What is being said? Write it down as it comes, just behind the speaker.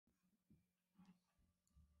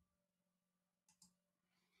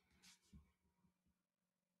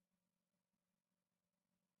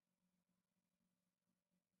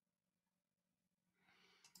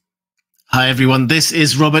Hi everyone, this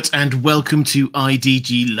is Robert and welcome to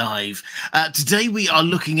IDG Live. Today we are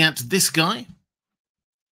looking at this guy,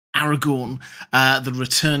 Aragorn, the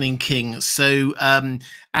returning king. So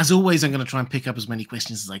as always, I'm going to try and pick up as many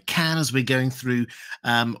questions as I can as we're going through.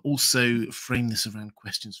 Also frame this around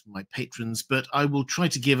questions from my patrons, but I will try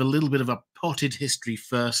to give a little bit of a potted history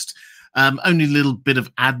first. Only a little bit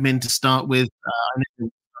of admin to start with. I know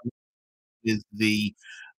with the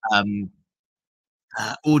um,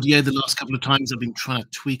 audio the last couple of times. I've been trying to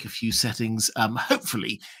tweak a few settings.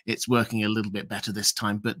 Hopefully it's working a little bit better this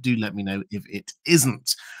time, but do let me know if it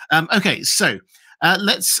isn't. Okay, so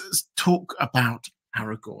let's talk about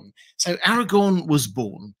Aragorn. So Aragorn was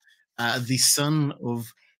born the son of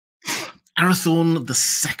Arathorn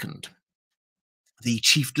II, the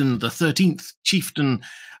chieftain, the 13th chieftain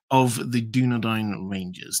of the Dunedain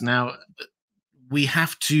Ranges. Now, we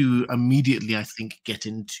have to immediately, I think, get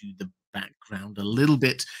into the background a little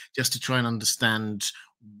bit just to try and understand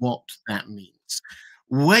what that means.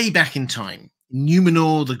 Way back in time,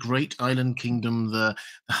 Numenor, the great island kingdom, the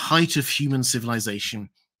height of human civilization,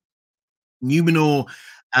 Numenor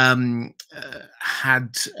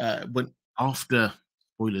had went after,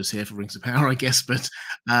 spoilers here for Rings of Power, I guess, but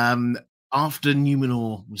after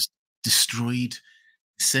Numenor was destroyed,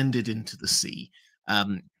 descended into the sea.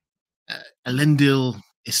 Um, Elendil,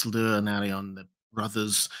 Isildur, and Arion, the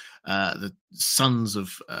brothers, the sons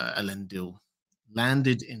of Elendil,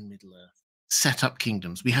 landed in Middle-earth, set up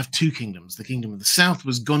kingdoms. We have two kingdoms. The kingdom of the south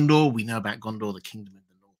was Gondor. We know about Gondor. The kingdom of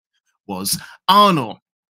the north was Arnor.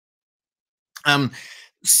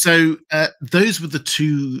 Those were the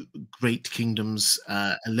two great kingdoms.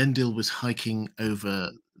 Elendil was hiking over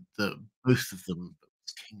both of them,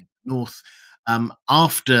 king of the north.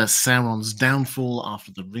 After Sauron's downfall,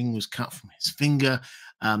 after the ring was cut from his finger,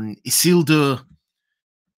 Isildur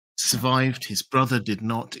survived. His brother did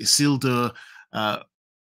not. Isildur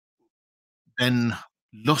then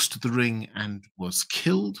lost the ring and was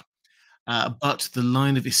killed. But the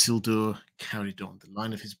line of Isildur carried on. The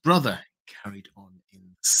line of his brother carried on in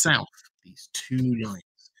the south. These two lines.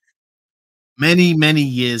 Many, many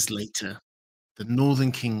years later, the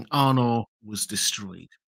northern king Arnor was destroyed.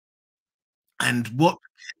 And what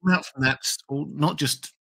came out from that, or not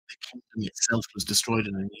just the kingdom itself was destroyed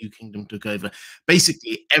and a new kingdom took over.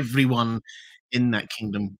 Basically, everyone in that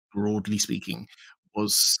kingdom, broadly speaking,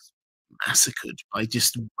 was massacred by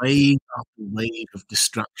just wave after wave of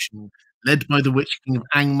destruction, led by the Witch King of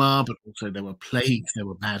Angmar, but also there were plagues, there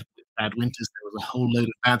were bad winters, there was a whole load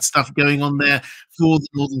of bad stuff going on there for the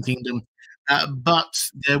Northern Kingdom. But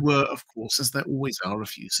there were, of course, as there always are, a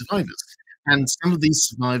few survivors. And some of these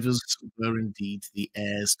survivors were indeed the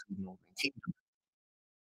heirs to the Northern Kingdom.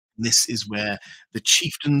 This is where the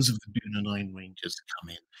chieftains of the Dunedain Rangers come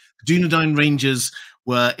in. The Dunedain Rangers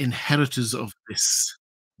were inheritors of this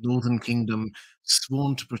Northern Kingdom,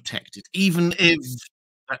 sworn to protect it. Even if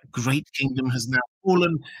that great kingdom has now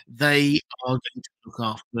fallen, they are going to look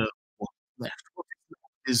after what's left. What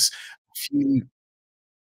is a few,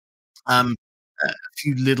 a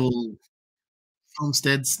few little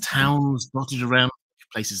farmsteads, towns dotted around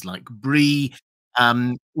places like Bree,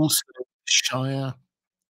 also Shire,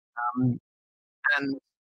 um, and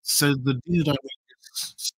so the Dunedain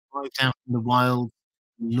Rangers survived out in the wild,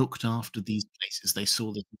 looked after these places. They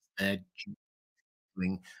saw that it's their duty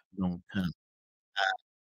doing long term.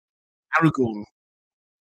 Aragorn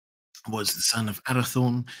was the son of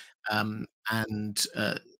Arathorn, and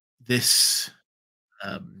this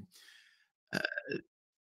um, uh,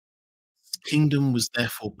 kingdom was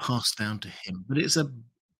therefore passed down to him. But it's a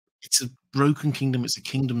broken kingdom. It's a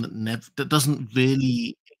kingdom that doesn't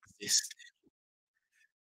really exist.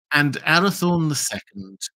 And Arathorn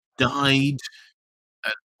II died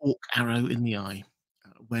an orc arrow in the eye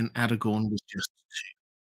when Aragorn was just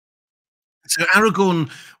two. So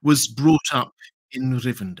Aragorn was brought up in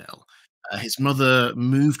Rivendell. His mother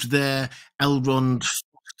moved there. Elrond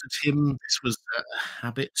fostered him. This was a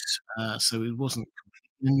habit, so it wasn't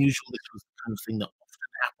completely unusual. This was the kind of thing that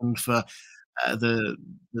often happened for the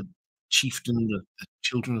chieftain, the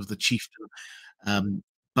children of the chieftain.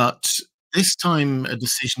 But this time, a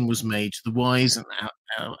decision was made. The wise and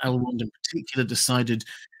Elrond in particular decided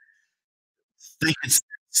they could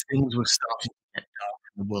sense things were starting to get dark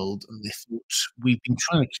in the world, and they thought, we've been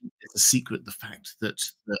trying to keep it a secret, the fact that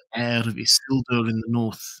the heir of Isildur in the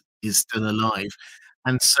north is still alive,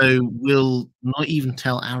 and so we'll not even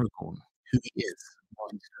tell Aragorn who he is,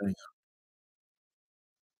 what he's going on.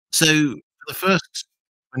 So for the first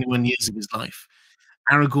 21 years of his life,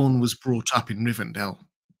 Aragorn was brought up in Rivendell.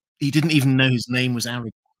 He didn't even know his name was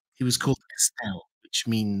Aragorn. He was called Estelle, which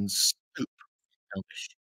means hope in Elvish.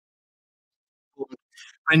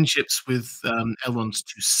 friendships with Elrond's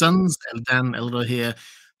two sons, Eldan, Eldor here,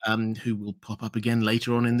 who will pop up again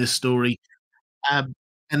later on in this story. Um,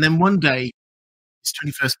 and then one day, his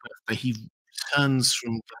 21st birthday, he returns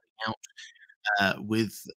from going out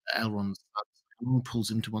with Elrond's sons. Elrond pulls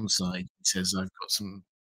him to one side. He says, "I've got some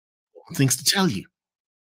important things to tell you."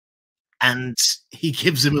 And he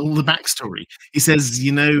gives him all the backstory. He says,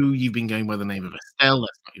 "You know, you've been going by the name of Estelle.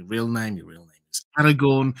 That's not your real name. Your real name is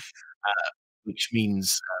Aragorn, which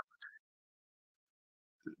means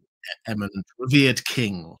eminent, revered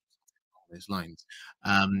king, or along those lines."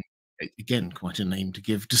 Um, Again, quite a name to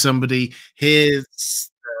give to somebody. Here's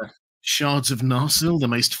the shards of Narsil, the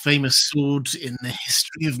most famous sword in the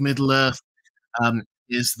history of Middle-earth.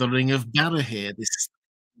 Is the Ring of Barahir, this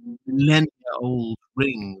millennia-old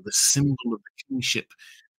ring, the symbol of the kingship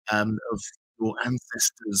of your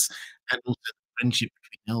ancestors, and also the friendship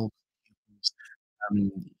between elves and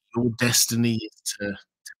humans. Your destiny is to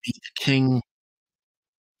be the king.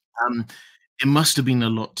 Um, it must have been a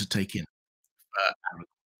lot to take in for Aragorn.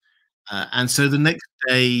 And so the next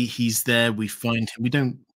day he's there, we find him. We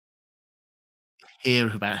don't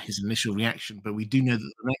hear about his initial reaction, but we do know that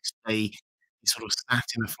the next day he sort of sat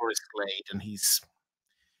in a forest glade and he's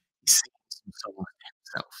singing some songs to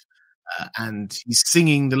himself. And he's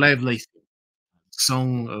singing the Lave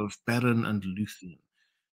song of Beren and Luthien,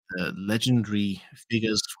 the legendary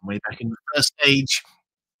figures from way back in the First Age.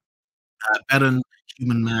 Beren,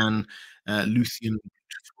 human man, Luthien,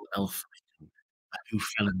 beautiful elf who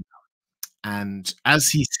fell in love. And as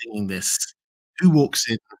he's singing this, who walks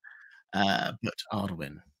in but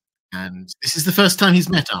Arwen? And this is the first time he's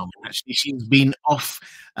met Arwen. Actually, she's been off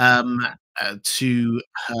to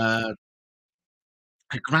her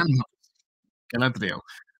grandmother, Galadriel,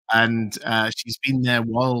 and she's been there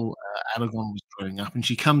while Aragorn was growing up. And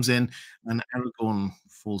she comes in, and Aragorn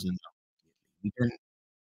falls in love. We don't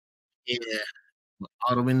hear what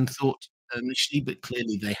Arwen thought initially, but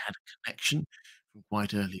clearly they had a connection from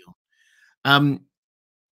quite early on.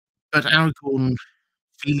 But Aragorn,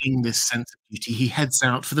 feeling this sense of duty, he heads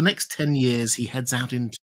out for the next 10 years. He heads out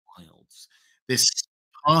into the wilds, this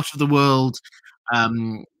part of the world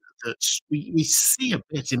that we see a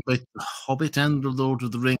bit in both The Hobbit and The Lord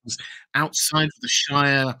of the Rings, outside of the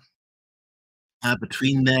Shire,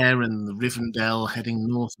 between there and the Rivendell, heading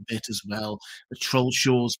north a bit as well, the Troll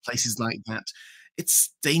Shores, places like that.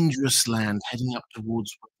 It's dangerous land heading up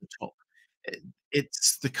towards the top.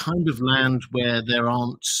 It's the kind of land where there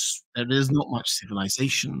is not much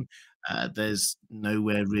civilization. There's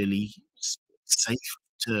nowhere really safe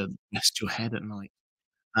to rest your head at night.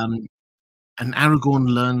 Um, and Aragorn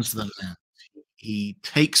learns the land. He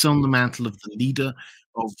takes on the mantle of the leader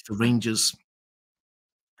of the Rangers,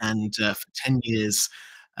 and for 10 years,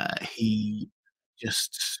 he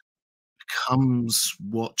just becomes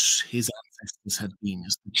what his ancestors had been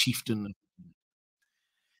as the chieftain of.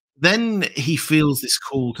 Then he feels this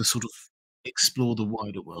call to sort of explore the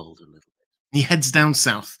wider world a little bit. He heads down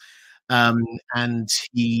south, um, and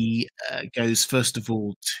he goes first of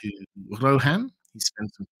all to Rohan. He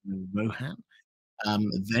spends some time in Rohan.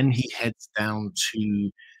 Then he heads down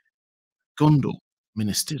to Gondor,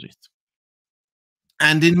 Minas Tirith.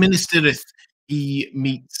 And in Minas Tirith, he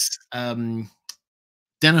meets Denethor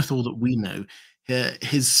that we know,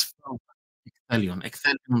 his father,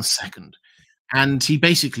 Ecthelion II. And he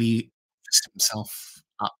basically offers himself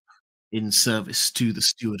up in service to the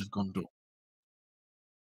steward of Gondor.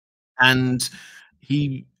 And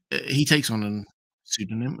he takes on a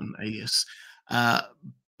pseudonym, an alias, uh,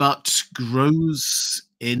 but grows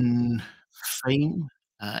in fame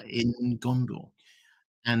in Gondor.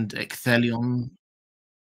 And Ecthelion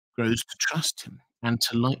grows to trust him and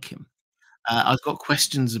to like him. I've got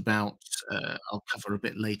questions about, I'll cover a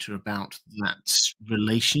bit later about that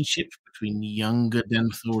relationship between younger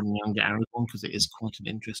Denethor and younger Aragorn, because it is quite an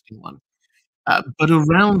interesting one. But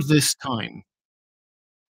around this time,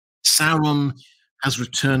 Sauron has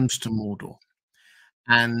returned to Mordor,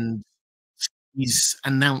 and he's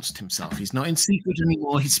announced himself. He's not in secret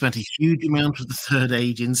anymore. He spent a huge amount of the Third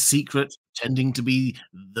Age in secret, pretending to be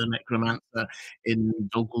the necromancer in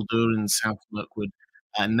Dol Guldur in South Mirkwood.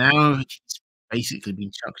 And now he's basically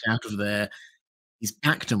been chucked out of there. He's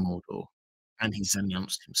back to Mordor, and he's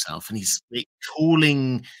announced himself, and he's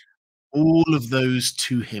calling all of those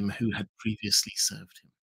to him who had previously served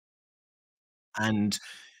him. And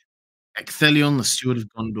Ecthelion, the steward of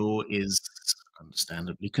Gondor, is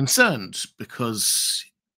understandably concerned, because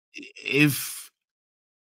if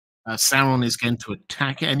Sauron is going to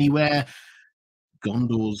attack anywhere,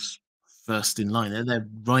 Gondor's first in line. They're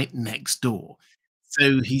right next door.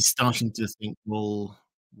 So he's starting to think, well,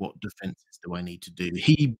 what defenses do I need to do?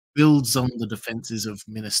 He builds on the defenses of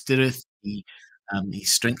Minas Tirith. He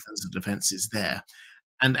strengthens the defenses there.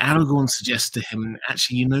 And Aragorn suggests to him,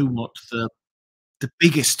 actually, you know what? The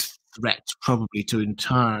biggest threat probably to the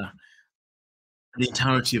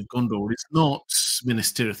entirety of Gondor is not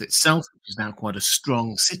Minas Tirith itself, which is now quite a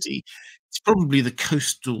strong city. It's probably the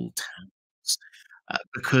coastal towns,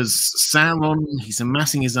 because Sauron, he's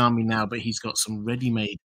amassing his army now, but he's got some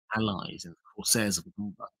ready-made allies in the Corsairs of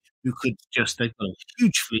Gondor who could just, they've got a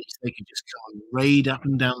huge fleet, they could just come and raid up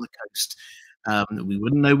and down the coast. We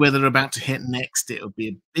wouldn't know where they're about to hit next. It would be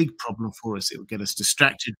a big problem for us. It would get us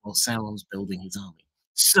distracted while Sauron's building his army.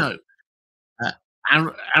 So, uh,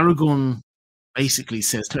 Aragorn basically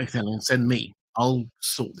says to Ithilien, send me. I'll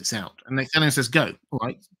sort this out. And Ithilien says, go. All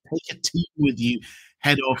right, take a team with you,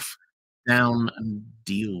 head off down and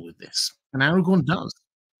deal with this. And Aragorn does.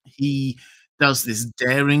 He does this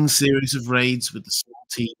daring series of raids with the small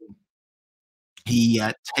team. He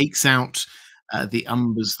takes out the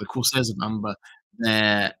Umbers, the Corsairs of Umber,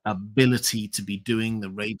 their ability to be doing the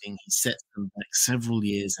raiding. He sets them back several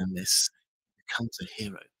years in this, becomes a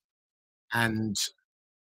hero. And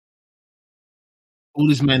all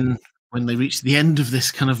his men, when they reach the end of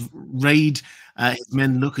this kind of raid, his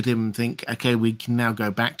men look at him and think, okay, we can now go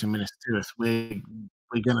back to Minas Tirith. We're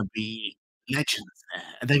going to be legends there.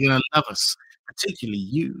 And they're going to love us, particularly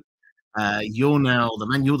you. You're now the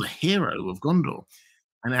man, you're the hero of Gondor.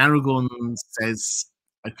 And Aragorn says,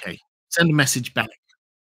 okay, send a message back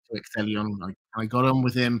to Ithilien. I got on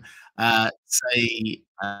with him. Say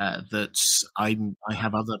that I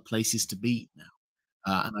have other places to be now.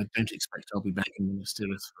 And I don't expect I'll be back in Minas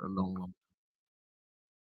Tirith for a long, long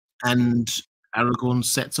time. And Aragorn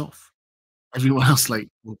sets off. Everyone else like,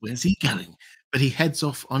 well, where's he going? But he heads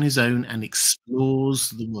off on his own and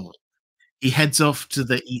explores the world. He heads off to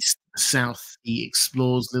the east, the south. He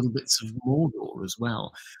explores little bits of Mordor as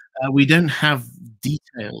well. We don't have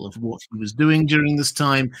detail of what he was doing during this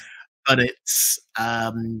time, but it's fair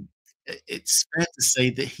to say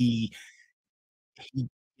that he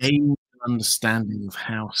gained an understanding of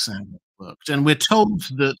how Sandberg worked. And we're told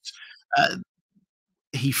that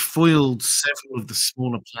he foiled several of the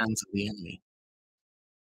smaller plans of the enemy.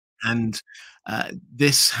 And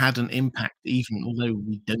this had an impact, even although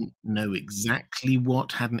we don't know exactly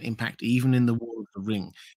what, had an impact even in the War of the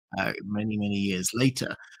Ring many, many years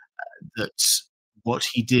later, that what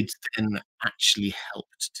he did then actually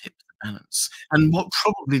helped tip the balance. And what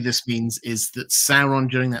probably this means is that Sauron,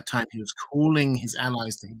 during that time, he was calling his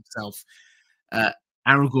allies to himself.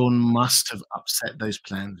 Aragorn must have upset those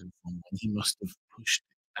plans in some way. He must have pushed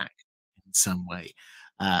it back in some way.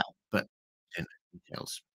 But we don't know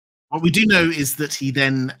details. What we do know is that he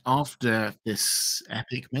then, after this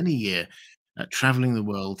epic many year traveling the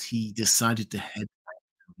world, he decided to head back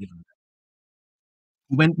to Rivendell.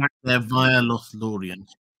 He went back there via Lothlorien.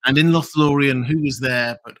 And in Lothlorien, who was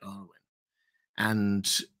there but Arwen? And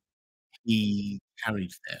he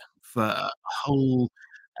tarried there for a whole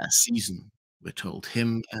season, we're told,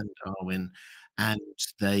 him and Arwen, and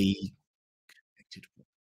they connected.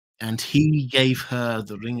 And he gave her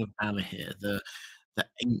the Ring of Balahir, the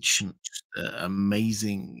ancient,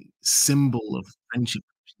 amazing symbol of friendship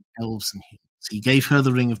between elves and humans. He gave her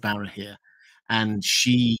the Ring of Barahir, and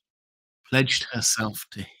she pledged herself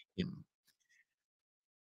to him.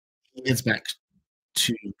 He heads back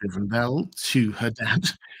to Rivendell, to her dad,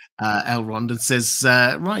 Elrond, and says,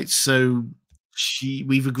 right, so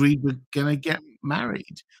we've agreed we're going to get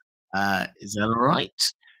married. Is that all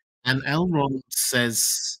right? And Elrond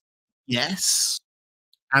says, yes,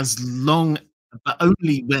 as long, but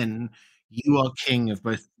only when you are king of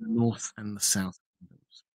both the North and the South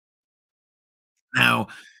kingdoms. Now,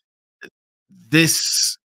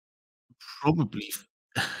 this probably,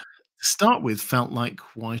 to start with, felt like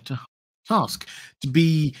quite a task. To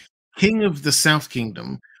be king of the South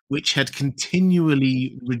Kingdom, which had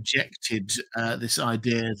continually rejected this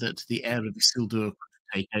idea that the heir of Isildur could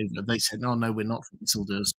take over. They said, no, no, we're not from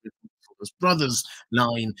Isildur's brothers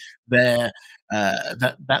line. There,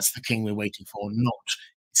 that's the king we're waiting for, not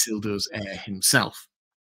Isildur's heir himself.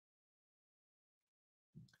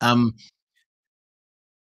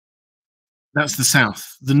 That's the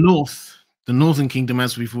south. The north, the northern kingdom,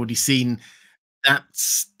 as we've already seen,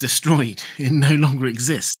 that's destroyed. It no longer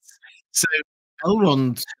exists. So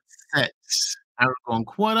Elrond set Aragorn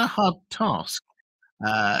quite a hard task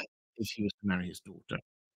if he was to marry his daughter.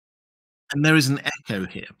 And there is an echo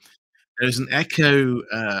here. There is an echo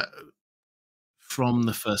from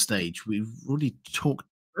the First Age. We've already talked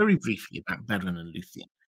very briefly about Beren and Luthien.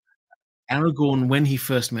 Aragorn, when he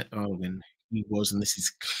first met Arwen, he was, and this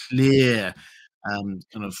is clear,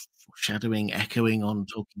 kind of foreshadowing, echoing on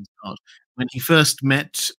Tolkien's part. When he first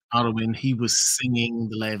met Arwen, he was singing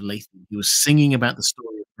the Lay of Lathan. He was singing about the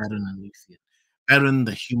story of Beren and Luthien. Beren,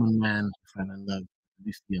 the human man who fell in love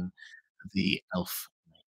with Luthien, the elf.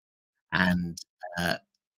 And uh,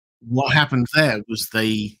 what happened there was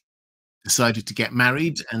they decided to get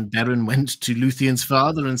married, and Beren went to Luthien's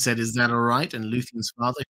father and said, "Is that all right?" And Luthien's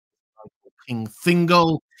father, King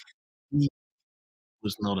Thingol, he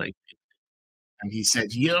was not a, and he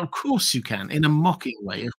said, "Yeah, of course you can," in a mocking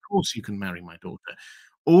way. "Of course you can marry my daughter.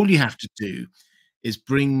 All you have to do is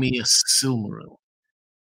bring me a Silmaril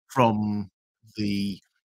from the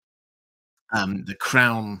the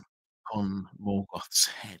crown on Morgoth's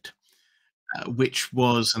head." Which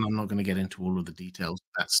was, and I'm not going to get into all of the details of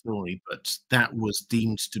that story, but that was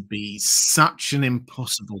deemed to be such an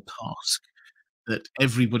impossible task that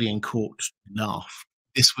everybody in court laughed.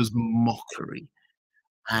 This was mockery,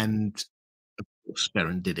 and of course,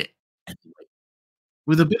 Beren did it anyway,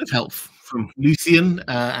 with a bit of help from Luthien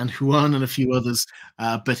and Huan and a few others,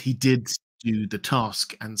 but he did do the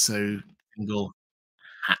task, and so Thingol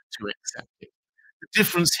had to accept it. The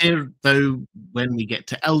difference here, though, when we get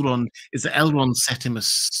to Elrond, is that Elrond set him a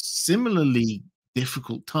similarly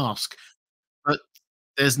difficult task, but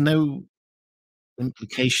there's no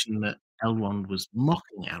implication that Elrond was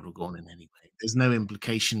mocking Aragorn in any way. There's no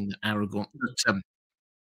implication that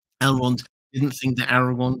Elrond didn't think that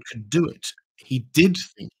Aragorn could do it. He did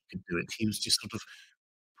think he could do it. He was just sort of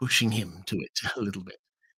pushing him to it a little bit.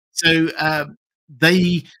 So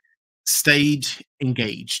they stayed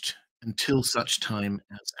engaged until such time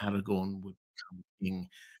as Aragorn would become king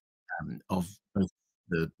of both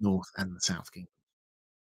the North and the South Kingdom.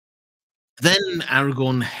 Then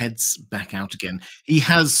Aragorn heads back out again. He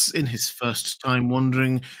has, in his first time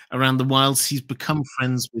wandering around the wilds, he's become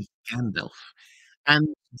friends with Gandalf. And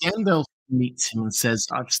Gandalf meets him and says,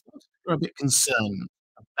 "I've started to grow a bit concerned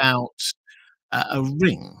about a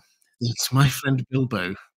ring that my friend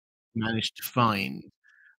Bilbo managed to find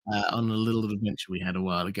on a little adventure we had a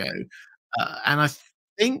while ago. And I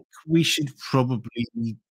think we should probably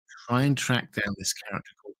try and track down this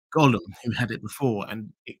character called Gollum, who had it before,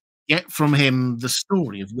 and get from him the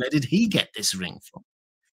story of where did he get this ring from."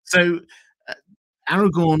 So uh,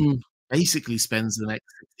 Aragorn basically spends the next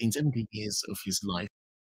 16, 17 years of his life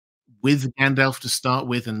with Gandalf to start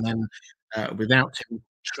with, and then without him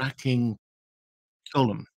tracking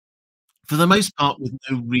Gollum. For the most part, with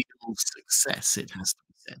no real success, it has to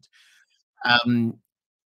be said. Um,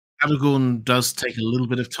 Aragorn does take a little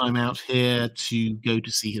bit of time out here to go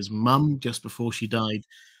to see his mum just before she died,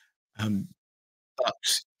 um, but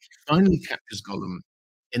he finally captures Gollum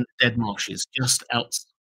in the Dead Marshes, just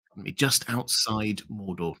outside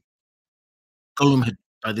Mordor. Gollum had,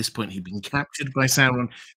 by this point, he'd been captured by Sauron,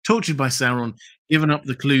 tortured by Sauron, given up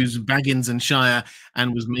the clues, Baggins and Shire,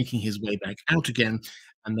 and was making his way back out again.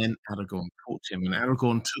 And then Aragorn caught him, and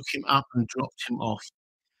Aragorn took him up and dropped him off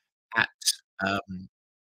at um,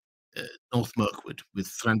 North Mirkwood with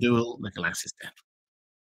Thranduil, Legolas's dad.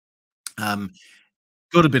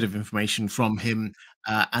 Got a bit of information from him,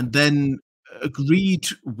 and then agreed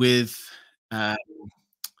with uh,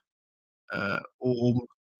 or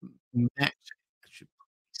met, I should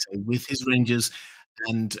say, with his rangers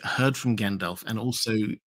and heard from Gandalf and also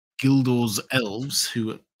Gildor's elves,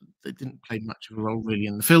 who they didn't play much of a role really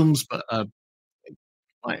in the films, but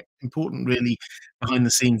quite important really behind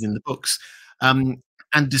the scenes in the books, and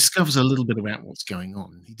discovers a little bit about what's going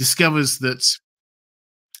on. He discovers that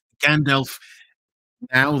Gandalf,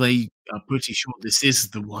 now they are pretty sure this is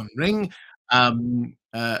the One Ring.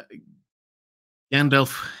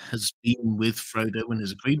 Gandalf has been with Frodo and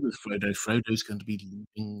has agreed with Frodo. Frodo's going to be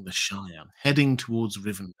leaving the Shire, heading towards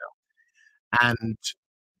Rivendell. And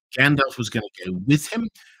Gandalf was going to go with him,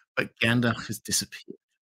 but Gandalf has disappeared.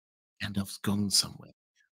 Gandalf's gone somewhere.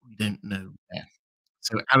 We don't know where.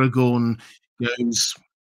 So Aragorn goes,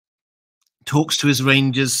 talks to his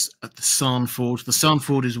rangers at the Sarn Ford. The Sarn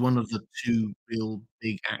Ford is one of the two real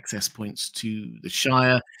big access points to the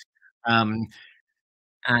Shire, um,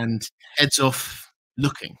 and heads off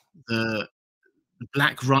looking. The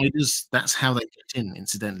Black Riders, that's how they get in,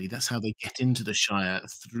 incidentally. That's how they get into the Shire,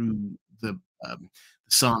 through the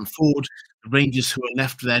Sarn Ford. The Rangers who are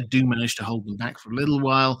left there do manage to hold them back for a little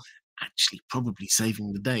while, actually probably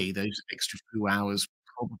saving the day. Those extra few hours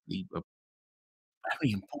probably were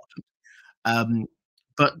very important.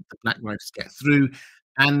 But the Black Riders get through,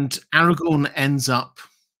 and Aragorn ends up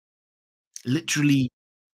literally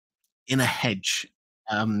in a hedge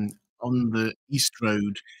on the East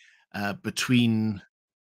Road between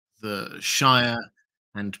the Shire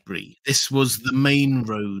and Bree. This was the main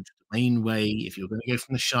road that main way. If you're going to go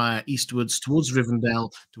from the Shire eastwards towards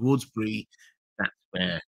Rivendell, towards Bree, that's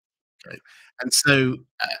where you go. And so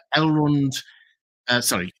Elrond,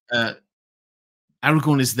 sorry,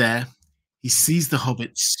 Aragorn is there. He sees the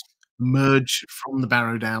hobbits emerge from the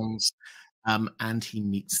Barrow Downs, and he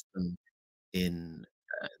meets them in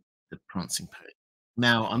the Prancing Pony.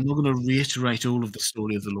 Now, I'm not going to reiterate all of the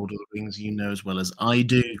story of the Lord of the Rings. You know as well as I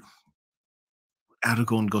do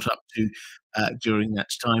Aragorn got up to during that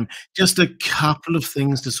time. Just a couple of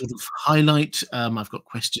things to sort of highlight. I've got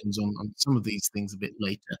questions on some of these things a bit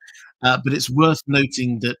later, but it's worth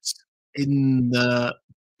noting that in the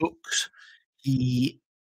books, he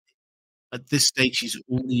at this stage he's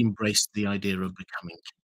already embraced the idea of becoming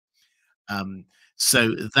king.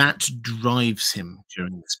 So that drives him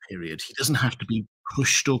during this period. He doesn't have to be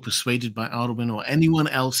pushed or persuaded by Arwen or anyone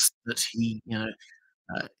else that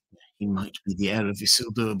uh, he might be the heir of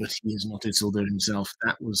Isildur, but he is not Isildur himself.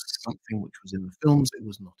 That was something which was in the films. It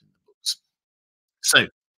was not in the books. So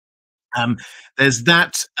there's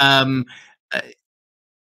that. Uh,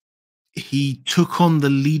 he took on the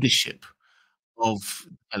leadership of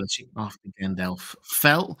the Fellowship after Gandalf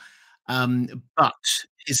fell, but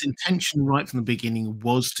his intention right from the beginning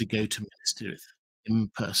was to go to Minas Tirith in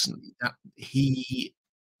person. That he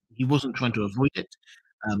wasn't trying to avoid it.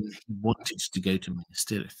 He wanted to go to Minas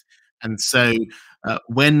Tirith. And so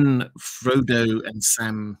when Frodo and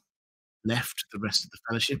Sam left the rest of the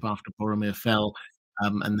Fellowship after Boromir fell,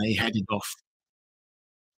 and they headed off,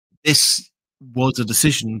 this was a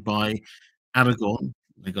decision by Aragorn,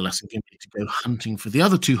 Legolas and Gimli to go hunting for the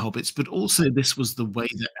other two hobbits, but also this was the way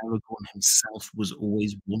that Aragorn himself was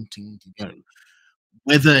always wanting to go.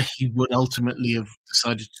 Whether he would ultimately have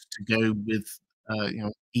decided to go with,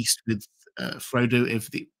 east with Frodo if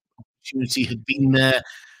the opportunity had been there,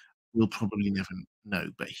 we'll probably never know.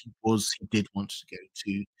 But he did want to go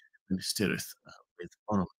to Minas Tirith with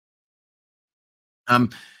Boromir.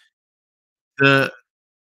 The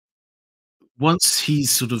Once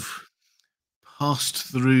he's sort of passed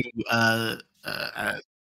through,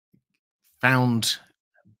 found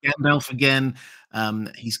Gandalf again.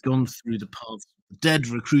 He's gone through the paths of the dead,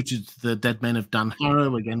 recruited the dead men of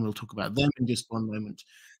Dunharrow. Again, we'll talk about them in just one moment.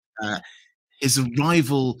 Uh, his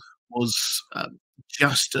arrival was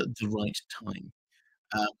just at the right time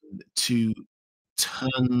to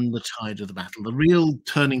turn the tide of the battle. The real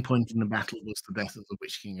turning point in the battle was the death of the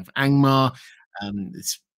Witch King of Angmar.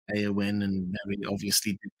 It's Eowyn and Merry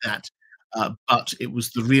obviously did that, but it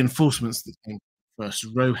was the reinforcements that came first,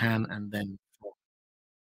 Rohan, and then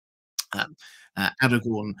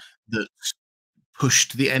Aragorn, that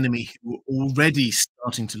pushed the enemy, who were already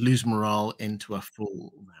starting to lose morale, into a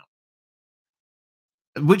full rout.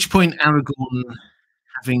 At which point, Aragorn,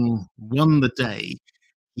 having won the day,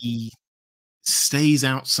 he stays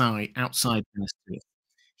outside Minas Tirith.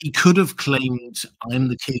 He could have claimed, "I'm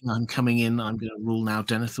the king. I'm coming in. I'm going to rule now."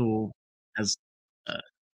 Denethor has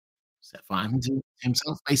set fire to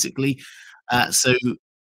himself, basically. So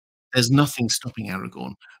there's nothing stopping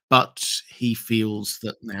Aragorn, but he feels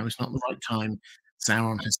that now is not the right time.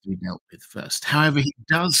 Sauron has to be dealt with first. However, he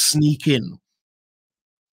does sneak in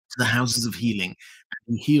to the houses of healing,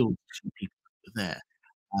 and he heals a few people that were there.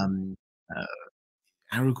 Um, uh,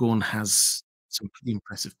 Aragorn has some pretty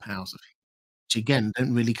impressive powers, which again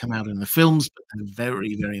don't really come out in the films, but they're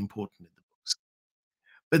very, very important in the books.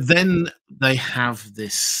 But then they have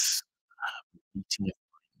this meeting of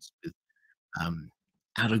minds with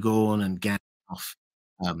Aragorn and Gandalf.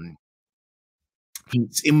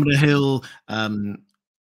 Prince Imrahil,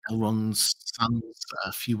 Elrond's sons,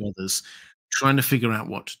 a few others, trying to figure out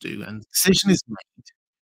what to do. And the decision is made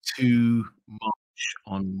to march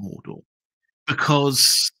on Mordor,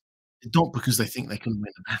 because not because they think they can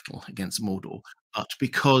win a battle against Mordor, but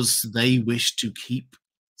because they wish to keep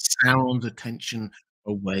Sauron's attention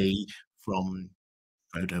away from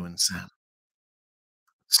Frodo and Sam.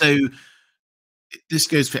 So this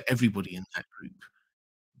goes for everybody in that group.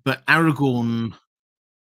 But Aragorn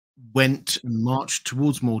went and marched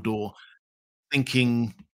towards Mordor,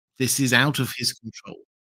 thinking this is out of his control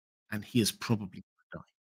and he is probably going to die.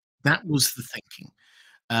 That was the thinking.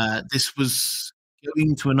 This was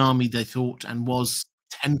going to an army they thought and was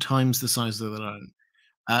 10 times the size of their own,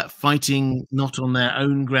 fighting not on their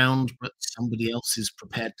own ground, but somebody else's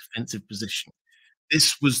prepared defensive position.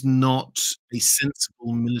 This was not a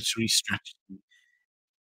sensible military strategy,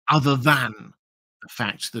 other than the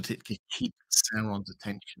fact that it could keep Sauron's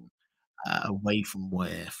attention away from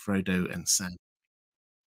where Frodo and Sam.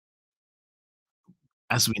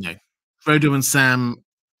 As we know, Frodo and Sam,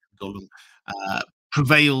 Gollum,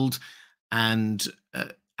 prevailed, and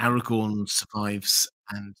Aragorn survives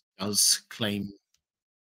and does claim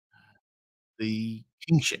the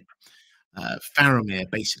kingship. Faramir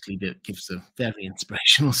basically gives a very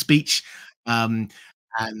inspirational speech, um,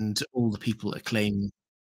 and all the people acclaim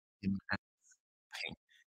him as king.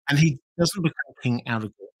 And he doesn't become King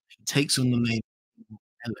Aragorn. He takes on the name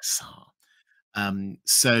Elisar.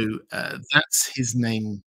 That's his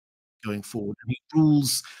name going forward. And he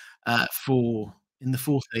rules for, in the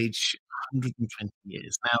Fourth Age, 120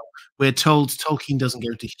 years. Now, we're told Tolkien doesn't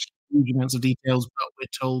go into huge amounts of details, but we're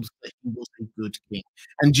told that he was a good king.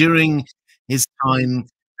 And during his time,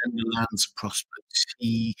 when the lands prospered,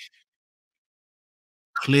 he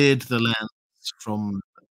cleared the lands from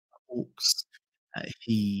orcs.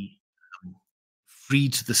 He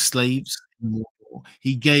freed the slaves in Mordor.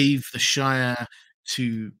 He gave the Shire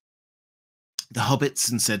to the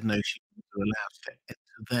hobbits and said no, she were allowed to enter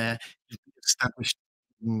there. He established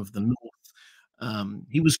the Kingdom of the North.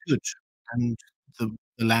 He was good, and the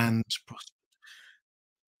land prospered.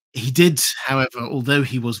 He did, however, although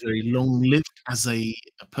he was very long-lived as a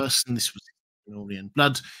person, this was in Orient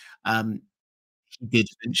blood, he did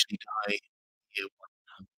eventually die year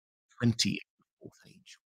 120 of the Fourth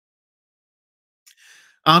Age.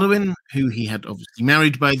 Arwen, who he had obviously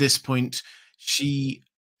married by this point, she,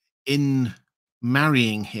 in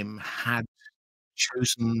marrying him, had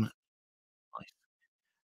chosen life.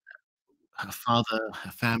 Her father,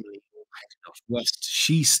 her family all headed off west.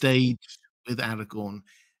 She stayed with Aragorn,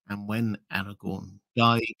 and when Aragorn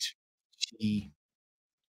died, she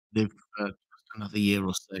lived for just another year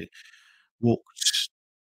or so, walked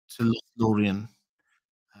to Lothlorien,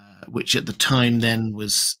 which at the time then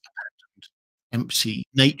was abandoned, empty.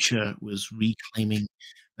 Nature was reclaiming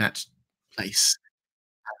that place.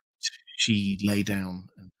 She lay down,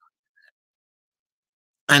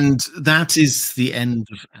 and that is the end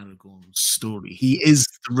of Aragorn's story. He is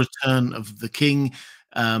the return of the king.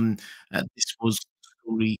 This was a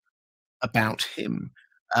story about him.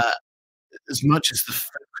 Uh, as much as the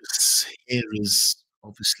focus here is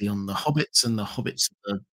obviously on the hobbits, and the hobbits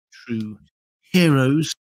are the true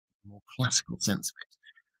heroes, in a more classical sense of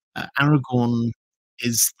it, Aragorn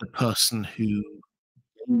is the person who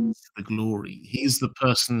gains the glory. He is the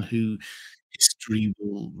person who history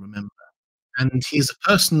will remember. And he is a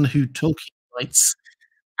person who Tolkien writes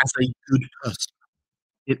as a good person.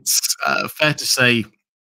 It's fair to say,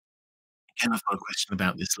 again, I've got a question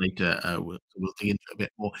about this later. We'll dig into it a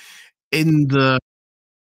bit more. In the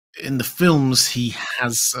films, he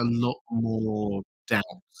has a lot more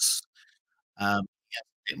doubts. He has a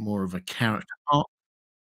bit more of a character arc.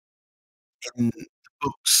 In the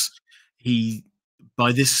books, he,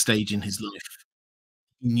 by this stage in his life,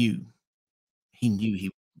 he knew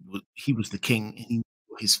he was the king. He knew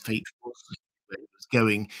what his fate was, where he was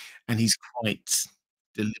going, and he's quite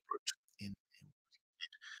deliberate in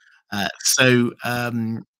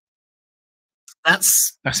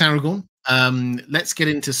that's Aragorn. Let's get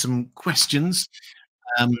into some questions.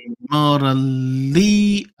 Maura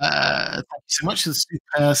Lee, thank you so much for the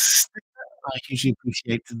super sticker. I hugely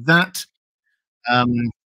appreciate that.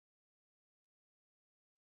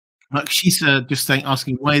 She's just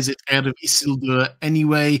asking, why is it out of Isildur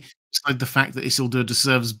anyway? Despite the fact that Isildur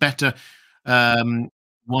deserves better,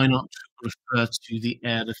 why not refer to the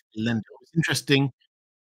heir of Elendil? It's interesting.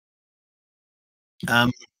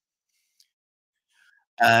 In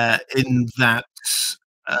that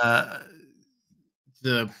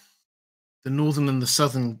the northern and the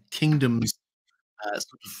southern kingdoms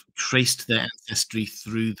sort of traced their ancestry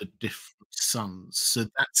through the different sons. So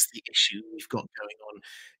that's the issue we've got going on,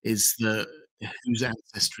 is the whose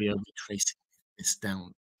ancestry are we tracing this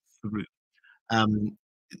down through.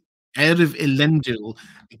 Heir of Elendil,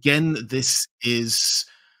 again, this is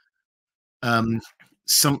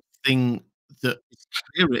something that is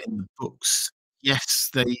clearer in the books. Yes,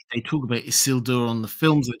 they talk about Isildur on the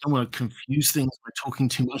films. They don't want to confuse things by talking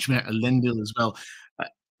too much about Elendil as well.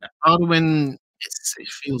 Arwen, it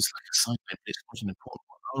feels like a side note, but it's quite an important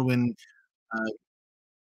one. Arwen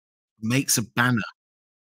makes a banner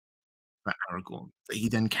for Aragorn that he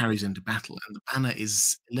then carries into battle, and the banner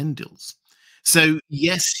is Elendil's. So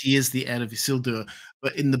yes, he is the heir of Isildur,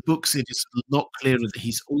 but in the books it is a lot clearer that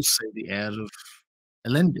he's also the heir of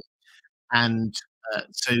Elendil. And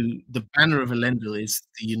so the banner of Elendil is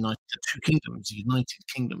the two kingdoms, united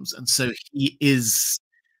kingdoms, and so he is,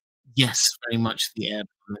 yes, very much the heir of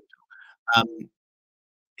Elendil.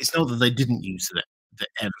 It's not that they didn't use the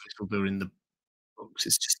heir of Isildur in the books;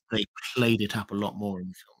 it's just they played it up a lot more in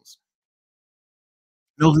the films.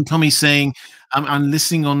 Northern Tommy saying, "I'm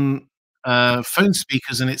listening on phone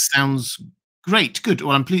speakers and it sounds great. Good.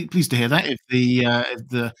 Well, I'm pleased to hear that. If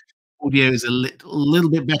the audio is a little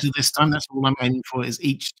bit better this time. That's all I'm aiming for, is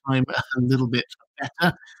each time a little bit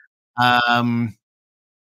better. Um,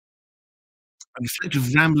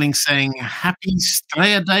 Reflective Rambling saying, "Happy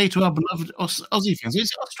Australia Day to our beloved Aussie fans."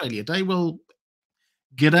 It's Australia Day. Well,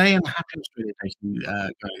 g'day and happy Australia Day to you,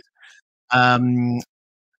 guys. Um,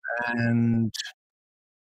 and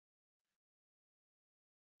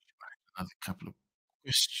another couple of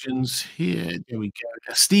questions here. There we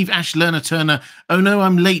go. Steve Ash Lerner Turner. "Oh no,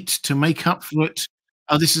 I'm late to make up for it."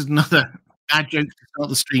 Oh, this is another bad joke to start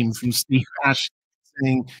the stream from Steve Ash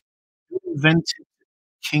saying, "Who invented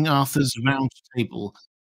King Arthur's round table?"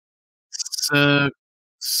 Cir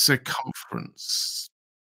Circumference.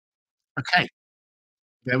 Okay,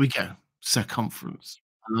 there we go. Circumference.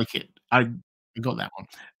 I like it. I got that one.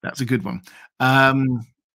 That's a good one. Um,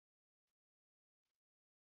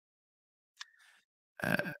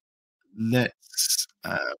 uh, let's,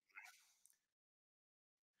 I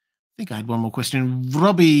think I had one more question.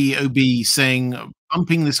 Robbie OB saying,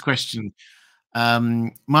 bumping this question.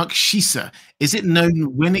 Mark Shisa, is it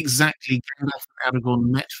known when exactly Gandalf and Aragorn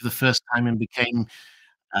met for the first time and became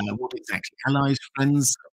what exactly? Allies,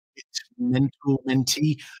 friends, mentor,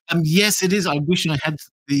 mentee? Yes, it is. I wish I had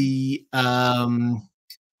the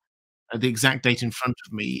exact date in front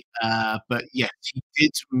of me. But yes, he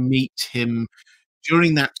did meet him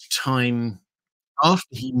during that time after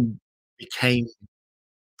he became,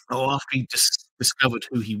 or after he discovered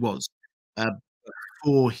who he was, uh,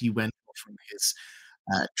 before he went off on his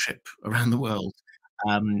trip around the world.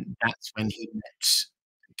 That's when he met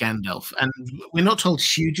Gandalf, and we're not told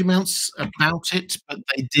huge amounts about it, but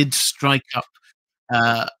they did strike up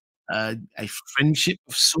uh, a friendship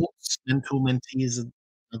of sorts. Mentor mentee is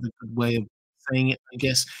another good way of saying it, I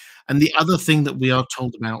guess. And the other thing that we are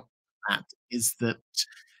told about that is that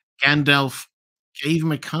Gandalf gave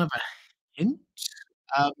him a kind of a hint.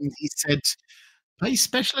 He said, "Pay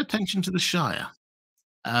special attention to the Shire.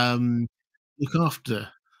 Um, look after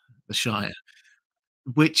the Shire,"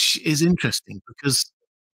 which is interesting because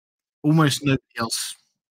almost nobody else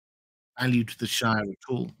valued the Shire at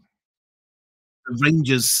all. The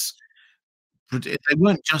Rangers, they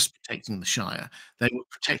weren't just protecting the Shire; they were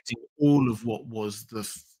protecting all of what was the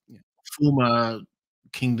former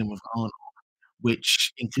Kingdom of Arnor,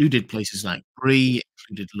 which included places like Bree,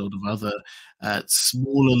 included a lot of other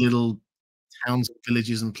smaller little towns and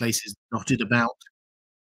villages and places dotted about.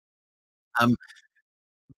 Um,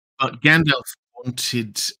 but Gandalf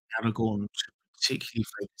wanted Aragorn to particularly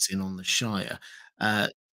focus in on the Shire. Uh,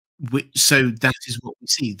 so that is what we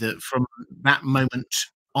see, that from that moment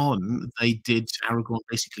on, they did Aragorn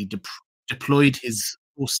basically deployed his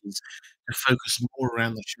forces to focus more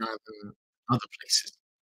around the Shire than other places.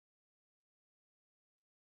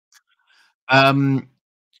 Um,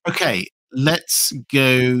 okay, let's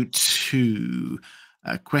go to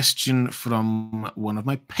a question from one of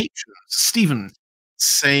my patrons, Stephen,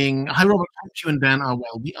 saying, "Hi, Robert. Hope you and Dan are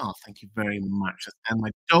well." We are. Thank you very much. And my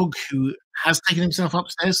dog, who has taken himself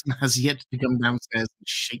upstairs and has yet to come downstairs and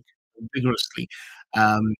shake vigorously.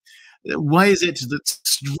 Um, why is it that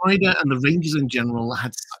Strider and the Rangers in general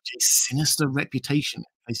had such a sinister reputation in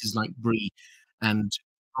places like Bree and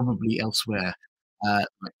probably elsewhere? Like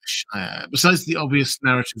the Shire. Besides the obvious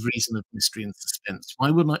narrative reason of mystery and suspense,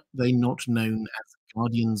 why were they not known as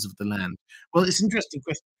guardians of the land? Well, it's an interesting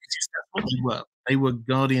question because that's what they were. They were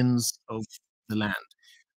guardians of the land,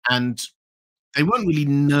 and they weren't really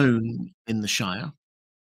known in the Shire,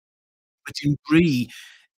 but in Bree,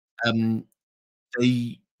 um,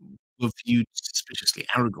 they were viewed suspiciously.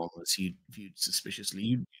 Aragorn was viewed suspiciously.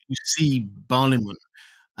 You see Bielemeier,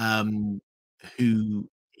 um, who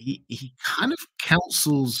he kind of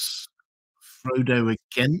counsels Frodo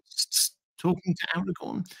against talking to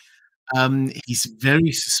Aragorn. He's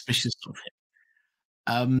very suspicious of him.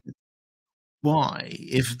 Um, why?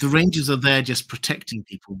 If the Rangers are there just protecting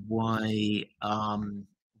people, why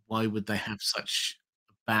would they have such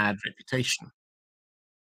a bad reputation?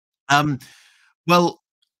 Um, well,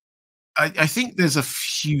 I think there's a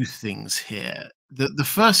few things here. The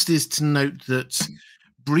first is to note that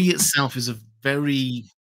Bree itself is a very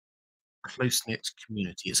close-knit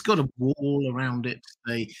community. It's got a wall around it.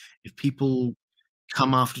 If people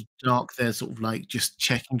come after dark, they're sort of like just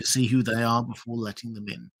checking to see who they are before letting them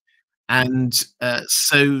in. And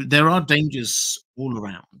so there are dangers all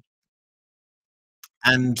around.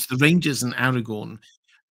 And the Rangers and Aragorn,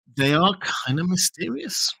 they are kind of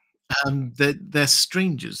mysterious. They're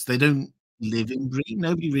strangers. They don't live in Bree.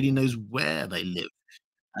 Nobody really knows where they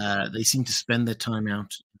live. They seem to spend their time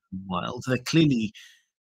out in the wild. They're clearly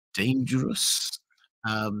dangerous.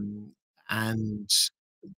 Um, and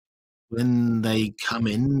when they come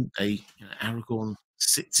in, Aragorn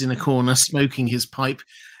sits in a corner smoking his pipe,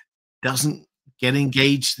 doesn't get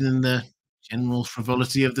engaged in the general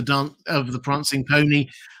frivolity of the prancing pony.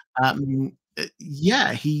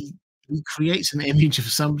 Yeah, he creates an image of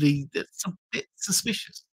somebody that's a bit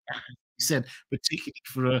suspicious. He said, particularly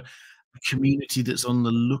for a community that's on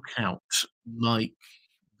the lookout like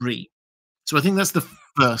Bree. So I think that's the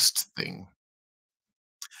first thing.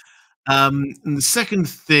 And the second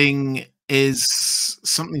thing is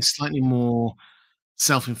something slightly more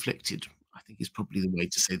self-inflicted, I think is probably the way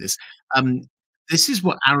to say this. Um, this is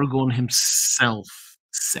what Aragorn himself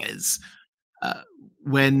says uh,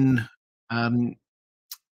 when um,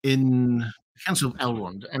 in the Council of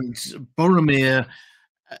Elrond, and Boromir,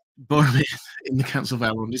 Boromir in the Council of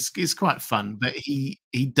Elrond is quite fun, but he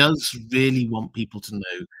does really want people to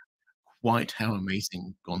know quite how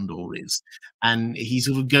amazing Gondor is. And he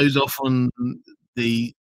sort of goes off on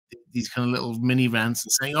the these kind of little mini rants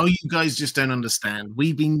and saying, "Oh, you guys just don't understand.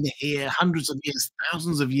 We've been here hundreds of years,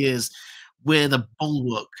 thousands of years. We're the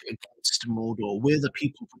bulwark against Mordor. We're the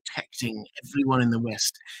people protecting everyone in the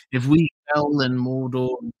West. If we fell, then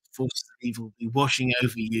Mordor and the forces of evil will be washing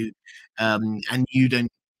over you, and you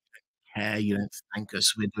don't care. You don't thank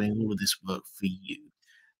us. We're doing all of this work for you."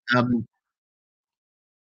 Um,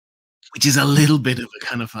 which is a little bit of a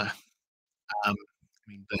kind of a, I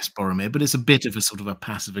mean, bless Boromir, but it's a bit of a sort of a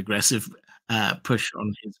passive aggressive push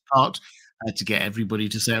on his part to get everybody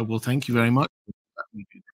to say, "Oh, well, thank you very much."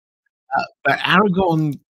 But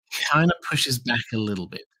Aragorn kind of pushes back a little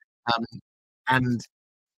bit, um, and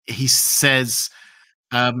he says,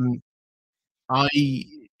 um, "I,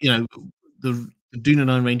 the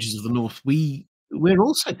Dunedain Rangers of the North, we're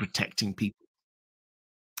also protecting people.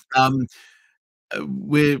 Um,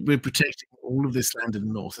 we're protecting all of this land in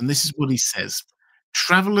the north." And this is what he says: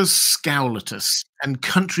 "Travelers scowl at us, and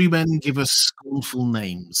countrymen give us scornful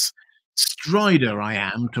names. Strider I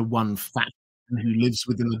am to one fat man who lives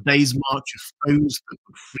within a day's march of foes that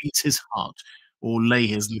would freeze his heart, or lay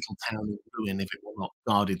his little town in ruin if it were not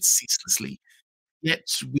guarded ceaselessly. Yet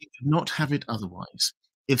we could not have it otherwise.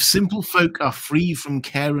 If simple folk are free from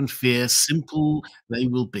care and fear, simple they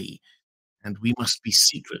will be, and we must be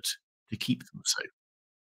secret to keep them so."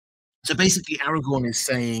 So basically, Aragorn is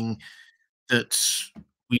saying that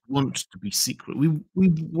we want to be secret. We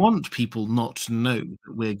want people not to know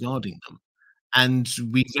that we're guarding them, and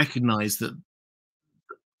we recognise that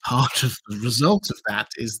part of the result of that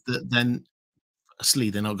is that then, firstly,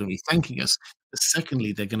 they're not going to be thanking us. But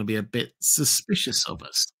secondly, they're going to be a bit suspicious of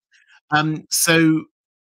us. So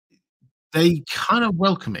they kind of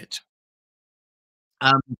welcome it.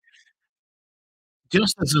 Um,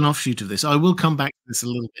 just as an offshoot of this, I will come back to this a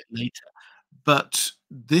little bit later, but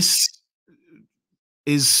this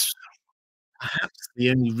is perhaps the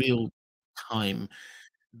only real time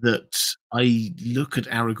that I look at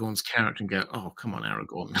Aragorn's character and go, "Oh, come on,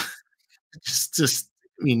 Aragorn, I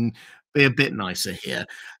mean, be a bit nicer here."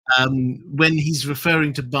 When he's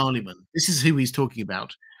referring to Barleyman, this is who he's talking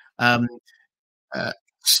about. Um,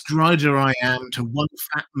 Strider I am to one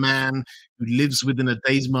fat man who lives within a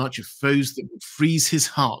day's march of foes that would freeze his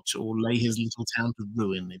heart or lay his little town to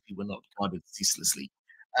ruin if he were not guarded ceaselessly.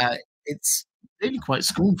 It's really quite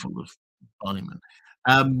scornful of Barleyman.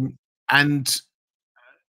 And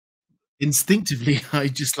instinctively, I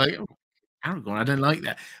just like, "Oh, Aragorn, I don't like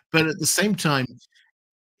that." But at the same time,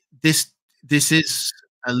 this this is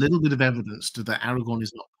a little bit of evidence to that Aragorn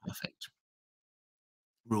is not perfect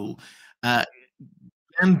rule. Uh,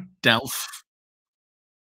 Gandalf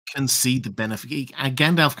can see the benefit.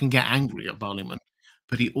 Gandalf can get angry at Barliman,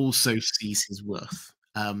 but he also sees his worth.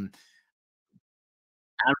 Aragorn,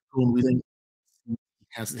 we think he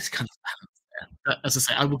has this kind of balance there. But as I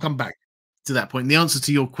say, I will come back to that point. The answer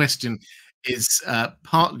to your question is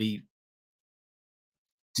partly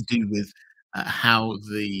to do with how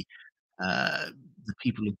uh, the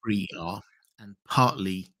people of Bree are, and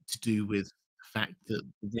partly to do with the fact that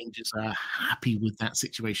the Rangers are happy with that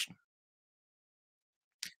situation.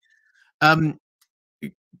 Um,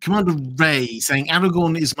 Commander Ray saying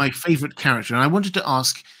Aragorn is my favorite character, and I wanted to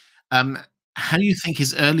ask um, how you think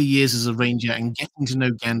his early years as a ranger and getting to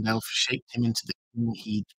know Gandalf shaped him into the king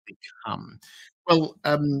he'd become. Well,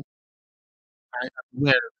 I'm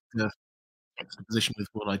aware of the juxtaposition with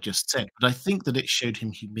what I just said, but I think that it showed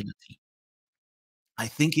him humility. I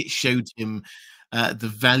think it showed him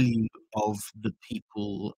the value of the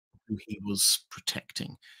people who he was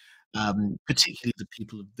protecting, particularly the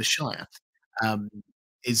people of the Shire. Um,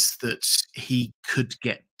 is that he could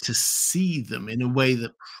get to see them in a way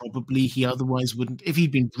that probably he otherwise wouldn't. If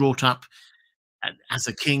he'd been brought up as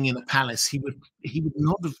a king in a palace, he would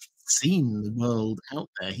not have seen the world out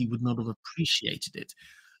there, he would not have appreciated it.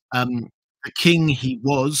 Um, the king he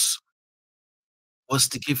was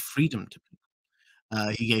to give freedom to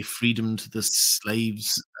people. He gave freedom to the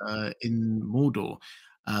slaves in Mordor.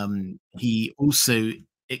 He also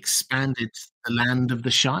expanded the land of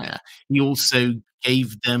the Shire. He also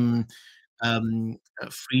gave them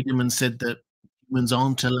freedom and said that humans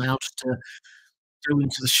aren't allowed to go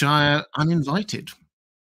into the Shire uninvited.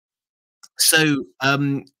 So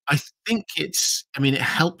I think I mean, it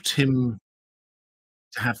helped him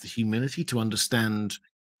to have the humility to understand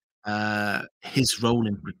his role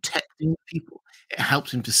in protecting people. It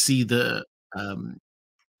helped him to see the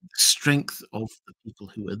strength of the people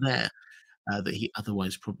who were there that he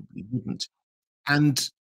otherwise probably wouldn't. And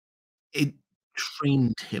it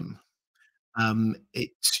trained him. It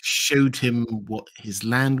showed him what his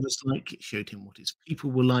land was like. It showed him what his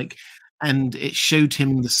people were like, and it showed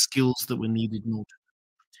him the skills that were needed in order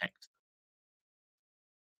to protect.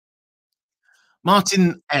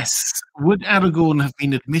 Martin S. Would Aragorn have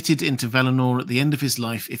been admitted into Valinor at the end of his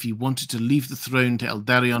life if he wanted to leave the throne to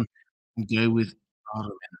Eldarion and go with Arwen?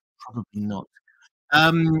 Probably not.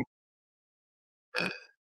 Um, uh,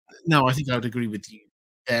 no, I think I would agree with you.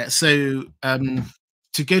 So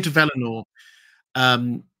to go to Valinor,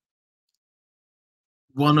 um,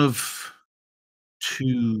 one of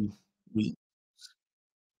two, re-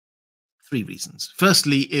 three reasons.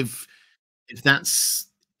 Firstly, if that's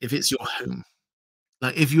if it's your home,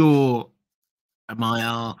 like if you're a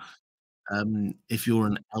Maiar, if you're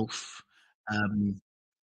an elf, um,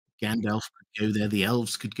 Gandalf could go there, the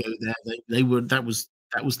elves could go there. They were that was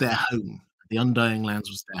their home. The Undying Lands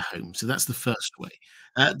was their home. So that's the first way.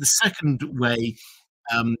 The second way,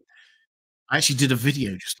 um, I actually did a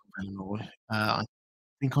video just on Valinor, I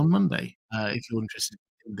think on Monday, if you're interested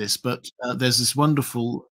in this. But there's this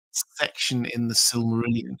wonderful section in the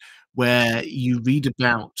Silmarillion where you read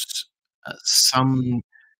about some,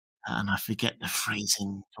 and I forget the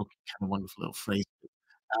phrasing, talking kind of wonderful little phrase.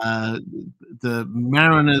 Uh, the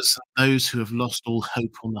mariners, those who have lost all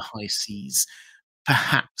hope on the high seas,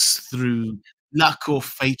 perhaps through luck or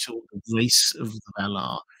fate or the grace of the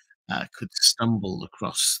Valar, could stumble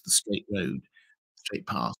across the straight road, straight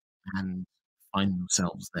path, and find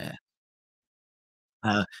themselves there.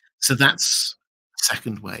 Uh, so that's the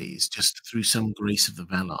second way, is just through some grace of the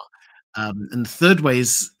Valar. And the third way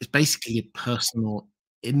is basically a personal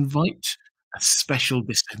invite, a special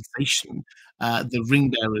dispensation. The ring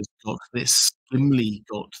bearers got this, Gimli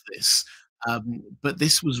got this, but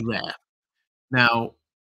this was rare. Now,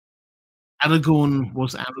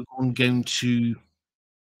 was Aragorn going to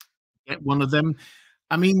get one of them?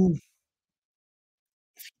 I mean,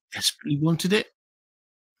 desperately wanted it,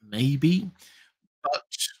 maybe, but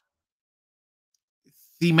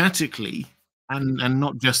thematically, and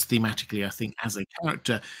not just thematically, I think as a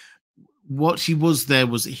character, what he was there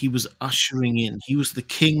was he was ushering in. He was the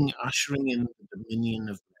king ushering in the dominion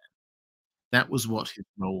of that was what his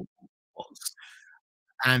role was.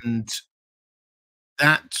 And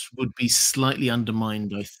that would be slightly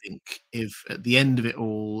undermined, I think, if at the end of it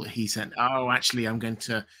all he said, "Oh, actually, I'm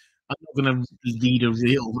not gonna lead a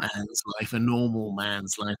real man's life, a normal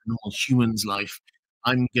man's life, a normal human's life.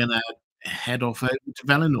 I'm gonna head off over to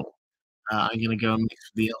Valinor. I'm gonna go and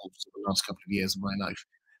mix with the elves for the last couple of years of my life."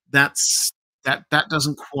 That's that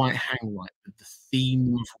doesn't quite hang right with the theme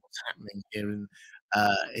of what's happening here in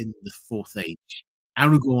the Fourth Age.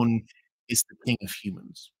 Aragorn is the king of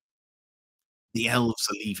humans. The elves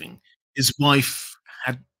are leaving. His wife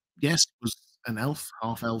had, yes, was an elf,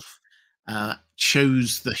 half elf,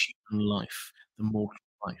 chose the human life, the mortal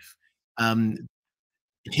life. Um,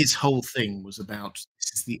 his whole thing was about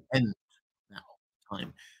this is the end now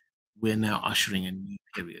time. We're now ushering a new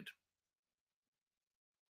period.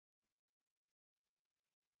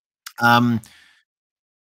 Um,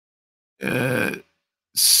 uh,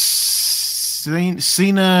 Sina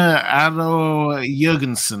Aro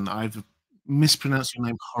Jurgensen, I've mispronounced your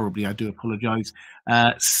name horribly. I do apologize.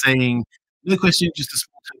 Saying, no question, just a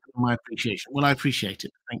small token of my appreciation. Well, I appreciate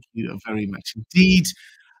it. Thank you very much indeed.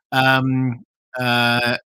 Um,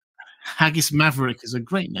 uh, Haggis Maverick is a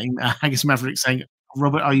great name. Haggis Maverick saying,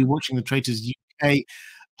 Robert, are you watching the Traitors UK?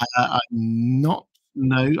 I'm not.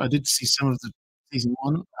 No, I did see some of the season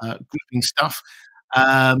one grouping stuff.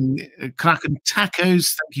 Kraken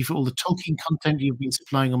Tacos, thank you for all the Tolkien content you've been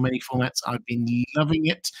supplying on many formats. I've been loving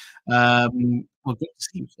it. Well, good to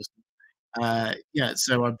see you first. Yeah,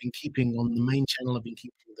 so I've been keeping on the main channel. I've been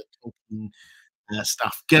keeping the Tolkien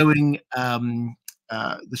stuff going.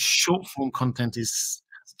 The short form content is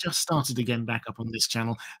has just started again back up on this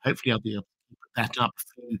channel. Hopefully, I'll be able to keep it that up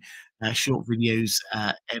through short videos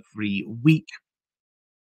every week.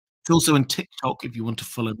 It's also on TikTok if you want to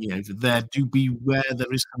follow me over there. Do beware,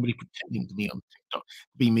 there is somebody pretending to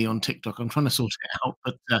be me on TikTok. I'm trying to sort it out,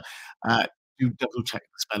 but uh, do double check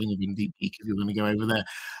the spelling of Indeed Geek if you're going to go over there.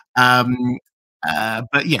 Um,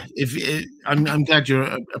 but yeah, if I'm glad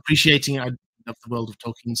you're appreciating it. I love the world of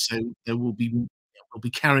Tolkien, so there will be we'll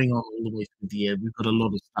be carrying on all the way through the year. We've got a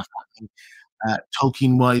lot of stuff happening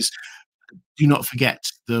Tolkien wise. Do not forget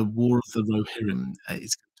the War of the Rohirrim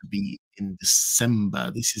is going to be in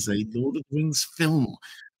December. This is a Lord of the Rings film,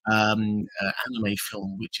 anime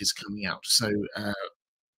film, which is coming out. So,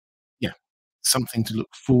 yeah, something to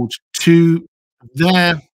look forward to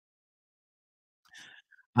there.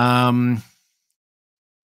 Um,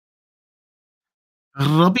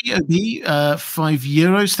 Robbie OB,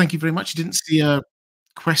 €5. Thank you very much. You didn't see a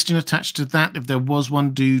question attached to that. If there was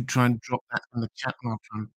one, do try and drop that in the chat and I'll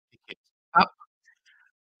try and pick it up.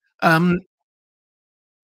 Um,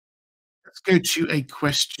 Let's go to a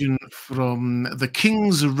question from the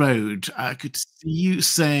King's Road. I could see you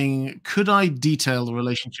saying, could I detail the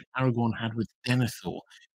relationship Aragorn had with Denethor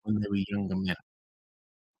when they were younger men?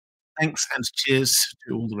 Thanks and cheers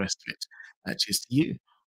to all the rest of it. Cheers to you.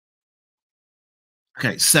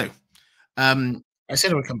 Okay, so I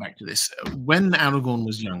said I would come back to this. When Aragorn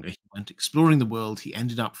was younger, he went exploring the world. He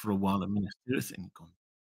ended up for a while in Minas Tirith in Gondor.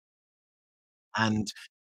 And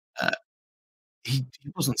uh, he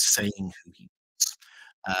wasn't saying who he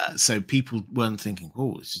was. So people weren't thinking,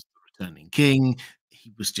 oh, this is the returning king.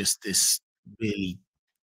 He was just this really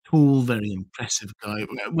tall, very impressive guy.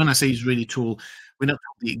 When I say he's really tall, we're not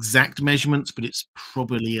told the exact measurements, but it's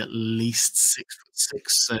probably at least 6'6",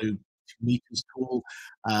 so 2 meters tall.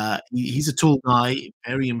 He's a tall guy,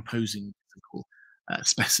 very imposing physical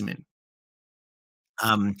specimen.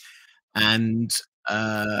 And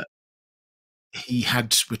he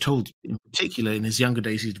had, we're told in particular in his younger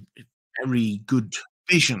days, he had very good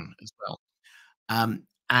vision as well.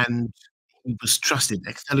 And he was trusted.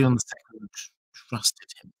 Ecthelion II trusted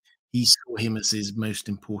him. He saw him as his most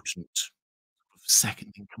important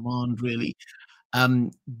second in command, really.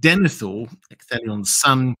 Denethor, Ecthelion's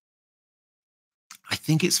son, I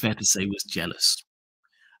think it's fair to say was jealous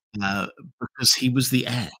because he was the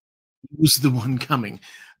heir. He was the one coming.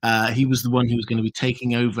 He was the one who was going to be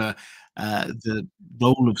taking over the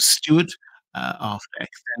role of steward after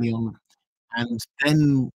Ecthelion. And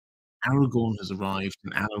then Aragorn has arrived,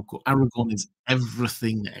 and Aragorn is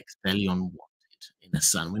everything that Ecthelion wanted in a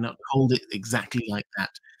son. We're not told it exactly like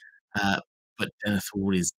that, but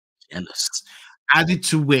Denethor is jealous. Added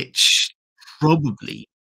to which, probably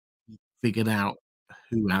he figured out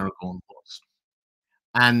who Aragorn was.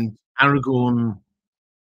 And Aragorn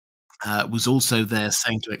was also there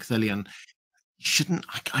saying to Ecthelion, you shouldn't,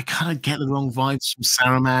 I kind of get the wrong vibes from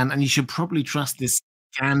Saruman, and you should probably trust this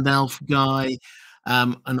Gandalf guy.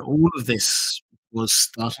 And all of this was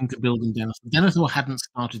starting to build in Denethor. Denethor hadn't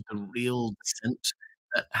started the real descent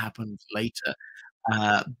that happened later,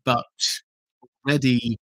 but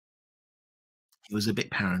already he was a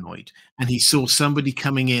bit paranoid, and he saw somebody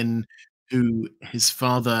coming in who his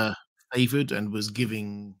father favored and was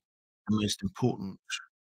giving the most important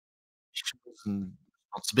missions and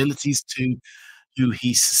responsibilities to, who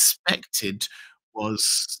he suspected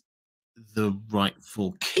was the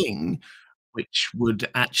rightful king, which would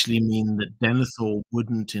actually mean that Denethor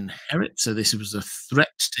wouldn't inherit. So this was a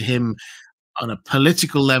threat to him on a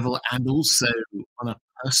political level and also on a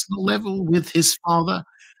personal level with his father.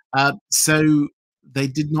 So they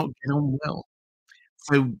did not get on well.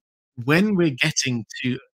 So when we're getting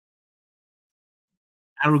to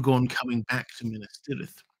Aragorn coming back to Minas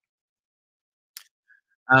Tirith,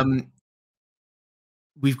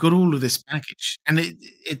 we've got all of this package, and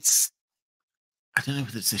it's I don't know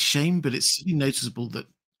if it's a shame, but it's really noticeable that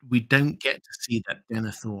we don't get to see that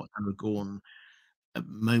Denethor Aragorn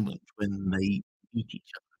moment when they meet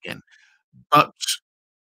each other again. But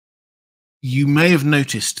you may have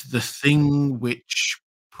noticed the thing which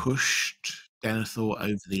pushed Denethor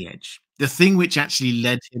over the edge, the thing which actually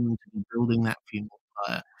led him to be building that funeral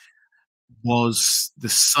pyre, was the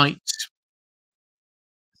sight,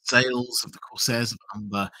 sails of the Corsairs of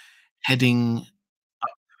Umber heading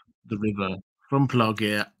up the river from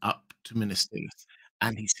Pelagia up to Minas Tirith.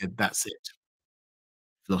 And he said, that's it.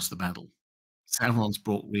 We've lost the battle. Sauron's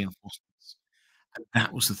brought reinforcements. And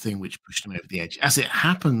that was the thing which pushed him over the edge. As it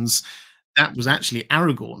happens, that was actually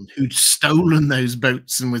Aragorn who'd stolen those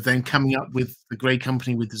boats and was then coming up with the Grey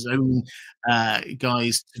Company with his own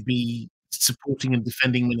guys to be supporting and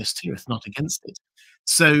defending Minas Tirith, not against it.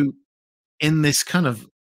 So in this kind of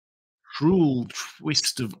cruel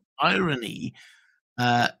twist of irony,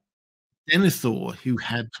 uh, Denethor, who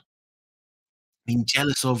had been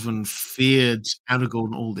jealous of and feared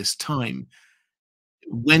Aragorn all this time,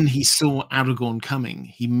 when he saw Aragorn coming,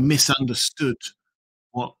 he misunderstood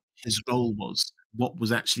what his role was, what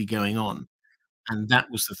was actually going on, and that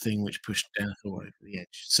was the thing which pushed Denethor over the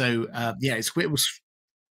edge. So, yeah, it was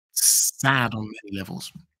sad on many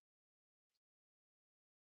levels.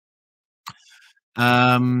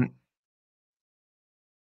 Um,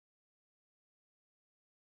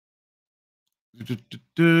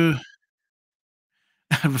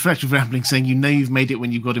 Reflective rambling saying, "You know you've made it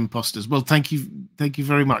when you've got imposters." Well, thank you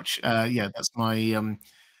very much. Yeah, that's my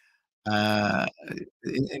uh,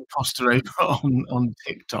 imposter over on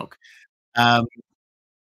TikTok. Um,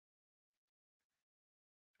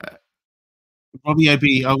 uh, Robbie OB,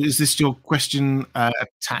 oh, is this your question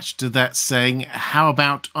attached to that saying, how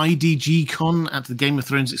about IDG Con at the Game of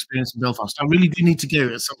Thrones experience in Belfast? I really do need to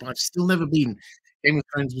go at some point. I've still never been. Game of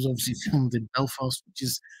Thrones was obviously filmed in Belfast, which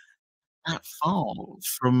is that far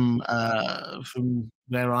from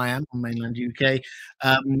where I am on mainland UK.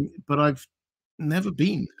 But I've never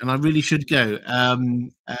been, and I really should go. I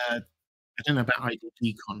don't know about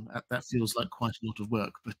IDG Con. That feels like quite a lot of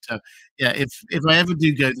work, but yeah, if I ever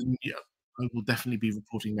do go, then yeah, I will definitely be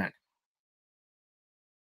reporting back.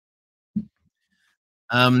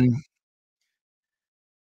 Um,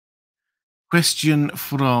 Question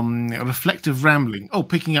from Reflective Rambling. Oh,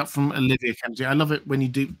 picking up from Olivia Kennedy. I love it when you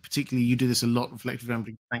do, particularly you do this a lot, Reflective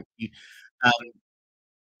Rambling. Thank you. Um,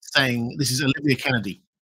 Saying, this is Olivia Kennedy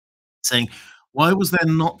saying, why was there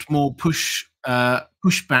not more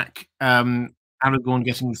pushback? Aragorn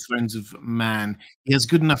getting the thrones of man. He has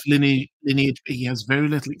good enough lineage, but he has very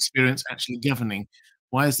little experience actually governing.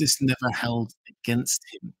 Why is this never held against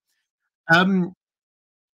him? Um,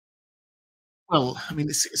 well, I mean,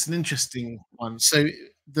 it's an interesting one. So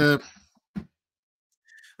the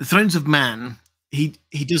the thrones of man, he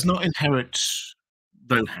does not inherit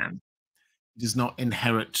Rohan. He does not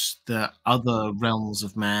inherit the other realms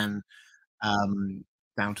of man, um,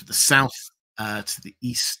 down to the south, to the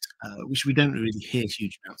east, which we don't really hear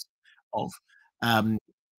huge amounts of. Um,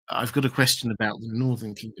 I've got a question about the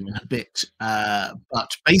Northern Kingdom in a bit, but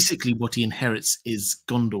basically what he inherits is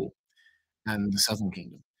Gondor and the Southern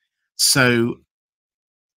Kingdom. So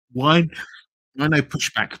why no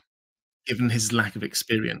pushback given his lack of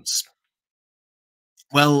experience?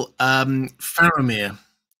 Well, Faramir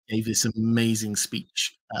gave this amazing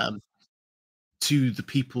speech to the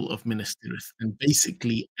people of Minas Tirith and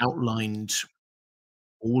basically outlined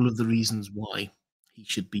all of the reasons why he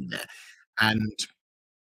should be there. And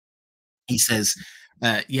he says,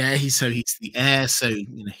 yeah, he's the heir, so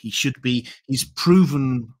you know he should be. He's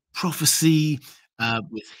proven prophecy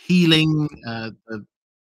with healing. The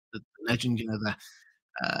legend, you know,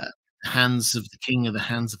 uh, the hands of the king are the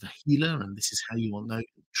hands of a healer, and this is how you will know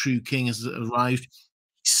the true king has arrived.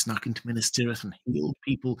 He snuck into Minas Tirith and healed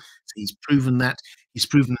people. So he's proven that. He's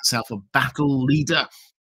proven himself a battle leader.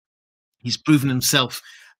 He's proven himself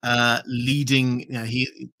leading.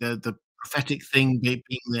 You know, the prophetic thing being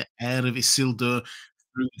the heir of Isildur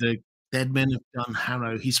through the dead men of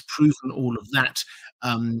Dunharrow. He's proven all of that,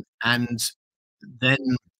 and then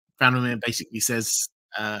Faramir basically says,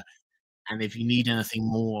 "And if you need anything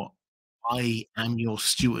more, I am your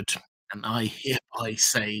steward, and I hereby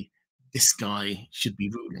say this guy should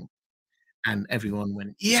be ruling." And everyone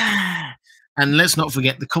went, "Yeah!" And let's not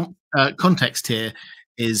forget the context here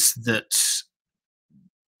is that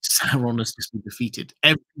Sauron has just been defeated.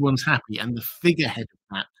 Everyone's happy, and the figurehead of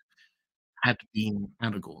that had been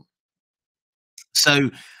Aragorn.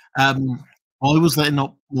 So, um, why was there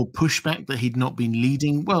not more pushback that he'd not been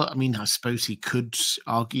leading? Well, I mean, I suppose he could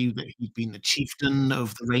argue that he'd been the chieftain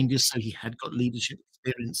of the Rangers, so he had got leadership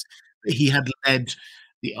experience. But he had led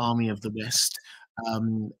the army of the West,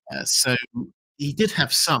 so he did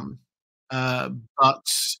have some. Uh, but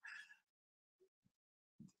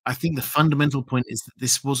I think the fundamental point is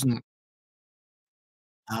that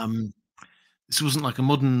um, this wasn't like a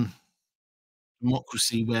modern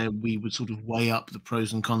democracy where we would sort of weigh up the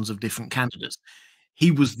pros and cons of different candidates. He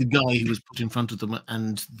was the guy who was put in front of them,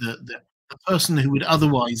 and the person who would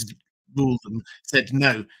otherwise rule them said,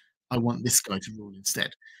 "No, I want this guy to rule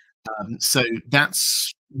instead." So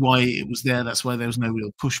that's why it was there. That's why there was no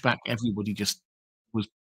real pushback. Everybody just was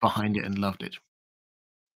behind it and loved it.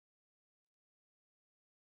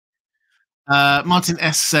 Martin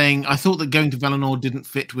S saying, "I thought that going to Valinor didn't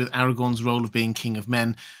fit with Aragorn's role of being king of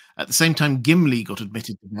men. At the same time, Gimli got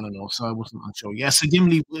admitted to Valinor, so I wasn't unsure." Yeah, so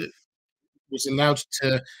Gimli was allowed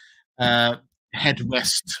to uh, head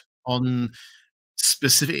west on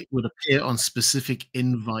specific would appear on specific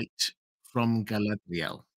invite from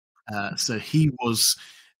Galadriel. So he was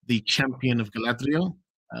the champion of Galadriel,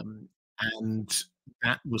 um, and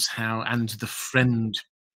that was how, and the friend,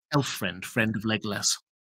 elf friend of Legolas,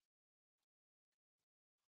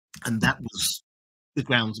 and that was the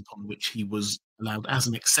grounds upon which he was allowed, as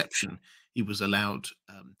an exception, he was allowed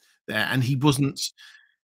there, and he wasn't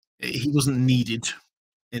needed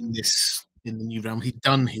in the new realm. He'd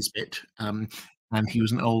done his bit, and he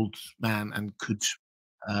was an old man and could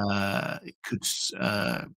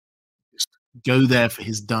just go there for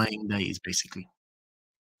his dying days, basically.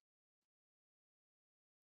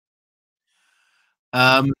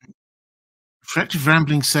 Um, Fractive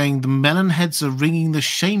Rambling saying the melon heads are ringing the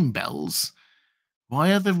shame bells.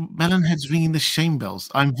 Why are the melon heads ringing the shame bells?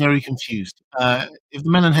 I'm very confused. If the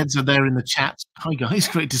melon heads are there in the chat, hi guys,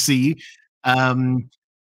 great to see you. I'm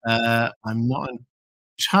not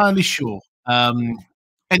entirely sure.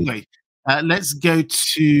 Anyway, let's go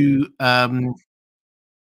to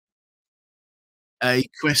a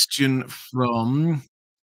question from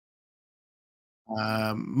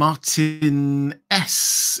Martin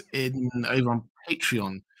S. in over on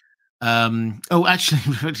Patreon. Oh,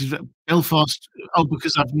 actually, Belfast. Oh,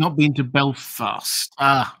 because I've not been to Belfast.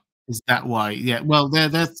 Ah, is that why? Yeah. Well,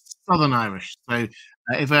 they're Southern Irish. So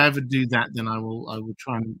if I ever do that, then I will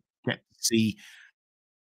try and get to see.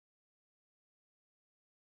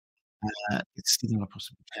 It's something I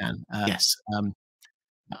possibly can. Yes.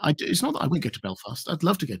 It's not that I won't go to Belfast. I'd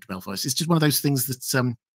love to go to Belfast. It's just one of those things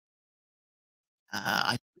that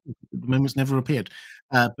I at the moment's never appeared.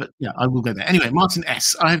 But yeah, I will go there. Anyway, Martin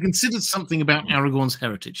S. I have considered something about Aragorn's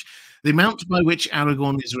heritage. The amount by which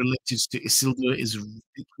Aragorn is related to Isildur is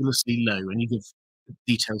ridiculously low. And you give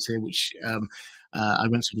details here, which I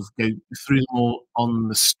won't sort of go through them all on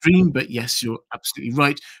the stream. But yes, you're absolutely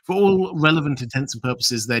right. For all relevant intents and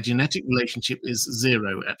purposes, their genetic relationship is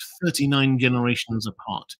zero at 39 generations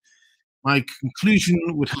apart. My conclusion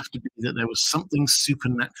would have to be that there was something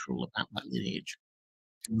supernatural about that lineage.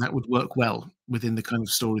 And that would work well within the kind of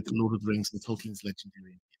story that Lord of the Rings and Tolkien's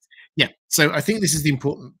Legendary is. Yeah, so I think this is the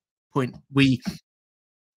important point.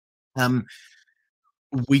 Um,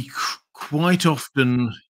 we quite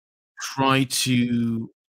often try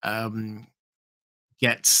to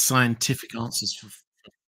get scientific answers for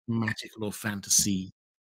magical or fantasy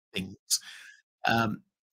things. Um,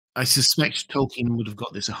 I suspect Tolkien would have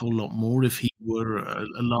got this a whole lot more if he were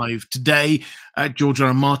alive today. George R.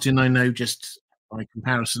 R. Martin, I know, just by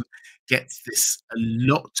comparison, gets this a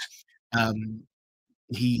lot.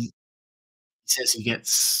 He says he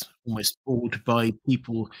gets almost bored by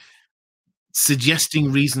people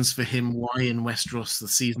suggesting reasons for him why in Westeros the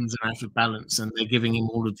seasons are out of balance, and they're giving him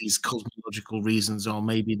all of these cosmological reasons, or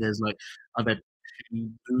maybe there's like other two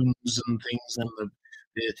moons and things, and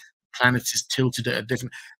the planet is tilted at a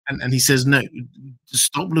different. And he says, no,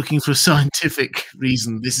 stop looking for a scientific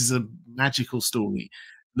reason. This is a magical story.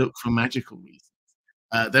 Look for magical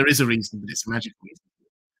reasons. There is a reason, but it's a magical reason.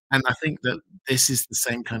 And I think that this is the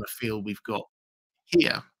same kind of feel we've got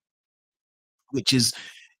here, which is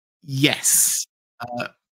yes, uh,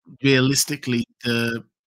 realistically, the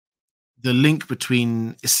link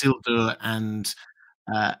between Isildur and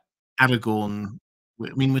uh, Aragorn.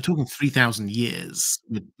 I mean, we're talking 3,000 years.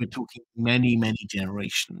 We're talking many, many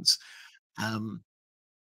generations. Um,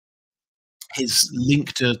 his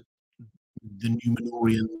link to the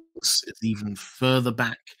Numenorians is even further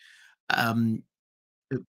back. Um,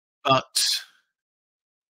 but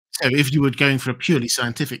so, if you were going for a purely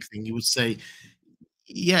scientific thing, you would say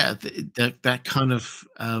yeah, that kind of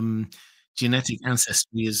genetic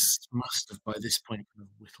ancestry is must have by this point kind of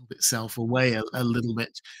whittled itself away a little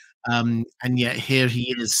bit, and yet here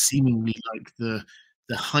he is, seemingly like the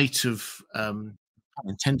height of pun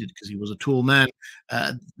intended because he was a tall man,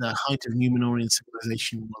 the height of Numenorian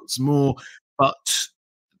civilization once more. But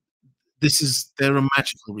there are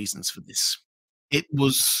magical reasons for this. It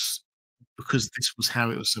was because this was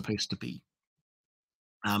how it was supposed to be.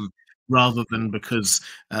 um, rather than because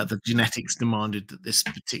the genetics demanded that this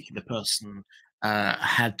particular person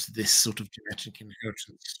had this sort of genetic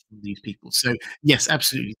inheritance from these people. So yes,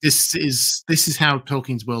 absolutely, this is how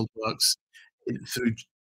Tolkien's world works through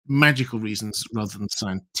magical reasons rather than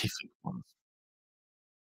scientific ones.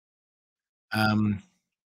 Um,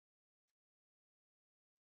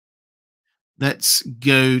 let's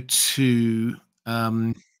go to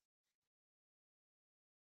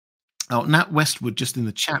Nat Westwood just in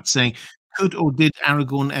the chat saying, could or did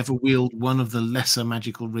Aragorn ever wield one of the lesser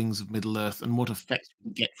magical rings of Middle Earth, and what effect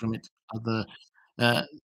would he get from it? Uh,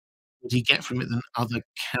 would he get from it than other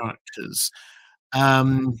characters?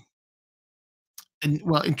 Um, and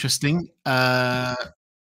well, interesting.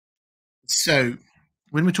 So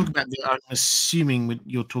when we're talking about I'm assuming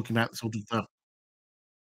you're talking about sort of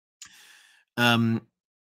um,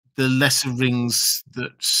 the lesser rings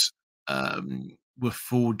that were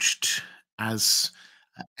forged as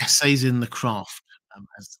essays in the craft,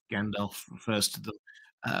 as Gandalf refers to them,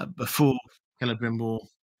 before Celebrimbor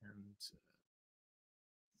and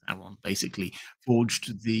Sauron basically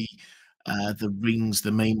forged the rings,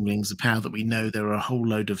 the main rings, the power that we know. There are a whole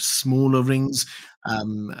load of smaller rings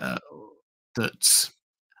um, uh, that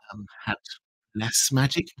had less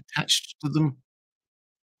magic attached to them.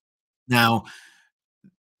 Now,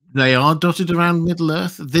 they are dotted around Middle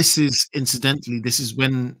Earth. This is incidentally, this is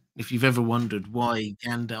when, if you've ever wondered why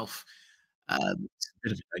Gandalf, it's a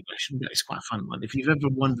bit of a digression, but it's quite a fun one. If you've ever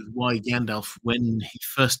wondered why Gandalf, when he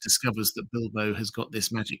first discovers that Bilbo has got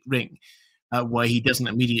this magic ring, why he doesn't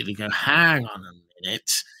immediately go, "Hang on a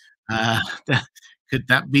minute, uh, could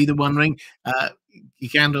that be the One Ring?"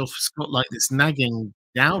 Gandalf's got like this nagging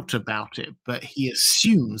doubt about it, but he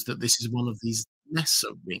assumes that this is one of these lesser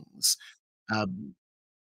rings. Um,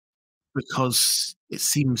 because it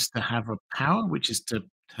seems to have a power, which is to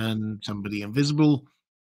turn somebody invisible.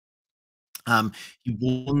 He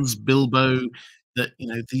warns Bilbo that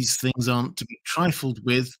these things aren't to be trifled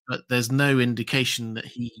with, but there's no indication that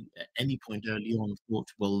he, at any point early on, thought,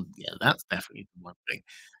 "Well, yeah, that's definitely the One Ring."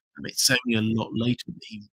 And it's only a lot later that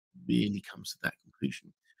he really comes to that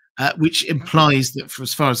conclusion, which implies that, for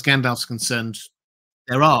as far as Gandalf's concerned,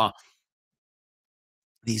 there are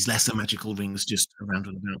these lesser magical rings just around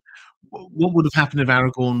and about. What would have happened if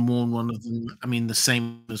Aragorn worn one of them? I mean, the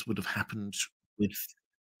same as would have happened with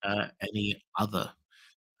any other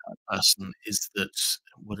person, is that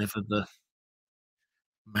whatever the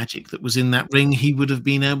magic that was in that ring, he would have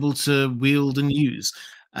been able to wield and use.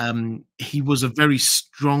 He was a very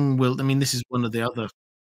strong-willed. I mean, this is one of the other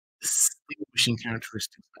distinguishing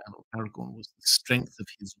characteristics of Aragorn, was the strength of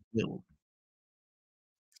his will,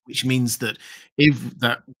 which means that if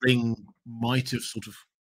that ring might have sort of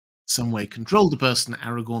some way controlled the person,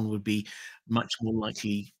 Aragorn would be much more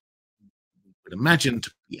likely, we would imagine,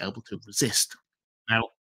 to be able to resist. Now,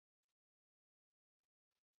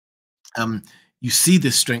 um, you see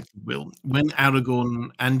this strength of will when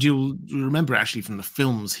Aragorn, and you'll remember actually from the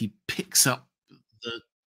films, he picks up the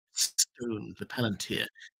stone, the Palantir,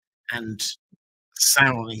 and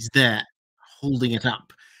Sauron is there holding it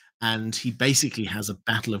up, and he basically has a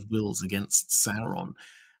battle of wills against Sauron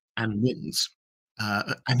and wins.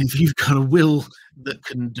 And if you've got a will that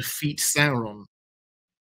can defeat Sauron,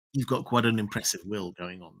 you've got quite an impressive will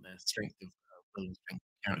going on there, strength of will and strength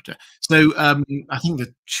of character. So I think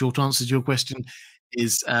the short answer to your question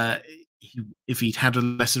is, if he'd had a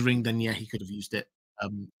lesser ring, then yeah, he could have used it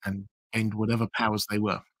and gained whatever powers they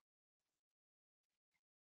were.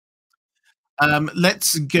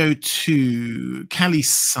 Let's go to Callie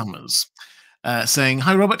Summers. Saying,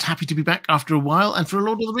 "Hi, Robert. Happy to be back after a while, and for a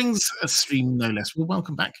Lord of the Rings stream, no less. Well,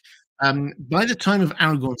 welcome back. By the time of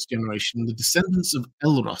Aragorn's generation, the descendants of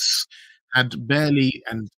Elros had barely,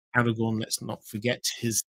 and Aragorn, let's not forget,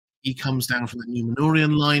 he comes down from the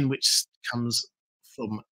Númenórean line, which comes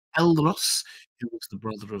from Elros, who was the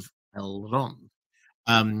brother of Elrond.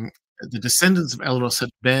 The descendants of Elros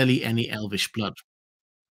had barely any Elvish blood.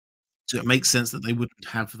 So it makes sense that they wouldn't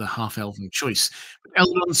have the half-elven choice. But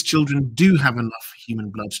Elrond's children do have enough human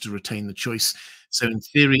blood to retain the choice. So in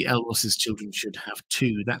theory, Elros's children should have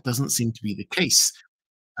too. That doesn't seem to be the case,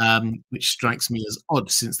 which strikes me as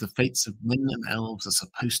odd, since the fates of men and elves are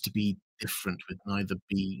supposed to be different, with neither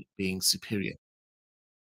being superior.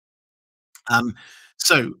 Um,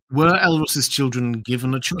 so were Elros's children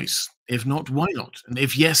given a choice? If not, why not? And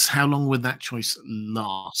if yes, how long would that choice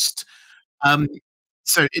last? Um,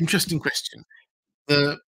 so interesting question.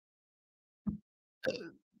 The uh,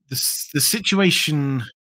 the situation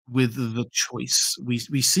with the choice,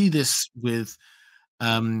 we see this with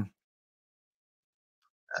um,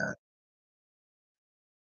 uh,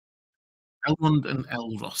 Elrond and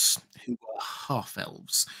Elros, who are half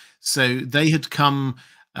elves. So they had come,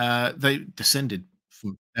 they descended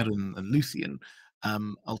from Beren and Luthien,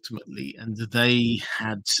 ultimately, and they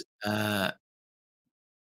had, uh,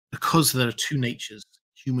 because there are two natures,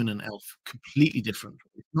 human and elf, completely different.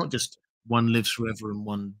 It's not just one lives forever and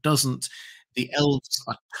one doesn't. The elves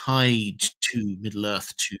are tied to Middle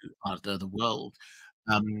Earth, to the world,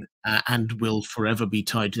 and will forever be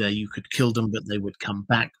tied there. You could kill them, but they would come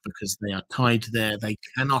back because they are tied there. They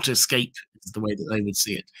cannot escape, is the way that they would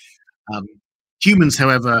see it. Um, Humans,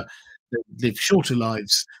 however, they live shorter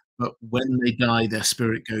lives, but when they die, their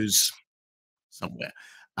spirit goes somewhere.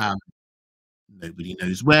 Um, Nobody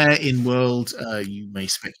knows where in world. You may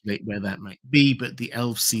speculate where that might be, but the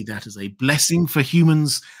elves see that as a blessing for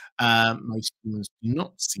humans. Most humans do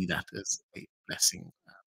not see that as a blessing.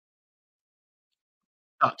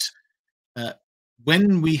 But uh,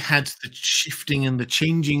 when we had the shifting and the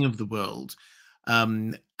changing of the world,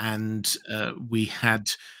 and we had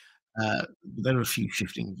there are a few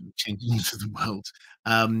shifting and changings of the world,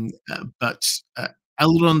 but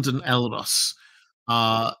Elrond and Elros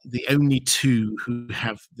are the only two who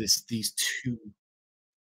have these two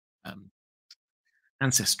um,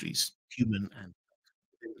 ancestries, human and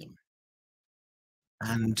within them,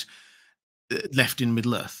 and left in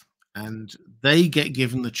Middle Earth, and they get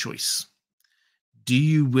given the choice: do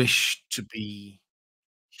you wish to be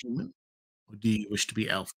human, or do you wish to be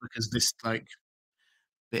elf? Because this like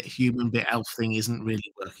bit human, bit elf thing isn't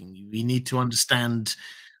really working. You need to understand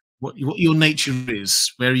what your nature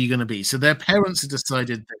is. Where are you going to be? So their parents have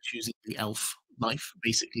decided they're choosing the elf life,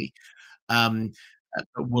 basically. Um,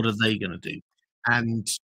 but what are they going to do? And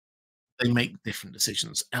they make different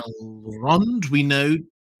decisions. Elrond, we know,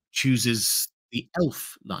 chooses the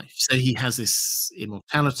elf life. So he has this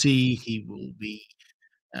immortality.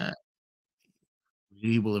 Uh,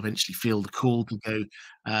 he will eventually feel the call to go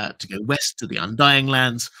west to the Undying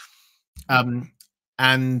Lands.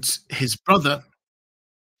 And his brother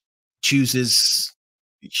chooses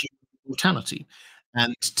mortality,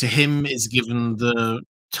 and to him is given the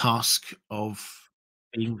task of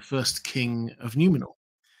being the first king of Numenor.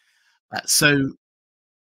 So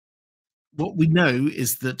what we know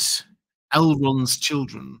is that Elrond's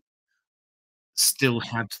children still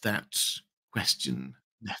had that question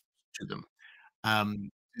left to them.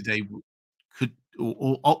 They could,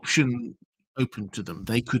 or option open to them.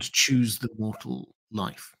 They could choose the mortal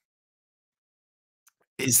life.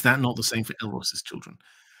 Is that not the same for Elros's children?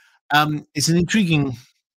 It's an intriguing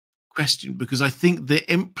question because I think the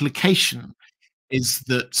implication is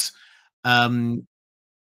that um,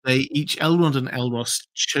 they each Elrond and Elros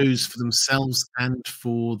chose for themselves and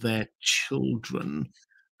for their children,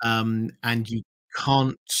 and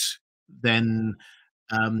can't then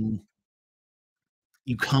um,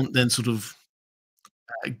 you can't then sort of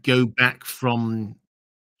go back from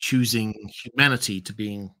choosing humanity to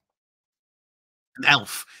being an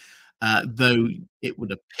elf, though it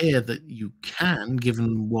would appear that you can,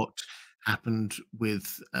 given what happened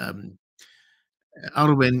with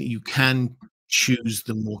Arwen, you can choose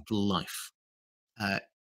the mortal life. Uh,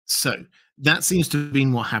 so that seems to have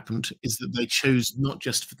been what happened, is that they chose not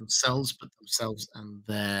just for themselves, but themselves and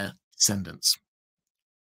their descendants.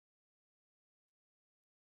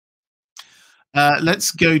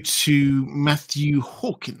 Let's go to Matthew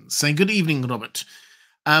Hawkins saying, "Good evening, Robert.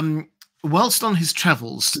 Whilst on his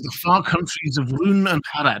travels to the far countries of Rhûn and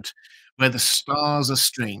Harad, where the stars are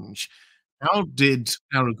strange, how did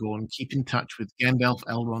Aragorn keep in touch with Gandalf,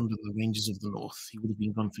 Elrond, and the Rangers of the North? He would have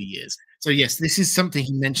been gone for years." So yes, this is something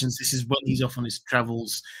he mentions. This is when he's off on his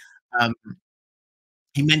travels. Um,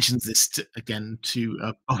 he mentions this again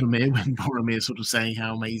to Boromir, when Boromir is sort of saying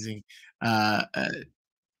how amazing uh, uh,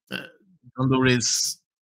 Gondor is.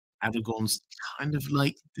 Aragorn's kind of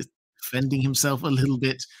like defending himself a little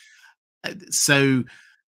bit. So,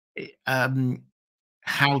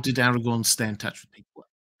 how did Aragorn stay in touch with people?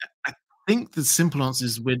 I think the simple answer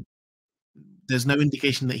is there's no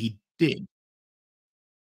indication that he did.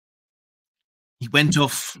 He went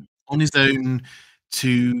off on his own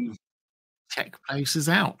to check places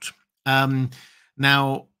out.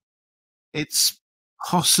 Now, it's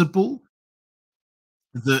possible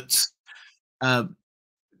that uh,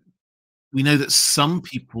 we know that some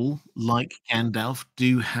people, like Gandalf,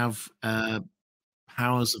 do have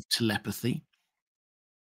powers of telepathy.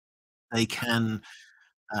 They can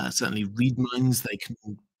certainly read minds. They can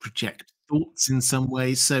project thoughts in some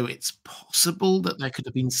ways. So it's possible that there could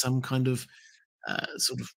have been some kind of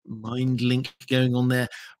sort of mind link going on there,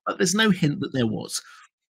 but there's no hint that there was.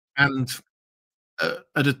 And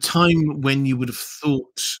at a time when you would have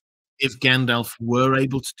thought if Gandalf were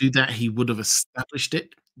able to do that, he would have established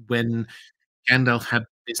it. When Gandalf had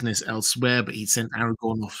business elsewhere, but he sent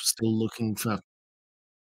Aragorn off still looking for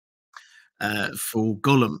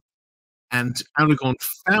Gollum. And Aragorn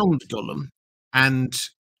found Gollum, and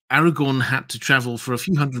Aragorn had to travel for a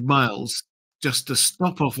few hundred miles just to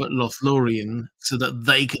stop off at Lothlorien so that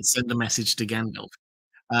they could send a message to Gandalf,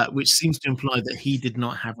 which seems to imply that he did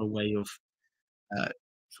not have a way of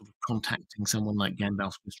sort of contacting someone like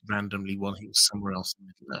Gandalf just randomly while he was somewhere else in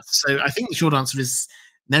Middle-earth. So I think the short answer is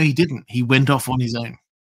no, he didn't. He went off on his own.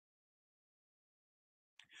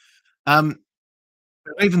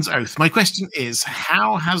 Raven's Oath. My question is,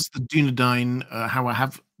 how has the Dunedain, how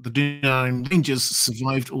have the Nine Rangers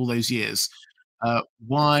survived all those years.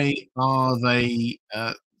 Why are they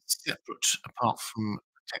separate apart from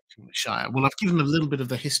protecting the Shire? Well, I've given a little bit of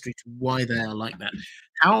the history to why they are like that.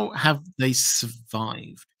 How have they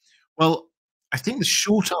survived? Well, I think the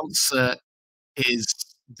short answer is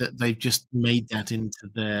that they've just made that into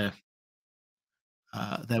their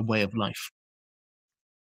way of life.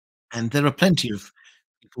 And there are plenty of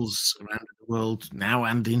peoples around the world now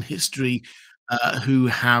and in history who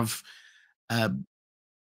have uh,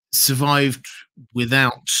 survived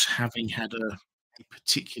without having had a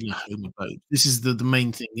particular home abode. This is the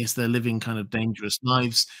main thing. Yes, they're living kind of dangerous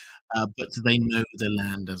lives, but they know the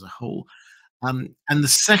land as a whole. And the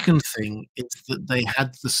second thing is that they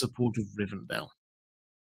had the support of Rivendell.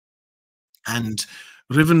 And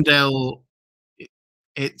Rivendell, I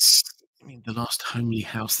it's, I mean, the last homely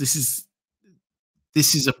house. This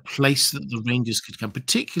is a place that the Rangers could come,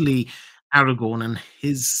 particularly Aragorn and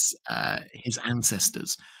his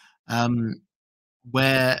ancestors, um,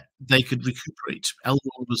 where they could recuperate.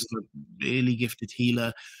 Elrond was a really gifted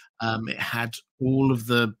healer. It had all of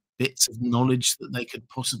the bits of knowledge that they could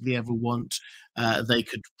possibly ever want. They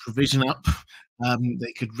could provision up,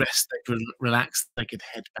 they could rest, they could relax, they could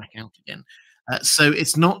head back out again. So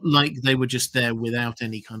it's not like they were just there without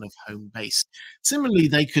any kind of home base. Similarly,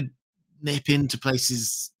 they could nip into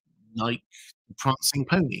places like the Prancing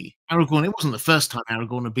Pony. Aragorn, it wasn't the first time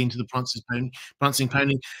Aragorn had been to the Prancing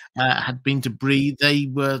Pony had been to Bree. They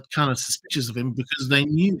were kind of suspicious of him because they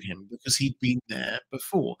knew him, because he'd been there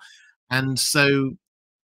before. And so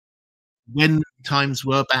when times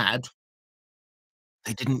were bad,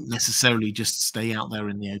 they didn't necessarily just stay out there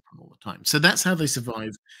in the open all the time. So that's how they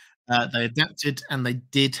survived. They adapted, and they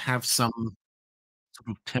did have some sort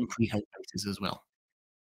of temporary home bases as well.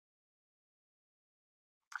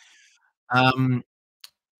 Um,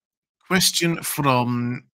 Question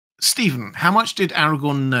from Stephen. How much did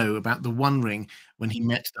Aragorn know about the One Ring when he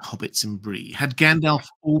met the hobbits in Bree? Had Gandalf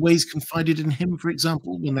always confided in him, for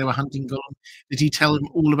example, when they were hunting Gollum? Did he tell him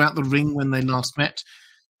all about the ring when they last met?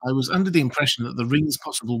 I was under the impression that the ring's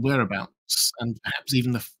possible whereabouts, and perhaps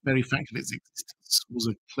even the very fact of its existence, was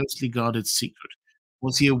a closely guarded secret.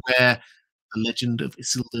 Was he aware the legend of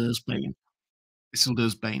Isildur's Bane?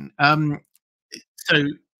 So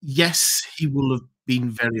yes, he will have been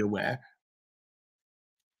very aware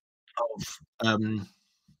of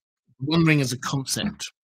One Ring as a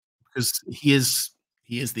concept, because he is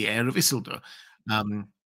the heir of Isildur, um,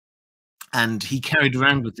 and he carried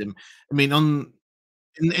around with him. I mean,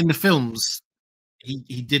 in the films,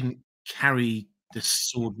 he didn't carry the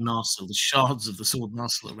sword Narsil, the shards of the sword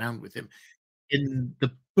Narsil around with him. In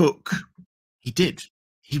the book, he did.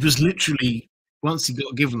 He was literally, once he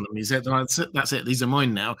got given them, he said, That's it. These are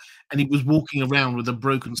mine now." And he was walking around with a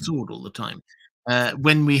broken sword all the time.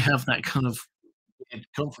 When we have that kind of weird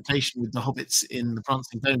confrontation with the hobbits in the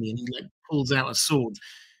Prancing Pony, and he like pulls out a sword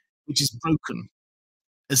which is broken.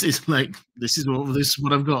 As it's like, this is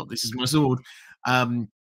what I've got. This is my sword. Um,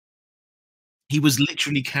 he was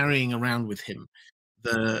literally carrying around with him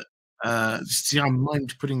the see, I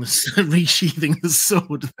mind putting the resheathing the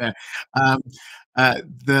sword there. Um,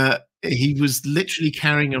 he was literally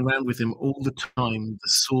carrying around with him all the time the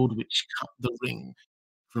sword which cut the ring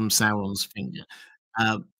from Sauron's finger.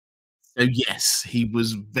 Um, so yes, he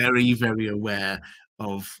was very, very aware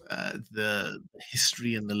of the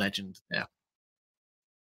history and the legend there.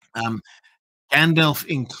 Um, Gandalf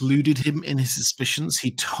included him in his suspicions.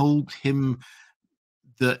 He told him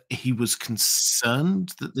that he was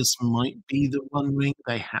concerned that this might be the One Ring.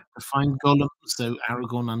 They had to find Gollum, so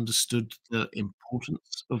Aragorn understood the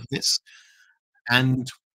importance of this. And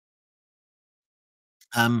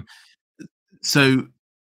um, so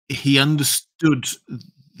he understood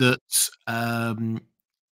that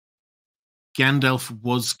Gandalf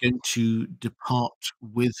was going to depart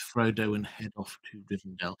with Frodo and head off to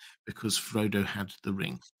Rivendell because Frodo had the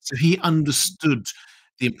ring. So he understood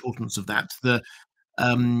the importance of that.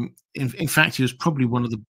 In fact, he was probably one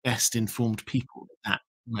of the best informed people at that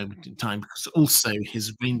moment in time, because also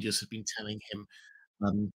his rangers had been telling him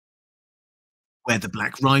um, where the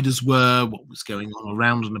Black Riders were, what was going on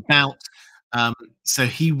around and about. Um, so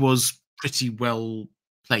he was pretty well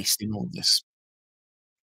placed in all this.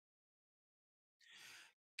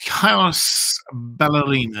 Chaos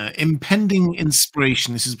Ballerina, impending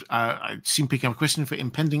inspiration. This is, I seem picking up a question for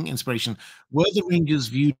impending inspiration. Were the Rangers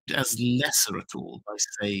viewed as lesser at all by,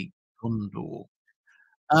 say, Gondor?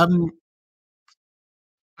 Um,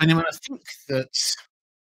 Anyway, I think that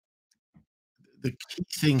the key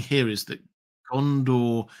thing here is that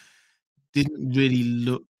Gondor didn't really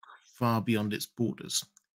look far beyond its borders.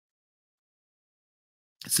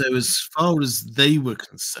 So as far as they were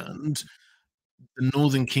concerned, the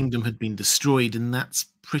Northern Kingdom had been destroyed, and that's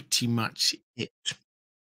pretty much it.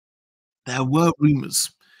 There were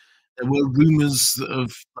rumours. There were rumours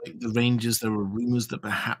of, like, the Rangers. There were rumours that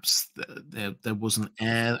perhaps there was an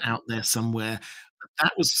heir out there somewhere, but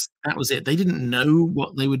that was it. They didn't know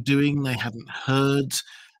what they were doing. They hadn't heard.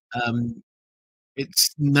 Um,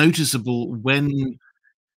 it's noticeable when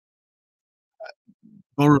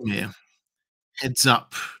Boromir heads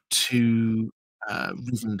up to,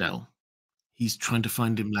 Rivendell. He's trying to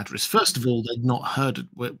find Imladris. First of all, they'd not heard of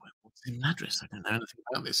what's Imladris? I don't know anything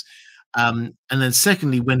about this. And then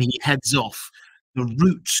secondly, when he heads off, the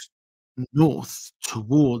route north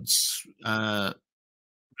towards,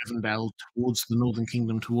 Rivendell, towards the Northern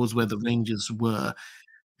Kingdom, towards where the Rangers were,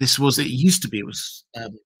 it used to be, it was,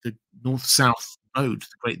 the north-south road,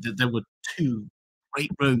 there were 2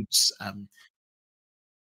 great roads,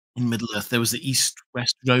 in Middle-earth. There was the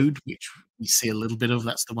east-west road, which we see a little bit of.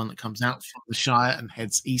 That's the one that comes out from the Shire and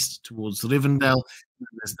heads east towards Rivendell. And then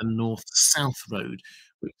there's the north-south road,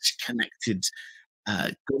 which connected,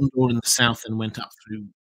 Gondor in the south and went up through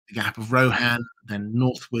the Gap of Rohan, then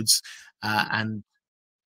northwards, and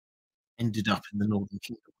ended up in the Northern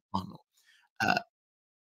Kingdom of Arnor. Uh,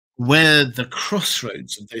 where the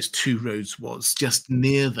crossroads of those 2 roads was, just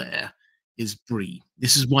near there, is Bree.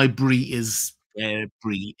 This is why Bree is where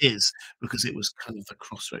Bree is, because it was kind of the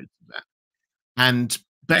crossroads of that.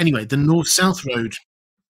 But anyway, the north-south road,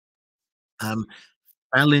 um,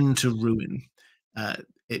 fell into ruin. Uh,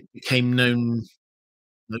 it became known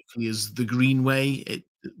locally as the Greenway.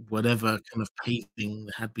 Whatever kind of paving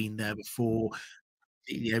had been there before,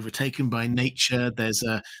 completely overtaken by nature. There's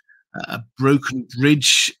a broken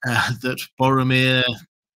bridge, that Boromir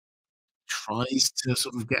tries to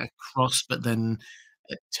sort of get across, but then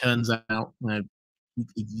it turns out,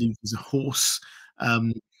 he loses a horse,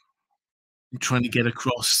 um, trying to get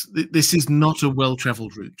across. This is not a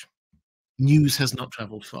well-traveled route. News has not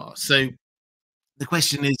traveled far. So the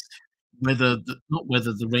question is not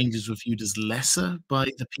whether the Rangers were viewed as lesser by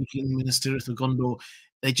the people in Minas Tirith of Gondor.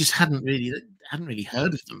 They just hadn't really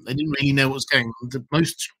heard of them. They didn't really know what was going on.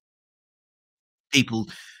 Most people,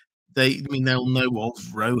 they'll know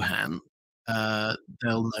of Rohan, they'll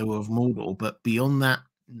know of Mordor, but beyond that,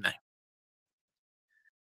 no.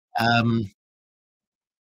 Um,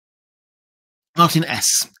 Martin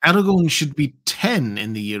S. Aragorn should be 10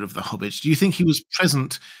 in the year of the Hobbit. Do you think he was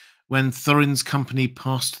present when Thorin's company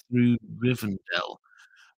passed through Rivendell?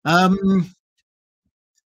 Um,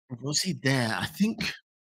 was he there? I think.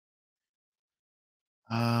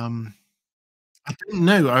 I don't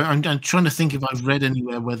know. I'm trying to think if I've read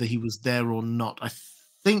anywhere whether he was there or not. I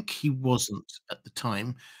think he wasn't at the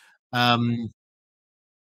time. Um,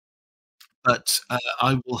 but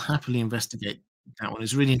I will happily investigate that one.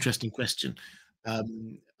 It's a really interesting question.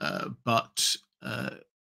 But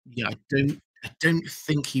yeah, I don't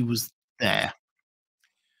think he was there.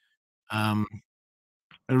 Um,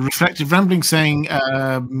 a reflective rambling saying,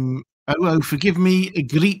 forgive me,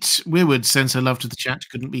 Greet Weirwood sends her love to the chat.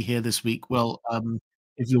 Couldn't be here this week. Well,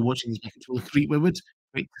 if you're watching this back at all, Greet Weirwood,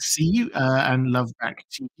 great to see you, and love back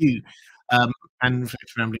to you. And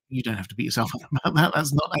reflective rambling, you don't have to beat yourself up about that.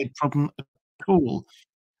 That's not a problem at all.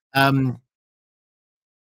 Um,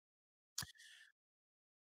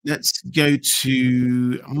 Let's go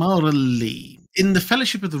to Maura Lee. In the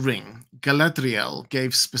Fellowship of the Ring, Galadriel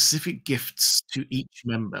gave specific gifts to each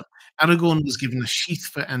member. Aragorn was given a sheath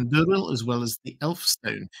for Anduril as well as the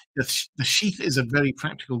Elfstone. The sheath is a very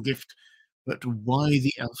practical gift, but why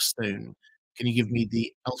the Elfstone? Can you give me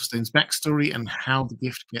the Elfstone's backstory and how the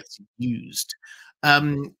gift gets used?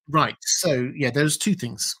 Right, so yeah, there's 2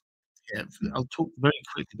 things here. I'll talk very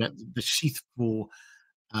quickly about the sheath for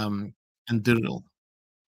Anduril.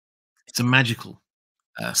 It's a magical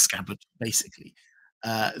scabbard, basically,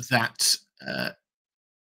 that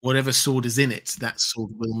whatever sword is in it, that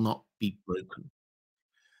sword will not be broken,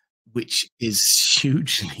 which is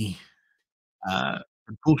hugely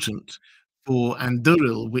important for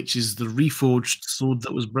Anduril, which is the reforged sword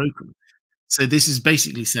that was broken. So this is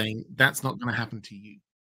basically saying that's not going to happen to you.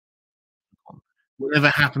 Whatever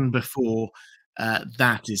happened before,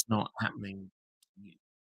 that is not happening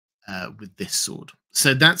with this sword.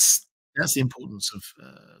 So that's the importance of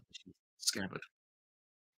the scabbard.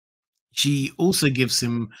 She also gives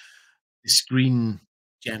him this green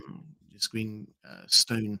gem, this green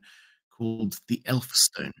stone called the Elf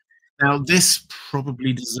Stone. Now, this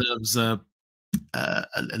probably deserves a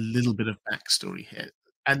little bit of backstory here,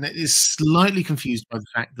 and it is slightly confused by the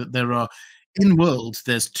fact that in world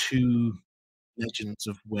there's 2 legends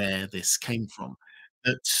of where this came from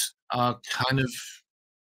that are kind of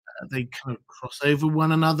they kind of cross over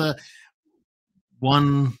one another.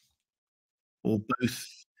 One or both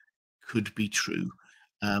could be true.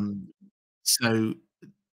 Um, so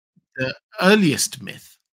the earliest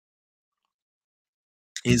myth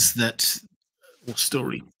is that, or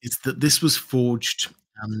story, is that this was forged.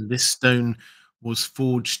 This stone was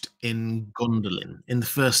forged in Gondolin in the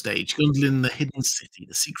first age. Gondolin, the hidden city,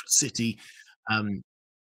 the secret city, um,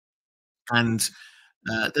 and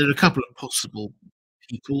there are a couple of possible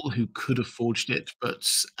people who could have forged it, but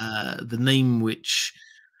the name which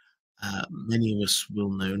many of us will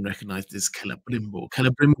know and recognize is Celebrimbor.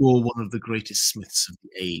 Celebrimbor, one of the greatest smiths of the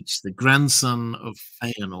age, the grandson of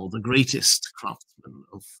Feanor, the greatest craftsman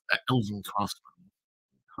of elven craftsman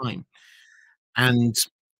of time. And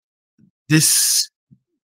this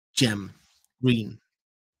gem, green,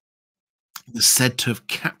 was said to have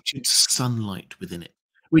captured sunlight within it,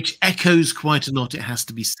 which echoes quite a lot, it has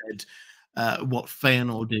to be said, what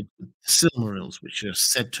Feanor did with the Silmarils, which are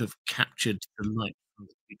said to have captured the light from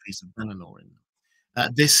the trees of Valinor in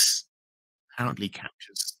them. This apparently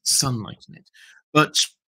captures sunlight in it. But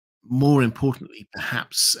more importantly,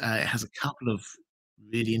 perhaps, it has a couple of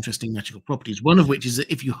really interesting magical properties. One of which is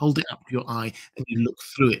that if you hold it up to your eye and you look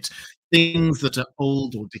through it, things that are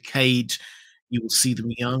old or decayed, you will see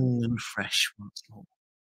them young and fresh once more.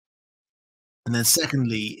 And then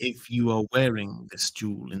secondly, if you are wearing this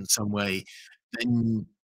jewel in some way, then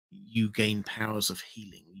you gain powers of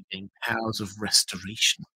healing, you gain powers of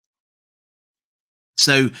restoration.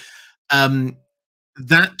 So um,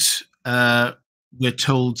 that we're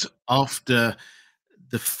told after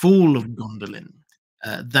the fall of Gondolin,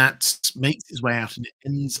 that makes its way out and it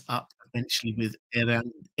ends up eventually with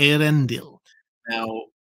Erendil. Now,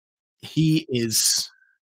 he is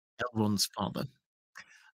Elrond's father.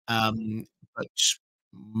 But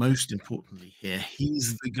most importantly here,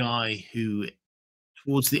 he's the guy who,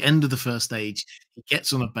 towards the end of the first age, he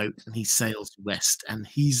gets on a boat and he sails west, and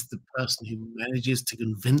he's the person who manages to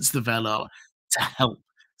convince the Valar to help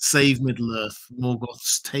save Middle-earth.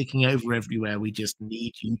 Morgoth's taking over everywhere. We just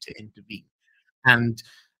need you to intervene. And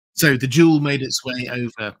so the jewel made its way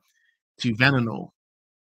over to Valinor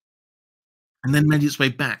and then made its way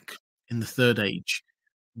back in the Third Age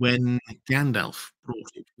when Gandalf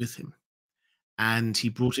brought it with him. And he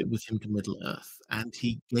brought it with him to Middle-earth, and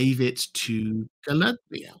he gave it to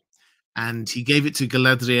Galadriel. And he gave it to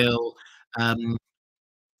Galadriel, um,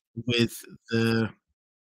 with the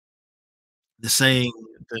saying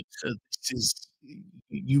that, this is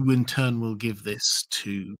you in turn will give this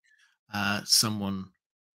to, someone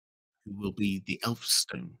who will be the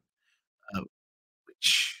Elfstone, uh,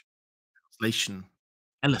 which translation,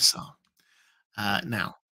 Elessar.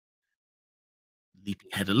 Now,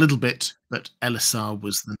 leaping ahead a little bit, but Elessar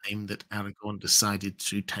was the name that Aragorn decided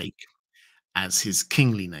to take as his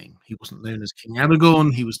kingly name. He wasn't known as King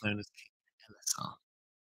Aragorn, he was known as King Elessar.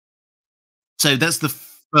 So that's the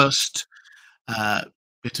first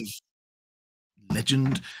bit of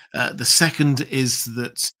legend. The second is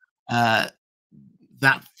that uh,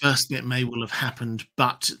 that first bit may well have happened,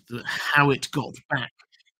 but how it got back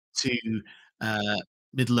to uh,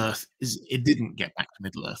 Middle-earth is it didn't get back to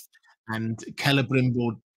Middle-earth. And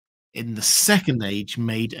Celebrimbor in the Second Age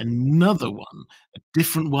made another one, a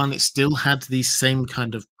different one. It still had these same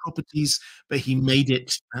kind of properties, but he made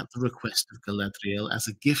it at the request of Galadriel as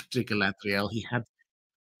a gift to Galadriel. He had,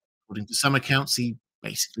 according to some accounts, he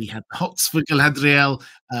basically had the hots for Galadriel,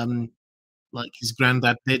 like his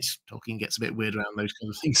granddad did. Talking gets a bit weird around those kind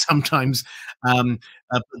of things sometimes,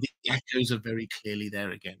 but the echoes are very clearly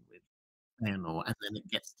there again with Feanor, and then it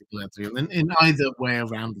gets to Galadriel. And in either way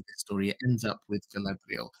around the story, it ends up with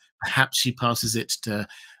Galadriel. Perhaps she passes it to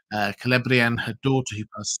Celebrian, her daughter, who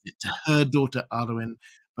passes it to her daughter Arwen,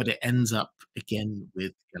 but it ends up again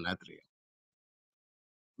with Galadriel.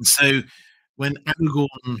 And so when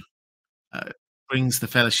Aragorn uh, brings the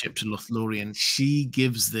fellowship to Lothlorien, she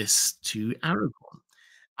gives this to Aragorn.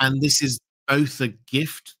 And this is both a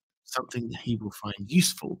gift, something that he will find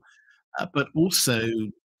useful, but also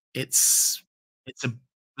it's it's a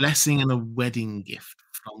blessing and a wedding gift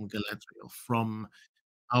from Galadriel, from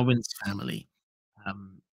Arwen's family.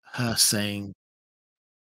 Her saying,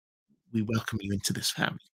 "We welcome you into this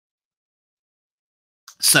family."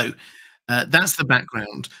 So that's the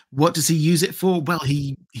background. What does he use it for? Well,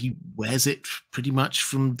 he wears it pretty much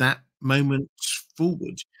from that moment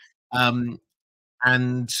forward, um,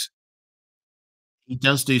 and he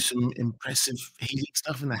does do some impressive healing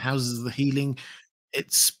stuff in the Houses of the Healing.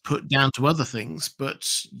 It's put down to other things, but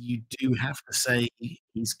you do have to say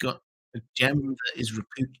he's got a gem that is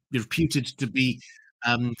reputed to be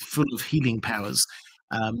full of healing powers.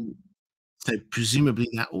 Um, So presumably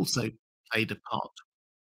that also played a part.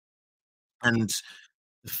 And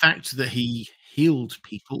the fact that he healed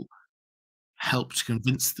people helped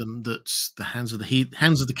convince them that the hands of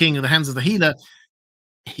the king are the hands of the healer.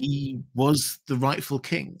 He was the rightful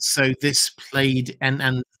king. So this played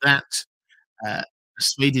and that uh,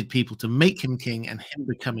 persuaded people to make him king, and him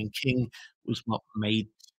becoming king was what made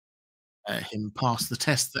him pass the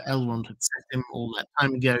test that Elrond had set him all that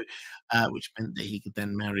time ago, which meant that he could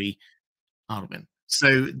then marry Arwen.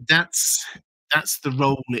 So that's the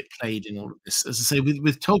role it played in all of this. As I say,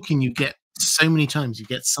 with Tolkien, you get so many times you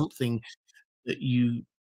get something that you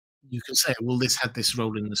can say, well, this had this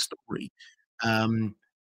role in the story. Um,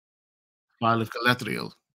 Vial of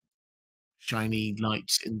Galadriel, shiny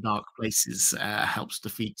light in dark places, helps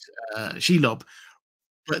defeat Shelob.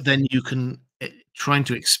 But then you can trying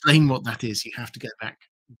to explain what that is, you have to get back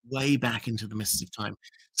way back into the mists of time.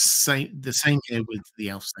 The same here with the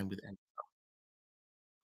elves, same with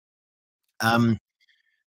um,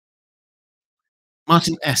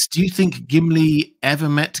 Martin S. Do you think Gimli ever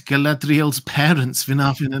met Galadriel's parents,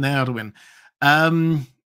 Finarfin and Eowyn? Um,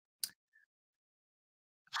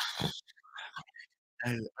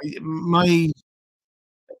 my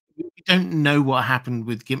we don't know what happened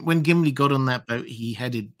with when Gimli got on that boat. He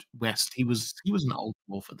headed west. He was an old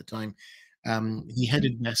dwarf at the time. He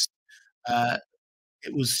headed west. Uh,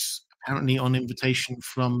 it was apparently on invitation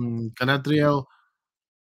from Galadriel.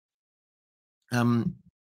 Um,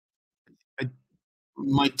 I,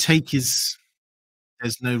 my take is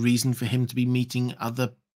there's no reason for him to be meeting other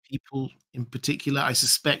people in particular. I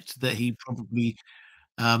suspect that he probably.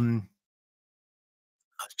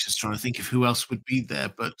 I was just trying to think of who else would be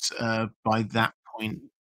there, but by that point,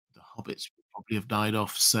 the hobbits would probably have died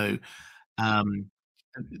off. So, um,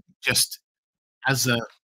 just as a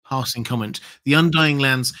passing comment, the Undying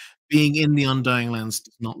Lands, being in the Undying Lands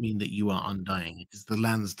does not mean that you are undying. It is the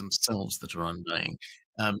lands themselves that are undying.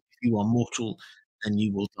 If you are mortal, then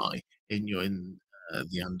you will die in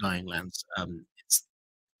the Undying Lands.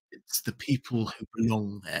 It's the people who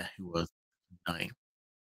belong there who are dying.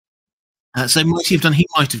 So might he have done? He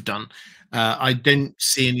might have done. I don't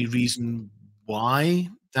see any reason why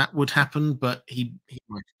that would happen, but he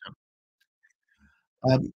might have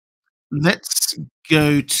done. Let's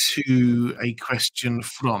go to a question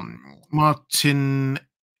from Martin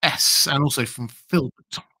S. and also from Filbert,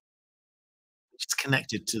 which is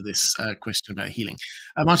connected to this question about healing.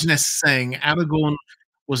 Martin S. saying Aragorn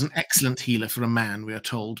was an excellent healer for a man, we are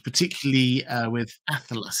told, particularly with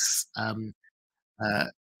Athelas. Uh,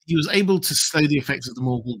 he was able to slow the effects of the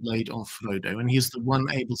Morgul blade on Frodo, and he is the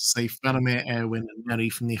one able to save Faramir, Eowyn, and Merry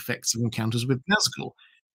from the effects of encounters with Nazgul.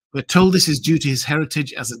 We're told this is due to his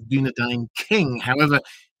heritage as a Dunedain king. However,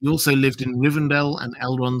 he also lived in Rivendell, and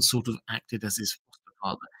Elrond sort of acted as his foster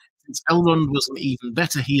father. Since Elrond was an even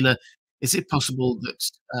better healer, is it possible that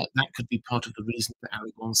that could be part of the reason for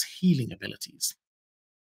Aragorn's healing abilities?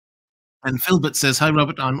 And Filbert says, "Hi,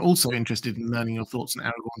 Robert. I'm also interested in learning your thoughts on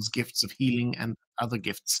Aragorn's gifts of healing and other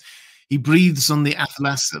gifts. He breathes on the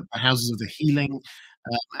Athelas at the houses of the healing,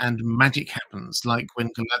 and magic happens, like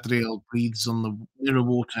when Galadriel breathes on the mirror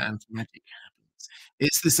water and magic happens.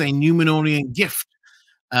 Is this a Numenorian gift,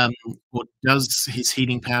 um, or does his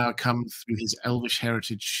healing power come through his elvish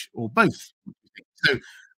heritage, or both? So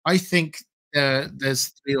I think there's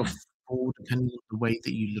three or four, depending on the way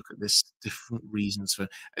that you look at this, different reasons for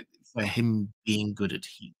him being good at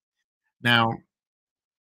healing. Now,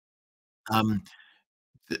 um,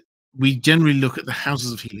 we generally look at the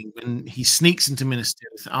houses of healing when he sneaks into Minas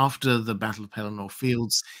Tirith after the Battle of Pelennor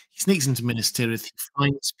Fields. He sneaks into Minas Tirith. He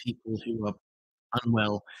finds people who are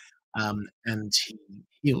unwell, and he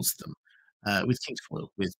heals them with Kingsfoil,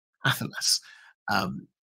 with Athelas. Um,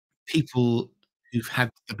 People who've had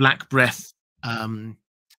the Black Breath, um,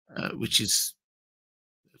 which is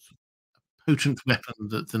a potent weapon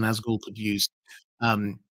that the Nazgul could use,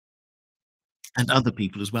 um, and other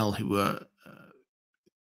people as well who were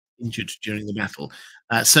injured during the battle.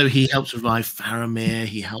 So he helps revive Faramir,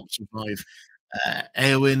 he helps revive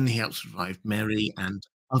Eowyn, he helps revive Merry and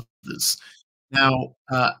others. Now,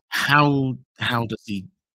 how does he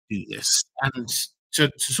do this? And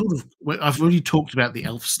to sort of, well, I've already talked about the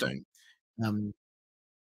Elfstone. Um,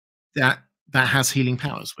 that that has healing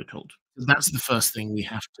powers, we're told. That's the first thing we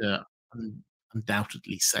have to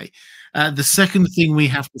undoubtedly say. The second thing we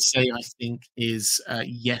have to say, I think, is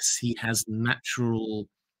yes, he has natural,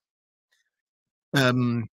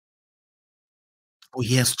 um, or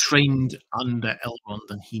he has trained under Elrond,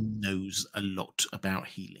 and he knows a lot about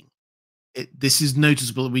healing. this is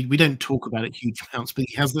noticeable. We don't talk about it huge amounts, but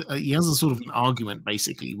he has a sort of an argument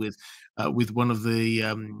basically with one of the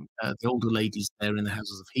older ladies there in the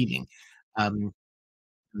Houses of Healing. Um,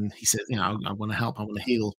 and he says, I want to help, I want to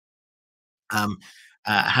heal. Um,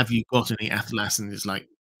 have you got any Athelas? And he's like,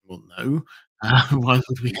 well, no. Why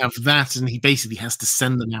would we have that? And he basically has to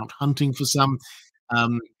send them out hunting for some.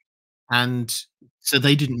 Um, and so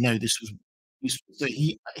they didn't know this was useful. So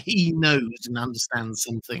he knows and understands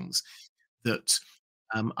some things that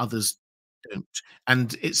others don't.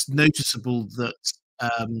 And it's noticeable that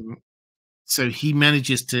so he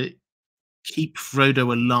manages to keep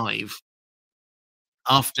Frodo alive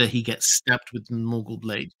after he gets stabbed with the Morgul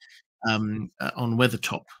blade on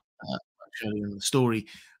Weathertop earlier in the story.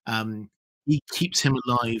 Um, he keeps him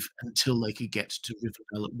alive until they could get to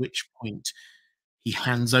Rivendell, at which point he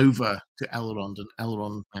hands over to Elrond, and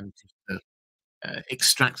Elrond manages to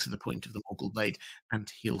extract the point of the Morgul blade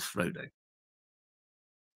and heal Frodo.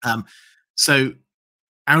 So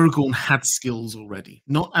Aragorn had skills already,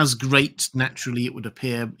 not as great naturally it would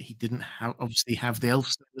appear. He didn't obviously have the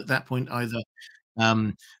Elfstone at that point either.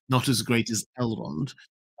 Not as great as Elrond,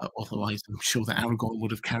 otherwise I'm sure that Aragorn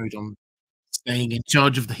would have carried on staying in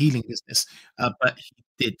charge of the healing business. But he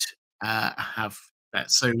did have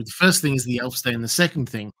that. So the first thing is the Elfstone. The second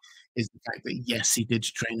thing is the fact that yes, he did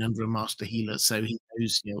train under a master healer, so he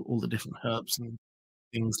knows all the different herbs and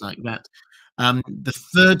things like that. The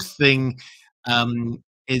third thing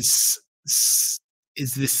is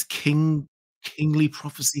this kingly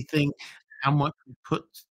prophecy thing. How much we put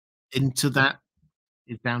into that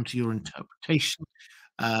is down to your interpretation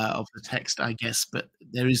of the text, I guess. But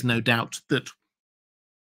there is no doubt that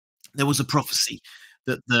there was a prophecy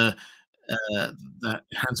that the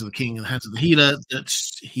hands of the king and the hands of the healer, that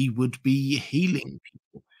he would be healing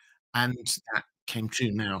people, and that came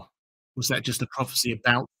true. Now, was that just a prophecy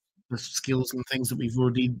about the skills and things that we've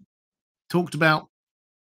already talked about?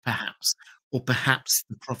 Perhaps. Or perhaps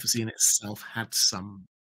the prophecy in itself had some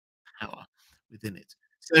power within it.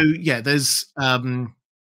 So yeah, there's 3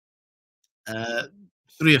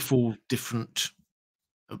 or 4 different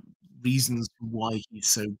reasons why he's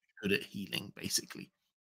so good at healing, basically.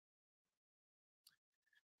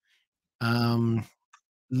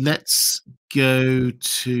 Let's go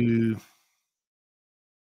to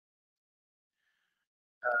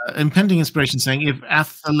impending inspiration, saying if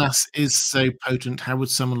Athelas is so potent, how would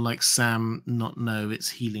someone like Sam not know its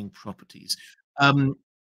healing properties?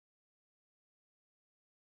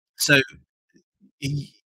 So,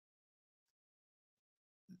 he,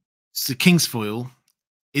 so Kingsfoil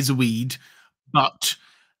is a weed, but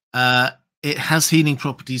it has healing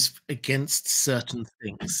properties against certain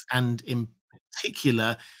things, and in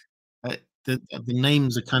particular, the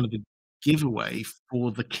names are kind of a giveaway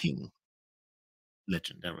for the king,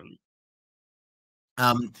 legendarily.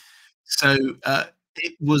 Um, so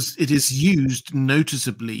it is used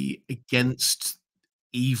noticeably against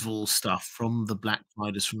evil stuff from the Black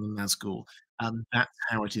Riders from the Nazgul. That's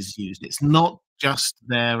how it is used. It's not just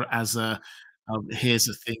there as a here's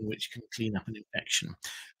a thing which can clean up an infection.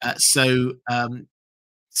 So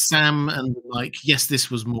Sam and the like, yes, this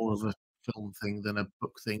was more of a film thing than a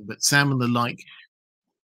book thing, but Sam and the like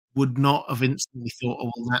would not have instantly thought,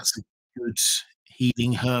 oh, well, that's a good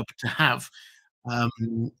healing herb to have.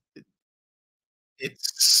 Um,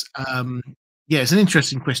 it's yeah, it's an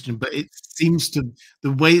interesting question, but it seems to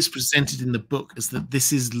the way it's presented in the book is that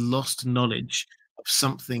this is lost knowledge of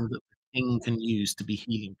something that the king can use to be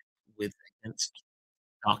healing people with against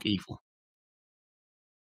dark evil.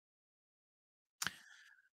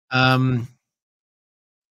 Um,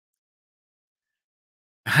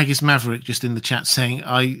 Haggis Maverick just in the chat saying,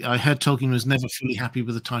 I heard Tolkien was never fully happy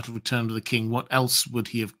with the title Return of the King. What else would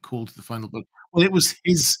he have called the final book? Well, it was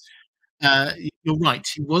his. You're right.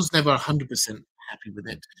 He was never 100% happy with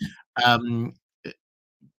it. Um,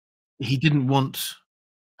 he didn't want.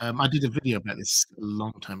 I did a video about this a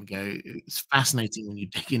long time ago. It's fascinating when you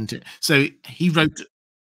dig into it. So he wrote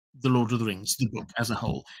The Lord of the Rings, the book as a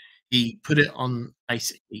whole. He put it on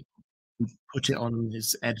basically. He put it on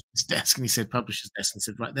his editor's desk, and he said, publisher's desk, and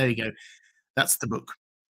said, right, there you go. That's the book.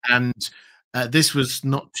 And this was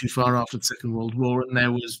not too far after the Second World War, and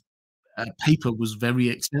there was paper was very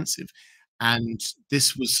expensive. And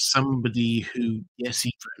this was somebody who, yes,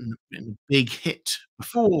 he'd written a big hit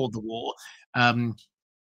before the war.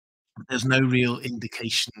 There's no real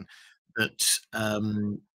indication that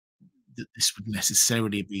that this would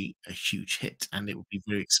necessarily be a huge hit, and it would be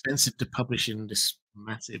very expensive to publish in this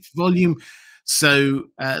massive volume. So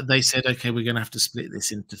they said, okay, we're going to have to split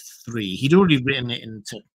this into 3. He'd already written it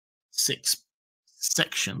into 6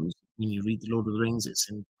 sections, when you read the Lord of the Rings, it's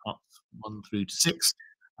in parts 1 through to 6.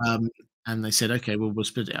 Um, and they said, okay, well, we'll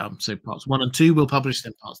split it up. So parts 1 and 2 we'll publish,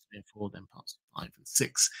 then parts 3 and 4, then parts 5 and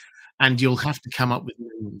 6. And you'll have to come up with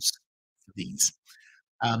names for these.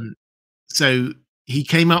 So he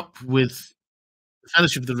came up with the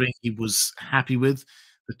Fellowship of the Ring he was happy with.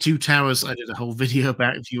 The Two Towers, I did a whole video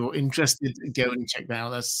about. If you're interested, go and check that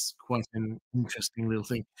out. That's quite an interesting little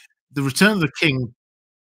thing. The Return of the King,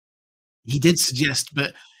 he did suggest,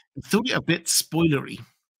 but I thought it a bit spoilery.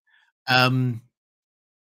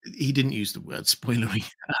 He didn't use the word spoilery.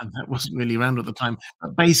 That wasn't really around at the time.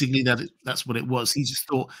 But basically, that's what it was. He just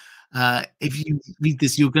thought, if you read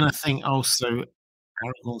this, you're going to think, oh, so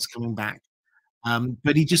Aragorn's coming back.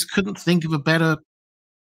 But he just couldn't think of a better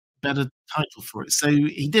title for it. So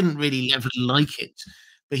he didn't really ever like it,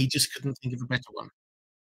 but he just couldn't think of a better one.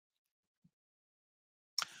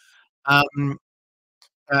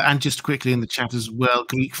 And just quickly in the chat as well,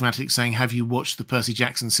 Greek Fanatic saying, "Have you watched the Percy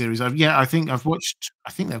Jackson series?" Yeah, I think I've watched.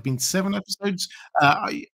 I think there have been 7 episodes.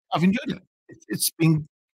 I've enjoyed it. It's been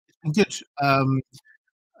good. I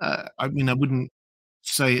mean, I wouldn't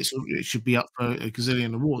say it should be up for a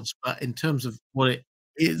gazillion awards, but in terms of what it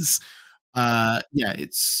is, yeah,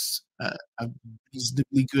 it's a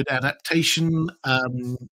reasonably good adaptation.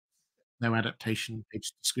 No adaptation page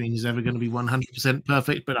to screen is ever going to be 100%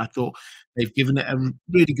 perfect, but I thought they've given it a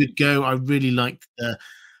really good go. I really liked the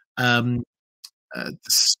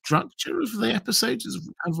structure of the episodes. Is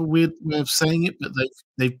kind of a weird way of saying it, but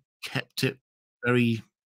they've kept it very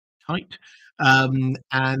tight, and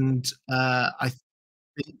I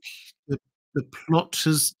think the plot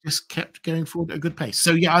has just kept going forward at a good pace.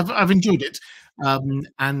 So yeah, I've enjoyed it,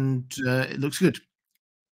 and it looks good.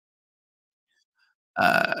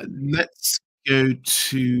 Let's go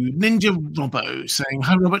to Ninja Robbo saying,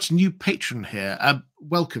 "Hi, Robert, new patron here.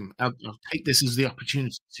 Welcome. I'll take this as the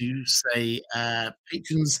opportunity to say,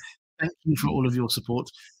 patrons, thank you for all of your support.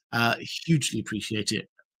 Hugely appreciate it.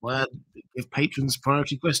 Well, give patrons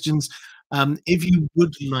priority questions. If you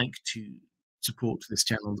would like to support this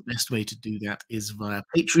channel, the best way to do that is via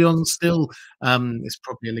Patreon still. There's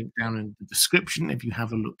probably a link down in the description if you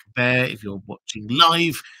have a look there. If you're watching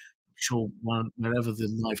live, sure, wherever the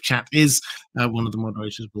live chat is, one of the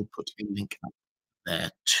moderators will put a link up there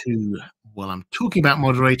too. While I'm talking about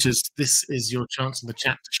moderators, this is your chance in the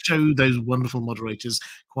chat to show those wonderful moderators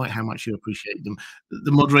quite how much you appreciate them.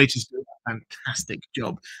 The moderators do a fantastic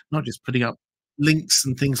job, not just putting up links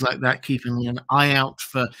and things like that, keeping an eye out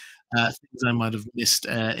for things I might have missed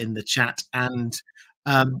in the chat, and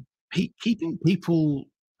keeping people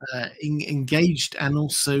engaged and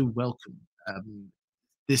also welcome.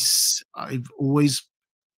 I've always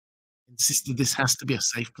insisted this has to be a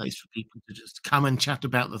safe place for people to just come and chat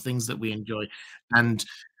about the things that we enjoy, and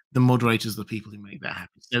the moderators are the people who make that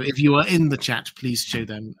happen. So if you are in the chat, please show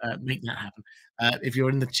them, make that happen. If you're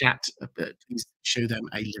in the chat, please show them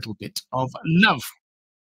a little bit of love.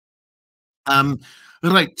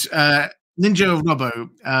 Right, Ninja Robbo,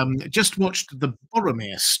 just watched the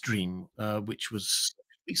Boromir stream, which was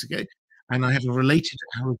weeks ago, and I have a related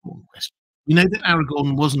Aragorn question. We know that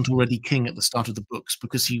Aragorn wasn't already king at the start of the books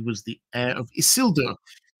because he was the heir of Isildur.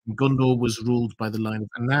 And Gondor was ruled by the line of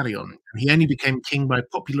Anarion, and he only became king by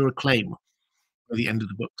popular acclaim by the end of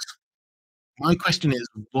the books. My question is,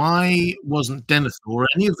 why wasn't Denethor or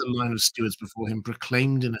any of the line of stewards before him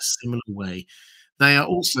proclaimed in a similar way? They are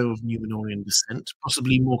also of Numenorean descent,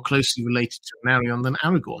 possibly more closely related to Anarion than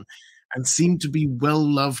Aragorn, and seem to be well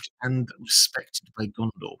loved and respected by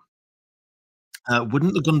Gondor.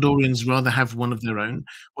 Wouldn't the Gondorians rather have one of their own?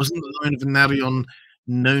 Wasn't the line of Anarion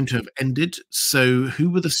known to have ended? So who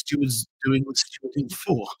were the stewards doing the stewarding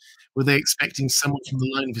for? Were they expecting someone from the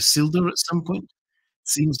line of Isildur at some point?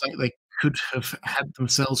 Seems like they could have had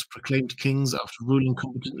themselves proclaimed kings after ruling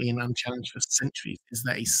competently and unchallenged for centuries. Is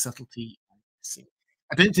that a subtlety I'm missing?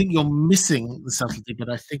 I don't think you're missing the subtlety, but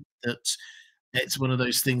I think that it's one of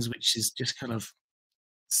those things which is just kind of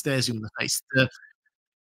stares you in the face.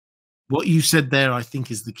 What you said there, I think,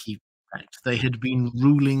 is the key fact. They had been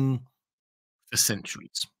ruling for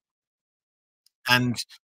centuries. And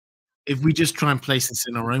if we just try and place this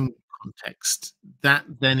in our own context, that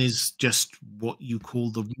then is just what you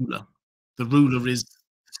call the ruler. The ruler is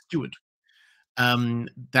the steward.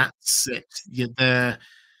 That's it. Their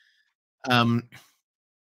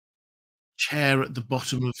chair at the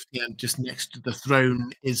bottom of, just next to the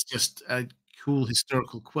throne is just a cool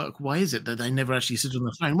historical quirk. Why is it that they never actually sit on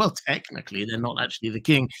the throne? Well, technically, they're not actually the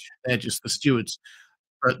king. They're just the stewards.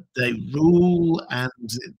 But they rule, and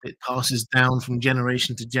it passes down from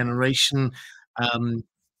generation to generation. And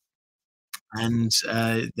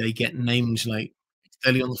they get named like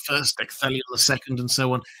Daley on the first, Daley on the second, and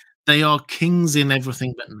so on. They are kings in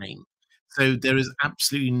everything but name. So there is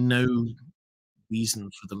absolutely no reason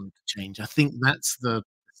for them to change. I think that's the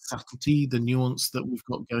subtlety, the nuance that we've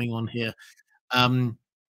got going on here. Um,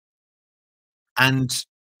 and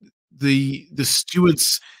the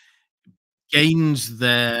stewards gained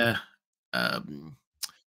um,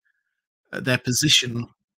 their position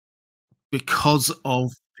because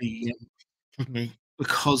of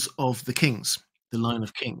because of the kings, the line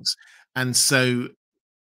of kings, and so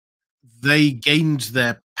they gained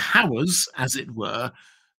their powers, as it were,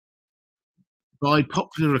 by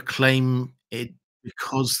popular acclaim.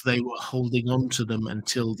 Because they were holding on to them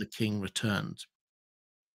until the king returned,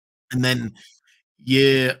 and then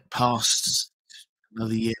year passed,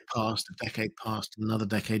 another year passed, a decade passed, another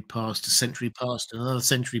decade passed, a century passed, another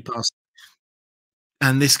century passed.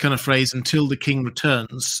 And this kind of phrase, until the king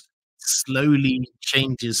returns, slowly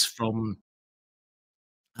changes from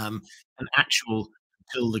an actual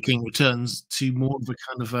until the king returns to more of a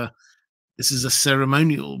kind of a this is a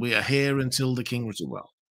ceremonial. We are here until the king returns. Well,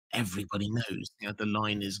 everybody knows, the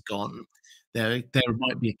line is gone. There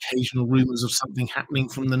might be occasional rumors of something happening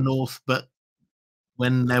from the north, but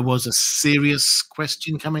when there was a serious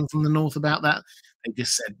question coming from the north about that, they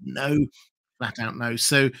just said no, flat out no.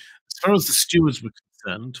 So as far as the stewards were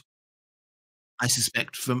concerned, I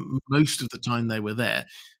suspect for most of the time they were there,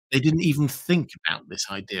 they didn't even think about this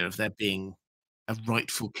idea of there being a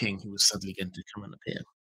rightful king who was suddenly going to come and appear.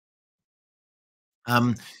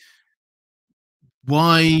 Um,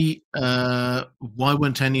 why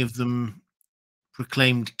weren't any of them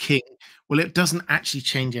proclaimed king? Well, it doesn't actually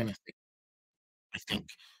change anything, I think.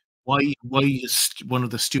 Why one of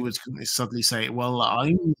the stewards couldn't suddenly say, "Well,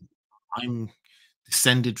 I'm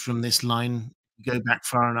descended from this line, go back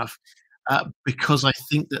far enough," because I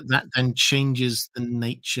think that then changes the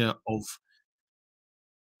nature of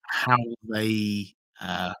how they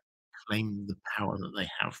claim the power that they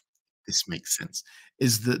have. This makes sense.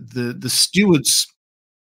 Is that the stewards,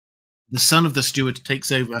 the son of the steward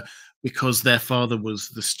takes over because their father was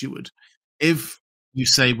the steward. If you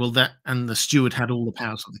say, well, that and the steward had all the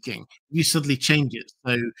powers of the king, you suddenly change it.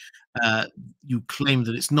 So you claim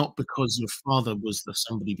that it's not because your father was the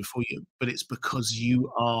somebody before you, but it's because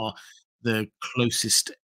you are the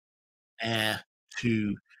closest heir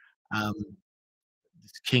to um,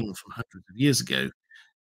 this king from hundreds of years ago.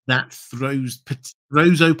 That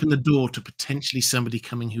throws open the door to potentially somebody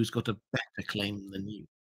coming who's got a better claim than you.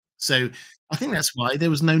 So I think that's why there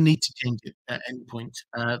was no need to change it at any point.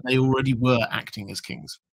 They already were acting as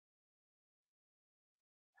kings.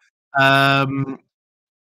 Um,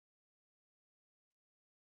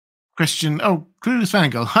 Question. Oh, Clueless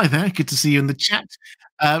Fangirl. Hi there. Good to see you in the chat.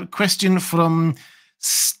 Question from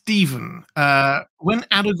Stephen. When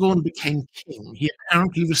Aragorn became king, he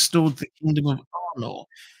apparently restored the kingdom of Arnor.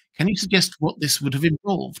 Can you suggest what this would have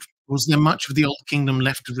involved? Was there much of the old kingdom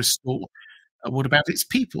left to restore? What about its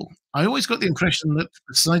people? I always got the impression that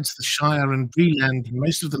besides the Shire and Breeland,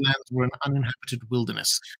 most of the lands were an uninhabited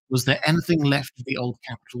wilderness. Was there anything left of the old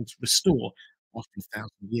capital to restore after 1,000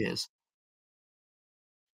 years?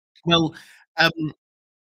 Well, um,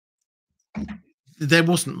 there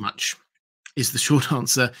wasn't much, is the short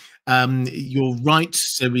answer. You're right.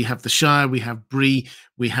 So we have the Shire, we have Bree,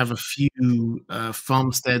 we have a few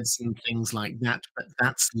farmsteads and things like that, but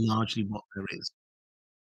that's largely what there is.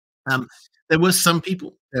 Um, there were some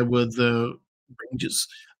people. There were the Rangers.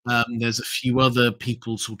 There's a few other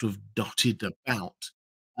people sort of dotted about,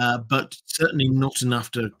 but certainly not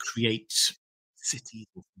enough to create cities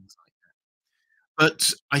or things like that.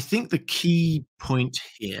 But I think the key point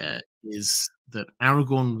here is that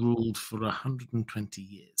Aragorn ruled for 120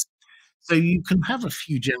 years. So you can have a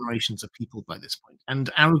few generations of people by this point,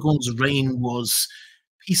 and Aragorn's reign was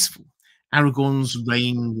peaceful. Aragorn's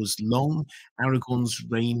reign was long. Aragorn's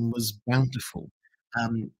reign was bountiful.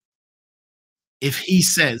 Um, if he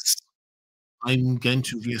says, "I'm going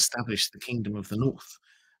to re-establish the kingdom of the North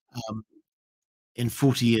um, in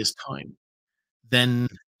 40 years' time," then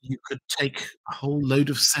you could take a whole load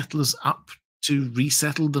of settlers up to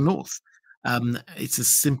resettle the North. It's as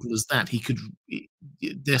simple as that. He could,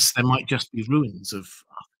 yes, there might just be ruins of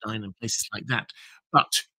Arthedain and places like that,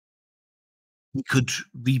 but he could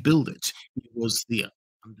rebuild it. He was the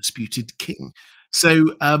undisputed king. So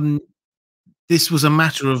this was a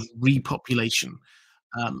matter of repopulation,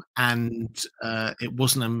 and it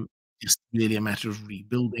wasn't just really a matter of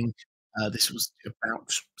rebuilding. This was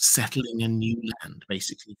about settling a new land,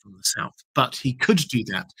 basically from the south. But he could do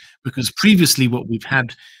that because previously, what we've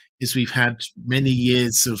had is we've had many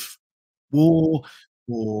years of war,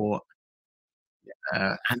 or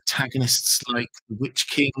antagonists like the Witch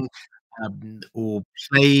King, or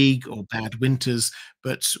Plague or Bad Winters.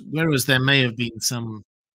 But whereas there may have been some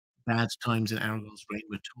bad times in Aragorn's reign,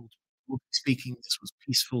 we're told, broadly speaking, this was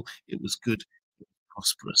peaceful, it was good, it was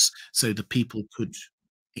prosperous, so the people could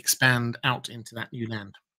expand out into that new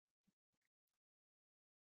land.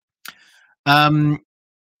 Um,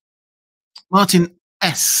 Martin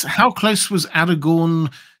S. How close was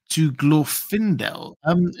Aragorn to Glorfindel?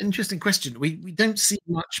 Interesting question. We don't see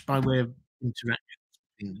much by way of interaction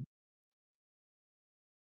between them.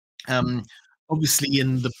 Um, Obviously,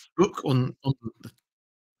 in the book on the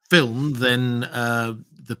film, then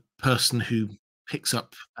the person who picks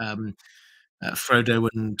up Frodo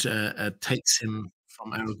and takes him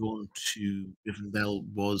from Aragorn to Rivendell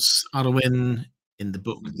was Arwen. In the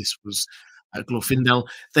book, this was Glorfindel.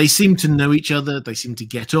 They seem to know each other. They seem to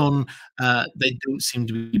get on. They don't seem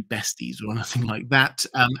to be besties or anything like that.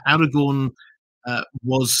 Aragorn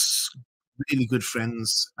was really good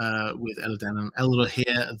friends with Elladan and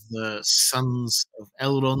Elrohir, the sons of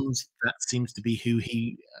Elrond. That seems to be who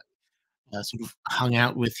he sort of hung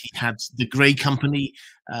out with. He had the Grey Company,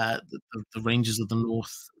 the Rangers of the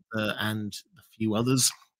North, and a few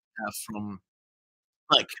others from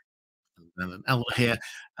like Elrohir,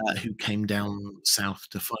 who came down south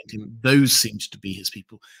to find him. Those seemed to be his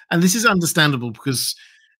people, and this is understandable because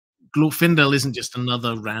Glorfindel isn't just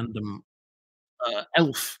another random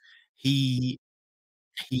elf. He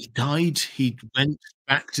he died. He went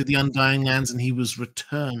back to the Undying Lands, and he was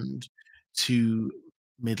returned to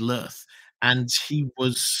Middle Earth, and he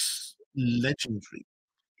was legendary.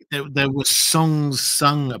 There were songs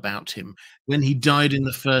sung about him. When he died in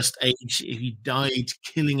the First Age, he died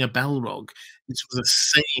killing a Balrog. This was a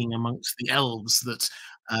saying amongst the elves that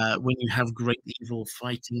when you have great evil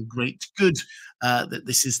fighting great good, that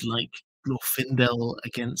this is like Glorfindel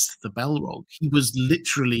against the Balrog. He was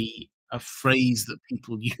literally a phrase that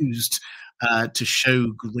people used to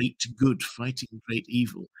show great good fighting great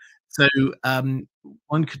evil. So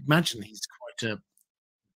one could imagine he's quite a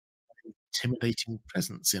intimidating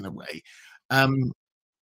presence in a way. Um,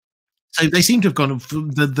 so they seem to have gone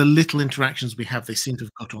from the little interactions we have. They seem to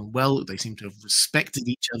have got on well. They seem to have respected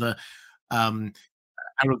each other. Um,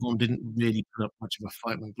 Aragorn didn't really put up much of a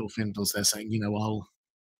fight when Glorfindel's there, saying, "You know, I'll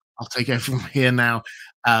take over from here now."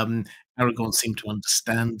 Aragorn seemed to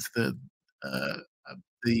understand uh,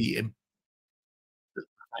 the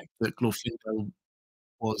fact that Glorfindel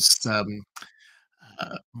was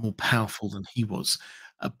more powerful than he was,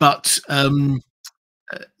 but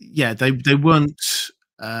yeah, they weren't.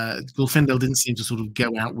 Glorfindel didn't seem to sort of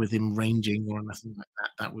go out with him ranging or anything like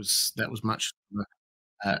that. That was much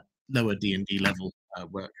uh, lower D&D level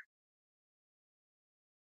work.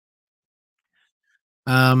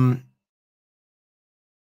 Um,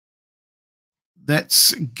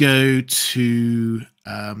 let's go to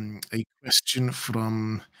a question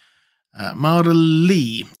from Maura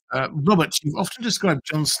Lee. Robert, you've often described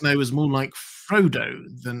Jon Snow as more like Frodo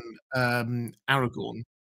than Aragorn.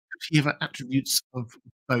 He have attributes of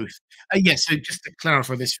both? Yes. So just to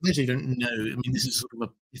clarify this, for those who don't know, I mean, this is sort of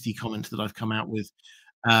a pithy comment that I've come out with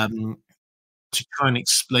um, to try and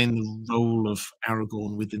explain the role of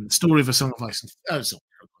Aragorn within the story of A Song of Ice and sorry,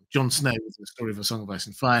 Jon Snow within the story of A Song of Ice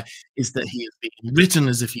and Fire is that he is being written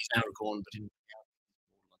as if he's Aragorn, but in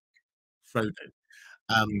reality,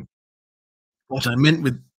 Frodo. Um, what I meant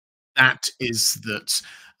with that is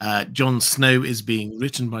that Jon Snow is being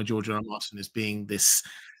written by George R. R. Martin as being this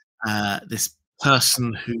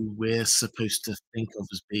person who we're supposed to think of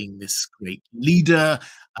as being this great leader,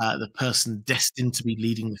 the person destined to be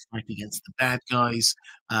leading the fight against the bad guys,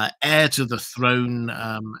 heir to the throne,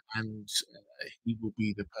 and he will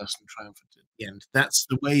be the person triumphant at the end. That's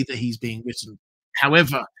the way that he's being written.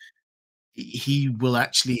 However, he will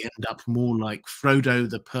actually end up more like Frodo,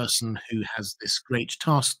 the person who has this great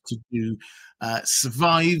task to do,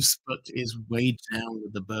 survives, but is weighed down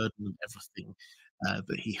with the burden of everything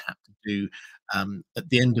that he had to do, at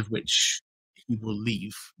the end of which he will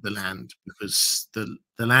leave the land because the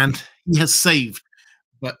land he has saved,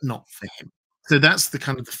 but not for him. So that's the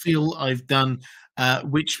kind of the feel I've done,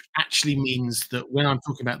 which actually means that when I'm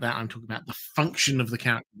talking about that, I'm talking about the function of the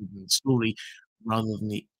character in the story rather than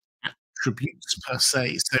the attributes per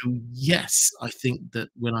se. So yes, I think that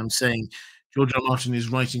when I'm saying George R. R. Martin is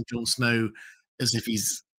writing Jon Snow as if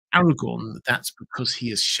he's Aragorn, that's because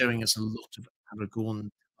he is showing us a lot of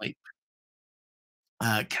Aragorn type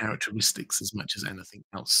characteristics as much as anything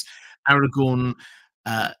else. Aragorn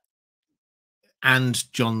uh, and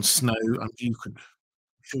Jon Snow, I'm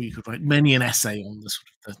sure you could write many an essay on the sort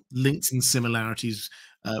of the links and similarities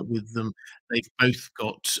with them. They've both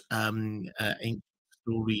got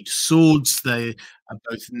storied swords. They are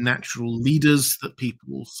both natural leaders that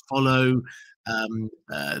people follow.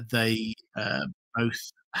 They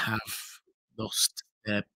both have lost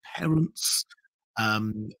their parents.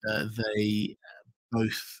 They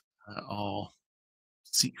both are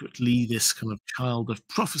secretly this kind of child of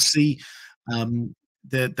prophecy.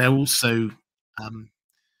 They're also not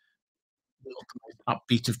the most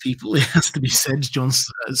upbeat of people. It has to be said.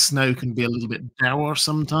 Snow can be a little bit dour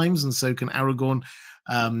sometimes, and so can Aragorn,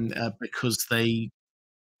 because they're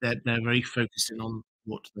very focused in on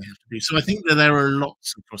what they have to do. So I think that there are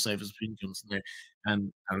lots of crossovers between Jon Snow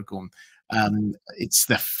and Aragorn. It's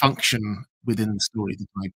their function within the story that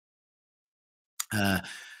I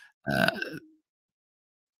uh,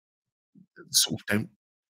 sort of don't.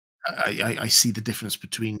 I see the difference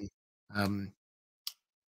between um,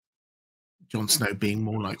 Jon Snow being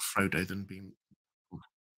more like Frodo than being.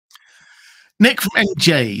 Nick from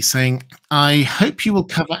NJ saying, I hope you will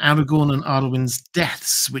cover Aragorn and Arwen's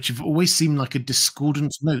deaths, which have always seemed like a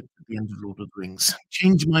discordant note at the end of Lord of the Rings.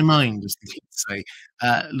 Change my mind, as the kids say.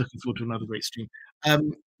 Looking forward to another great stream.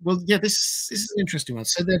 Well, yeah, this is an interesting one.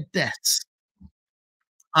 So their deaths.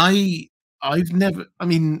 I I've never. I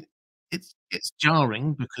mean, it's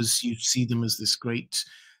jarring because you see them as this great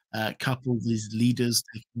couple, these leaders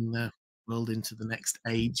taking the world into the next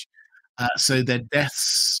age. So their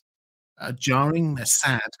deaths are jarring. They're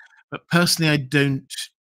sad, but personally,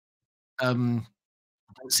 um,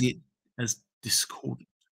 I don't see it as discordant.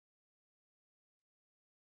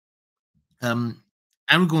 Um,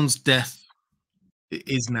 Aragorn's death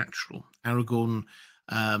is natural. Aragorn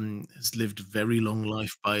has lived a very long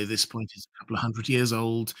life by this point. He's a couple of 100 years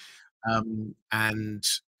old, and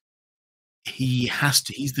he's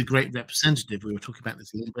the great representative. We were talking about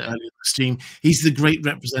this a little bit earlier in the stream. He's the great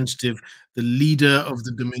representative, the leader of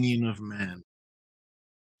the dominion of man.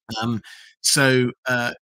 Um, so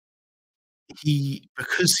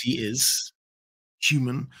because he is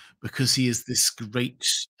human, because he is this great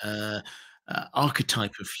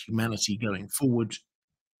archetype of humanity going forward,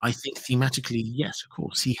 I think thematically, yes, of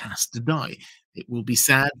course, he has to die. It will be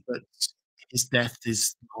sad, but his death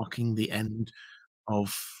is marking the end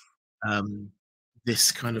of um,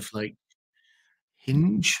 this kind of like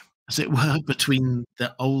hinge, as it were, between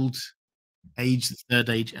the old age, the third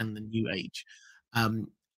age, and the new age. Um,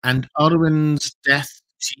 and Arwen's death,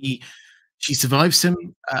 she survives him,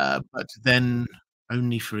 but then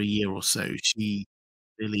only for a year or so. She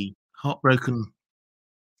really heartbroken.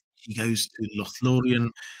 She goes to Lothlorien.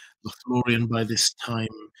 Lothlorien, by this time,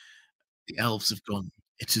 the elves have gone.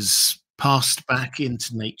 It has passed back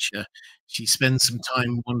into nature. She spends some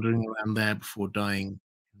time wandering around there before dying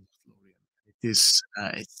in Lothlorien. It's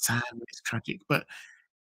sad, it's tragic, but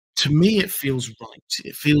to me, it feels right.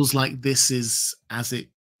 It feels like this is as it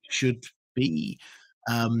should be.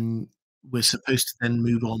 Um, we're supposed to then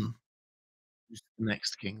move on. Who's the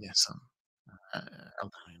next king? Their son,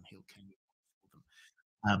 Eldain Hill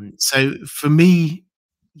King. So for me,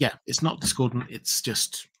 yeah, it's not discordant. It's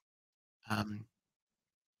just um,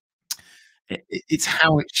 it's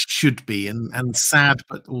how it should be, and sad,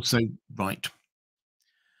 but also right.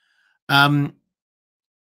 Um,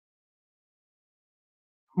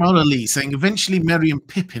 Maura Lee saying, eventually Merry and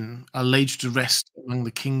Pippin are laid to rest among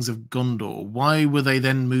the kings of Gondor. Why were they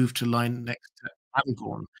then moved to lie next to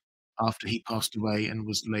Aragorn after he passed away and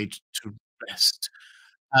was laid to rest?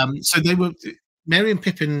 So they were Merry and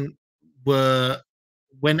Pippin were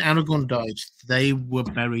when Aragorn died, they were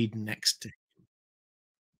buried next to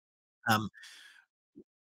him.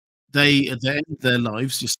 They at the end of their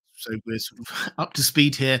lives, just so we're sort of up to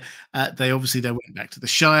speed here, they went back to the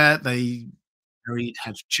Shire. They married,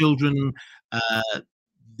 had children,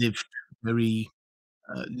 lived very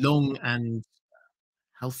long and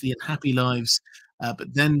healthy and happy lives.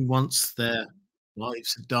 But then once their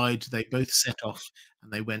wives had died, they both set off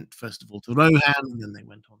and they went first of all to Rohan, and then they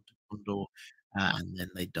went on to Gondor, and then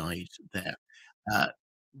they died there. Uh,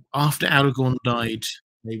 After Aragorn died,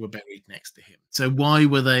 they were buried next to him. So why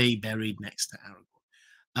were they buried next to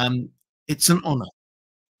Aragorn? It's an honor,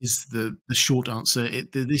 is the short answer.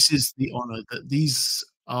 This is the honor that these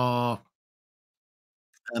are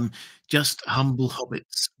just humble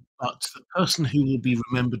hobbits, but the person who will be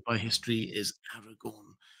remembered by history is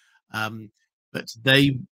Aragorn. But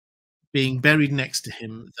they, being buried next to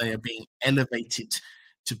him, they are being elevated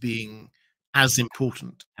to being as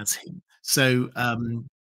important as him. So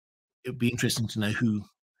it would be interesting to know who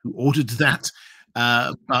ordered that.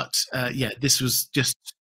 Yeah, this was just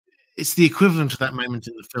it's the equivalent of that moment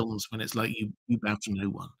in the films when it's like you bow to no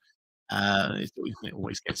one. It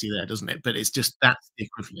always gets you there, doesn't it? But it's just that's the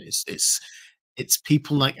equivalent. It's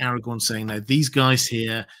people like Aragorn saying, "No, these guys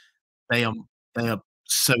here, they are they are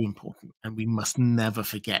so important, and we must never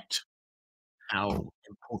forget how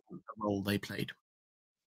important the role they played."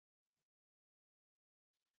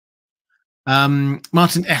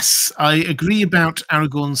 Martin S. I agree about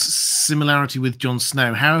Aragorn's similarity with Jon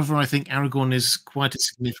Snow. However, I think Aragorn is quite a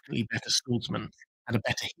significantly better swordsman and a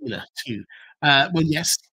better healer too. Well,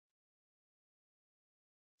 yes,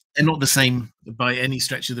 they're not the same by any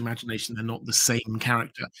stretch of the imagination. They're not the same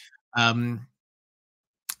character. Um,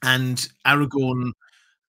 and Aragorn,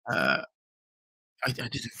 uh, I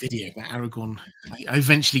did a video about Aragorn. I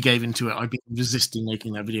eventually gave into it. I've been resisting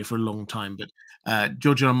making that video for a long time, but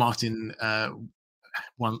George R. R. Martin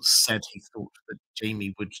once said he thought that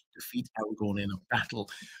Jamie would defeat Aragorn in a battle,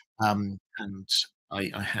 and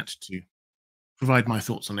I had to provide my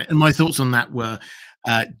thoughts on it. And my thoughts on that were,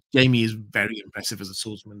 Jamie is very impressive as a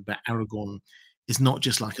swordsman, but Aragorn is not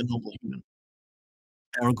just like a normal human.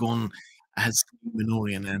 Aragorn has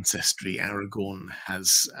Numenorean ancestry. Aragorn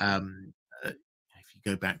has, if you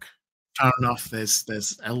go back far enough,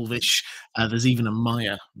 there's Elvish. There's even a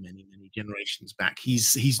Maya many generations back.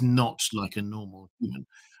 He's not like a normal human.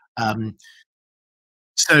 Um,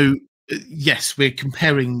 so yes, we're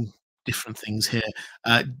comparing different things here.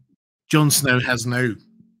 Uh, Jon Snow has no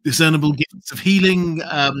discernible gifts of healing.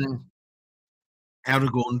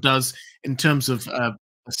 Aragorn does in terms of a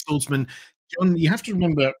swordsman. Jon, you have to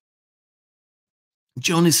remember,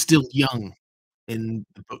 Jon is still young in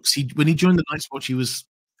the books. When he joined the Night's Watch, he was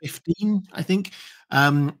 15, I think.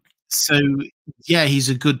 So yeah, he's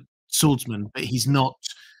a good swordsman, but he's not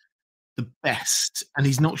the best, and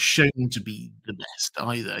he's not shown to be the best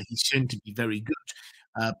either. He's shown to be very good,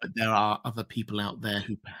 but there are other people out there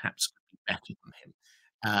who perhaps could be better than him.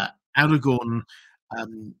 Aragorn,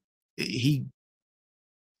 um, he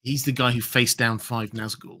he's the guy who faced down 5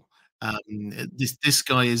 Nazgul. This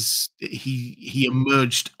guy is he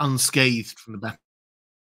emerged unscathed from the Battle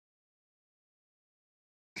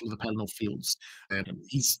of the Pelennor Fields.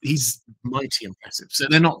 He's mighty impressive. So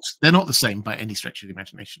they're not the same by any stretch of the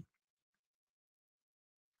imagination.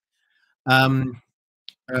 Um,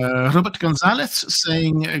 Robert Gonzalez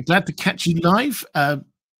saying, glad to catch you live.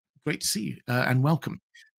 Great to see you and welcome.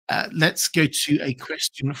 Let's go to a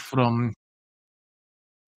question from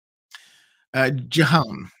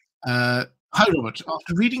Jahan. Hi, Robert.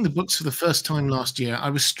 After reading the books for the first time last year, I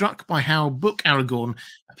was struck by how book Aragorn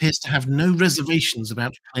appears to have no reservations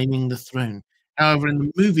about claiming the throne. However, in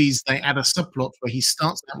the movies, they add a subplot where he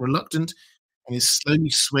starts out reluctant and is slowly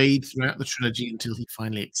swayed throughout the trilogy until he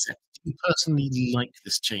finally accepts. Do you personally like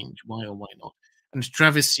this change? Why or why not? And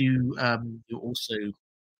Travis, you also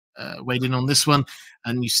weighed in on this one,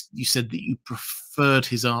 and you said that you preferred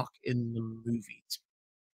his arc in the movies.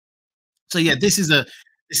 So yeah, this is a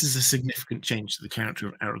significant change to the character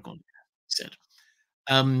of Aragorn. He said,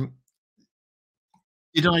 um,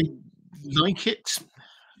 did I like it?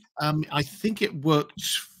 I think it worked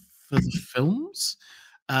for the films.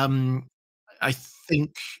 Um, I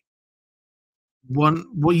think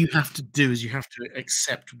what you have to do is you have to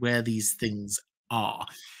accept where these things are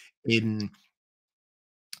in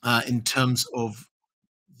terms of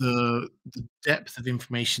the depth of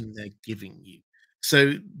information they're giving you.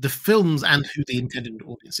 So the films and who the intended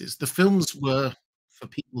audience is. The films were for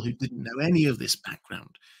people who didn't know any of this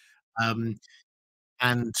background, um,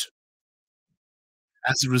 and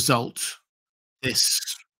as a result, this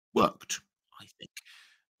worked. I think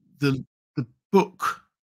the book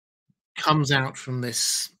comes out from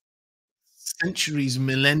this centuries,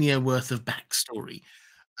 millennia worth of backstory,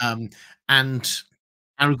 um, and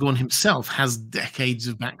Aragorn himself has decades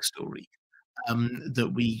of backstory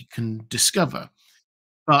that we can discover.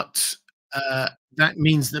 But that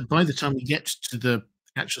means that by the time we get to the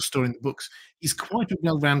actual story in the books, he's quite a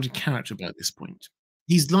well-rounded character by this point.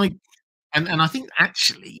 He's like, and I think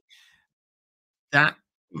actually that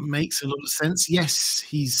makes a lot of sense. Yes,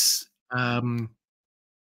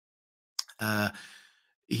 uh,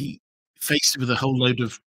 he faced with a whole load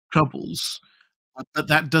of troubles, but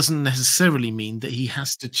that doesn't necessarily mean that he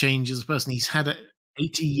has to change as a person. He's had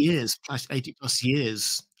 80 years, plus 80 plus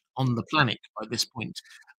years on the planet by this point.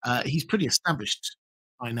 He's pretty established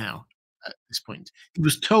by now at this point. He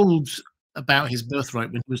was told about his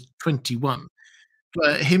birthright when he was 21.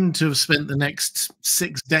 For him to have spent the next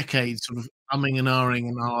 6 decades sort of umming and ahhing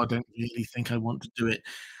and, "Oh, I don't really think I want to do it."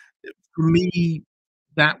 For me,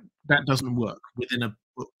 that doesn't work within a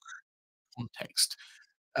book context.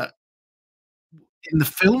 Uh, in the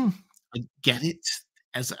film, I get it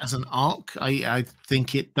as an arc. I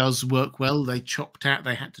think it does work well. They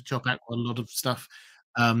had to chop out a lot of stuff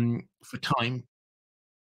for time.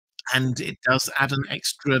 and it does add an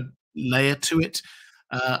extra layer to it.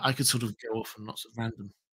 I could sort of go off on lots of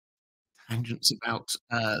random tangents about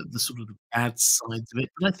the sort of bad sides of it,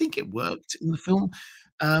 but I think it worked in the film.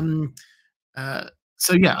 Um, uh,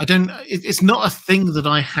 so yeah, I don't. It's not a thing that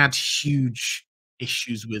I had huge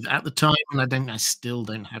issues with at the time, and I don't. I still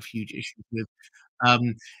don't have huge issues with.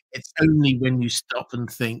 Um, it's only when you stop and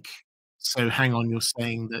think. So hang on, you're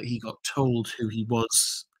saying that he got told who he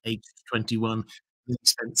was, aged 21, and he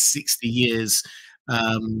spent 60 years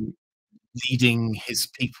um, leading his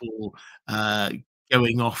people, uh,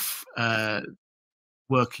 going off.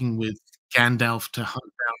 Working with Gandalf to hunt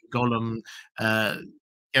down Gollum, uh,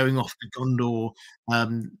 going off to Gondor,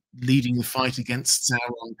 leading the fight against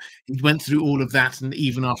Sauron. He went through all of that, and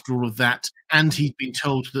even after all of that, and he'd been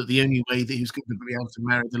told that the only way that he was going to be able to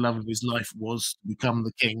marry the love of his life was to become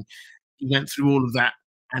the king. He went through all of that,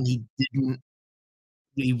 and he didn't.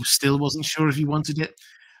 He still wasn't sure if he wanted it.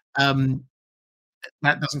 Um,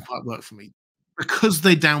 that doesn't quite work for me because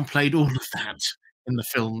they downplayed all of that in the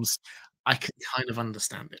films. I can kind of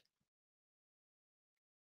understand it.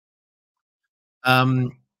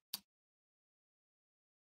 Um,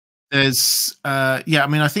 yeah, I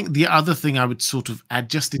mean, I think the other thing I would sort of add,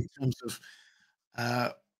 just in terms of uh,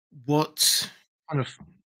 what kind of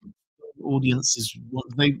audiences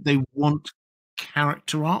want, they want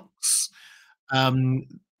character arcs, um,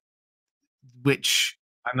 which,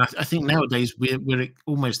 and I think nowadays we're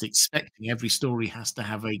almost expecting every story has to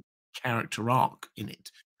have a character arc in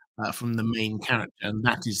it from the main character, and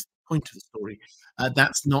that is the point of the story.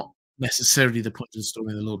 That's not necessarily the point of the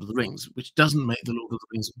story in the Lord of the Rings, which doesn't make the Lord of the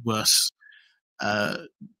Rings worse uh,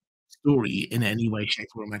 story in any way, shape,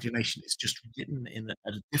 or imagination. It's just written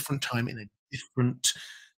at a different time in a different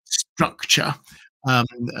structure, um,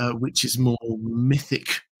 which is more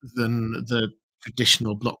mythic than the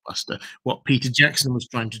traditional blockbuster. What Peter Jackson was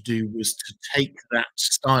trying to do was to take that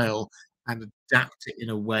style and adapt it in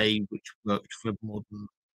a way which worked for modern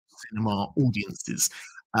cinema audiences.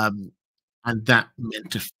 Um, and that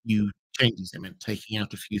meant a few changes. It meant taking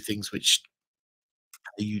out a few things which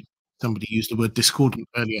you, somebody used the word discordant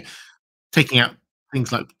earlier, taking out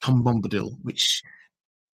things like Tom Bombadil, which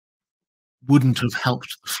wouldn't have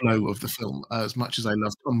helped the flow of the film. As much as I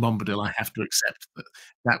love Tom Bombadil, I have to accept that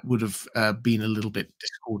that would have been a little bit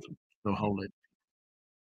discordant for the whole.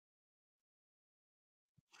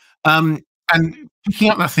 Um, and picking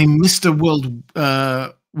up that thing, Mr.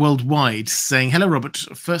 Worldwide saying, "Hello, Robert,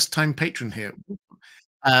 first time patron here.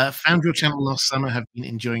 Found your channel last summer. Have been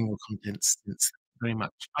enjoying your content since very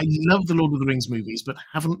much. I love the Lord of the Rings movies, but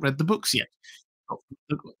haven't read the books yet.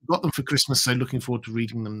 Got them for Christmas, so looking forward to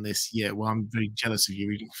reading them this year. Well, I'm very jealous of you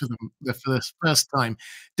reading for them the first time.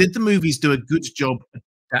 Did the movies do a good job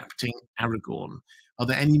adapting Aragorn? Are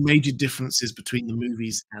there any major differences between the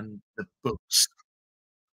movies and the books?"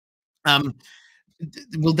 Um,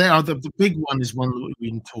 well, there are the big one is one that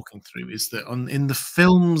we've been talking through is that on in the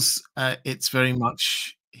films, it's very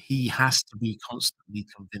much he has to be constantly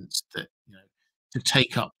convinced that to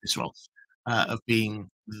take up this role of being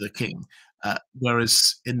the king,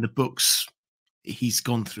 whereas in the books he's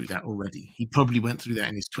gone through that already. He probably went through that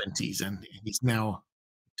in his 20s, and he's now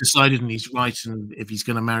decided and he's right. And if he's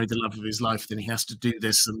going to marry the love of his life, then he has to do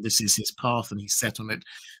this, and this is his path, and he's set on it.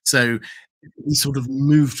 So he sort of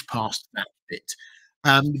moved past that bit.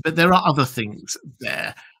 But there are other things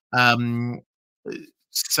there. Um,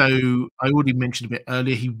 so I already mentioned a bit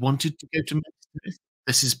earlier, he wanted to go to Mexico.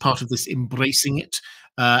 This is part of this embracing it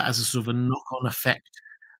as a sort of a knock-on effect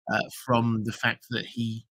from the fact that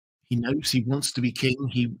he knows he wants to be king.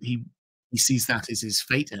 He sees that as his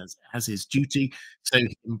fate, as his duty. So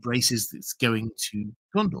he embraces this going to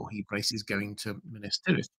Gondor. He embraces going to Minas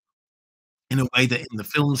Tirith in a way that in the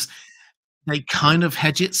films they kind of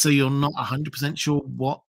hedge it, so you're not 100% sure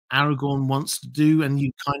what Aragorn wants to do, and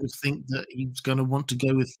you kind of think that he's going to want to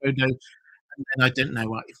go with Frodo. And then I don't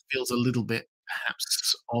know, it feels a little bit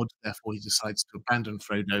perhaps odd. Therefore, he decides to abandon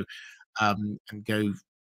Frodo and go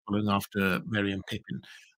following after Merry and Pippin.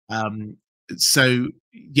 Um, so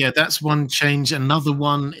yeah, that's one change. Another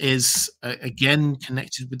one is again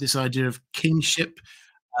connected with this idea of kingship.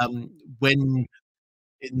 When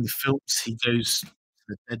in the films he goes to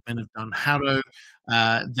the dead men of Dunharrow,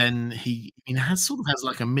 then he has sort of has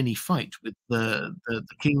like a mini fight with the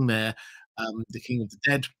king there, the king of the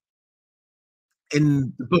dead.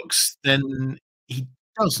 In the books, then he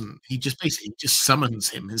doesn't. He just basically just summons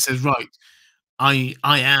him and says, "Right, I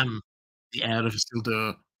am the heir of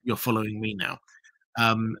Isildur. You're following me now."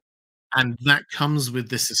 Um, and that comes with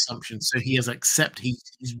this assumption. So he has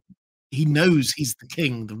he knows he's the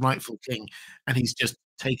king, the rightful king, and he's just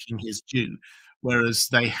taking his due. whereas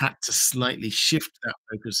they had to slightly shift that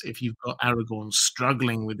focus. If you've got Aragorn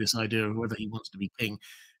struggling with this idea of whether he wants to be king,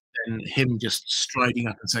 then him just striding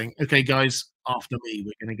up and saying, "Okay, guys, after me,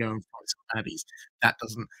 we're going to go and fight some baddies." That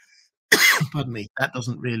doesn't, pardon me, that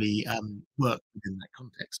doesn't really work within that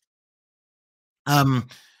context. Um,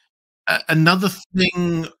 Another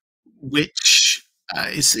thing which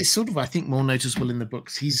is sort of, I think, more noticeable in the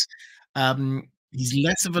books. He's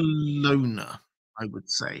less of a loner, I would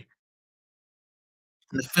say.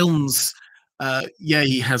 In the films, yeah,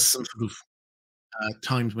 he has some sort of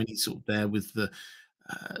times when he's sort of there with the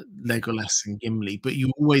Legolas and Gimli, but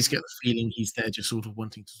you always get the feeling he's there just sort of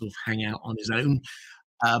wanting to sort of hang out on his own.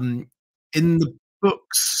 Um, in the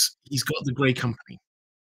books, he's got the Grey Company.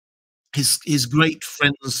 His great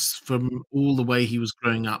friends from all the way he was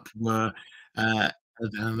growing up were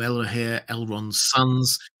Elrohir, Elrond's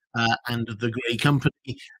sons, and the Grey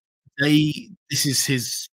Company. This is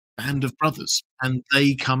his band of brothers, and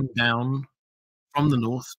they come down from the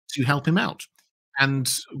north to help him out.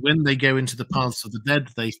 And when they go into the paths of the dead,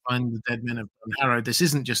 they find the dead men of Dunharrow. This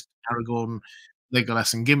isn't just Aragorn,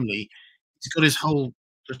 Legolas, and Gimli. He's got his whole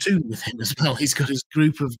platoon with him as well. He's got his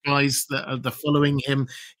group of guys that are following him.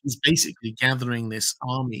 He's basically gathering this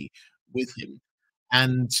army with him,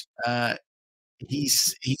 and uh,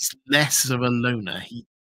 he's less of a loner.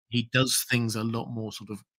 He does things a lot more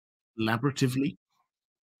sort of collaboratively.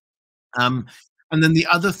 Um, and then the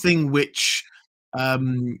other thing which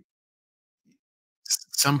um,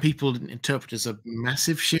 some people interpret as a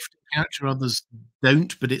massive shift in character, others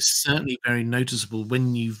don't, but it's certainly very noticeable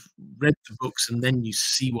when you've read the books and then you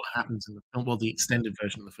see what happens in the film, well, the extended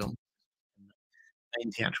version of the film,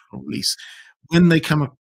 main theatrical release. When they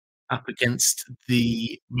come up against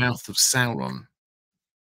the mouth of Sauron,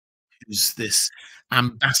 who's this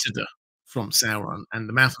ambassador from Sauron, and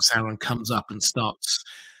the mouth of Sauron comes up and starts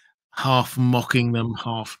half mocking them,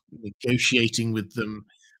 half negotiating with them.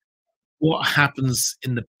 What happens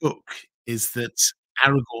in the book is that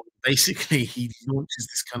Aragorn basically he launches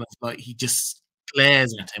this kind of like he just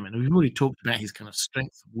glares at him, and we've already talked about his kind of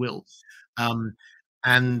strength of will, um,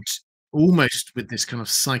 and almost with this kind of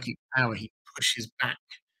psychic power, he pushes back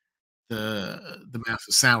the mouth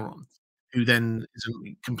of Sauron, who then is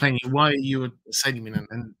complaining, "Why are you assailing me?"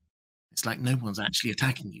 And it's like no one's actually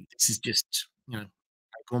attacking you. This is just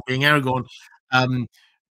Aragorn being Aragorn. Um,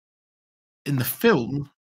 in the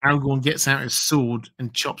film, Aragorn gets out his sword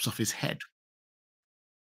and chops off his head.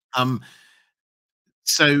 Um,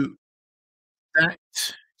 so that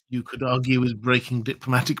you could argue is breaking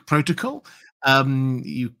diplomatic protocol.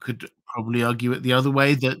 You could probably argue it the other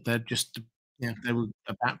way that they're just, they were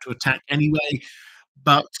about to attack anyway.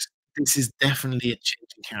 But this is definitely a change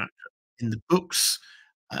in character. In the books,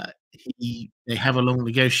 they have a long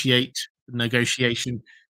negotiation,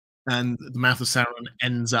 and the mouth of Sauron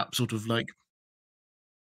ends up sort of like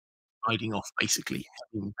riding off, basically,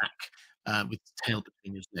 heading back with the tail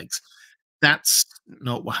between his legs. That's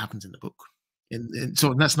not what happens in the book.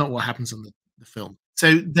 So that's not what happens in the film.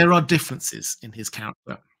 So there are differences in his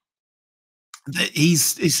character.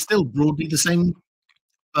 He's still broadly the same,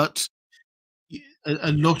 but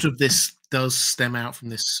a lot of this does stem out from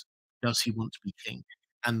this: does he want to be king?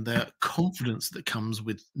 And the confidence that comes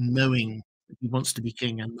with knowing that he wants to be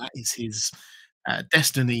king, and that is his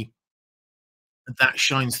destiny, that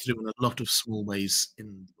shines through in a lot of small ways in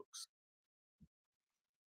the books.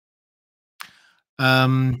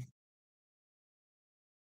 Um,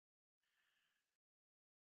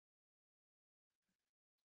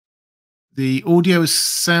 the audio is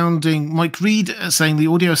sounding, Mike Reed saying the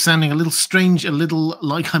audio is sounding a little strange, a little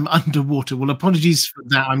like I'm underwater. Well, apologies for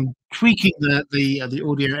that. I'm tweaking the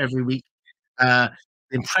audio every week. The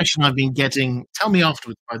impression I've been getting, tell me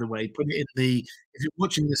afterwards, by the way, put it in if you're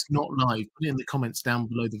watching this not live, put it in the comments down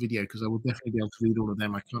below the video, because I will definitely be able to read all of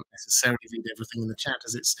them. I can't necessarily read everything in the chat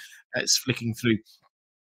as it's flicking through.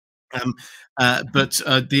 But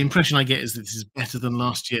the impression I get is that this is better than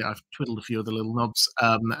last year. I've twiddled a few of the little knobs.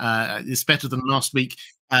 It's better than last week,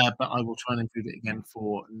 but I will try and improve it again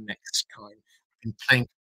for next time. I've been playing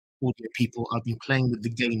audio people. I've been playing with the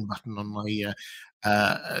gain button on my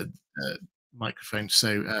microphone,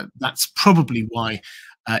 so that's probably why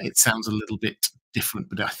it sounds a little bit different.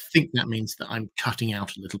 But I think that means that I'm cutting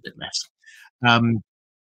out a little bit less.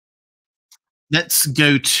 Let's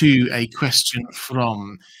go to a question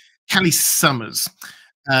from Callie Summers.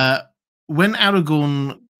 When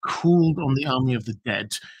Aragorn called on the army of the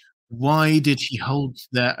dead, why did he hold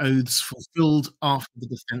their oaths fulfilled after the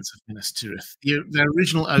defense of Minas Tirith? Their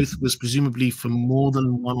original oath was presumably for more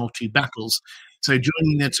than one or two battles, so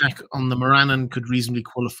joining the attack on the Morannon could reasonably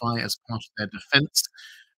qualify as part of their defense.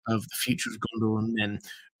 of the future of Gondor and men,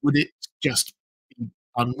 would it just be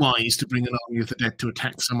unwise to bring an army of the dead to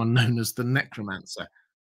attack someone known as the Necromancer?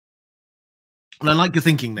 And I like your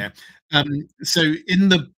thinking there. So in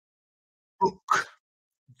the book,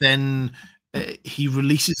 then he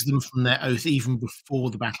releases them from their oath even before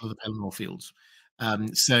the Battle of the Pelennor Fields.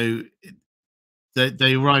 So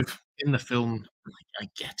they arrive in the film. I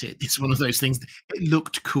get it. It's one of those things. It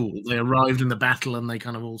looked cool. They arrived in the battle and they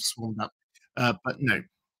kind of all swarmed up. But no,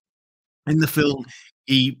 in the film,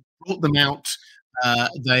 he brought them out.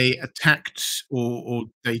 They attacked, or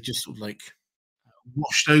they just sort of like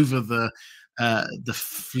washed over the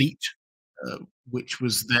fleet, uh, which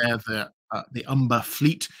was there, the Umber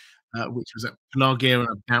fleet, which was at Pelagia and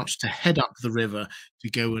about to head up the river to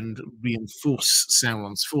go and reinforce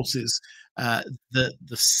Sauron's forces. The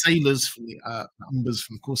sailors from the Umbers,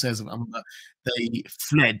 from the Corsairs of Umber, they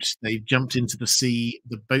fled. They jumped into the sea.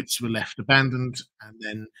 The boats were left abandoned, and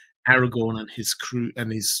then Aragorn and his crew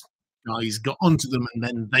and his guys got onto them, and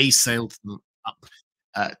then they sailed them up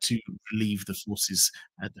to relieve the forces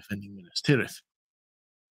defending Minas Tirith.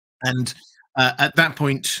 And at that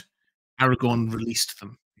point, Aragorn released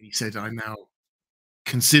them. He said, "I now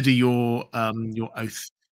consider your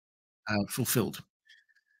oath fulfilled."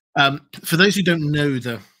 For those who don't know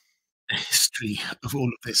the history of all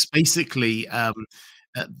of this, basically, uh,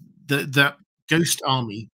 the ghost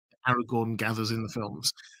army Aragorn gathers in the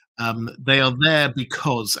films, they are there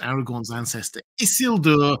because Aragorn's ancestor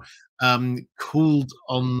Isildur called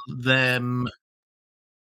on them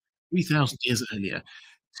 3,000 years earlier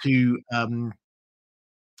to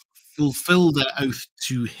fulfill their oath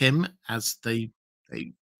to him as they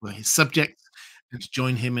were his subjects and to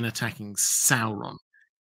join him in attacking Sauron.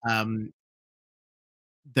 Um,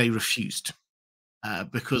 they refused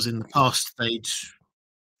because in the past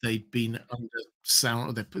they'd been under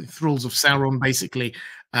Sauron, the thralls of Sauron, basically,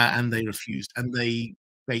 and they refused. And they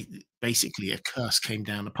basically a curse came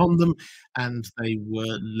down upon them, and they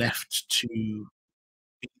were left to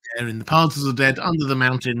be there in the paths of the dead under the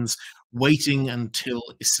mountains, waiting until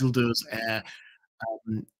Isildur's heir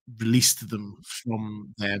released them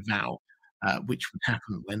from their vow, which would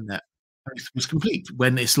happen when that oath was complete,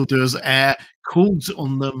 when Isildur's heir called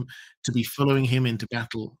on them to be following him into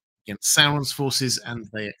battle against Sauron's forces, and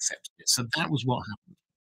they accepted it. So that was what happened.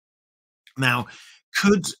 Now,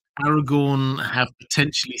 could Aragorn have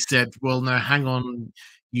potentially said, "Well, no, hang on,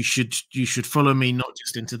 you should follow me not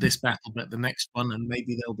just into this battle, but the next one, and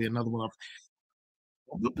maybe there'll be another one."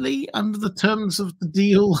 Probably under the terms of the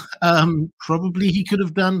deal, probably he could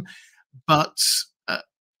have done, but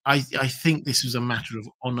I think this was a matter of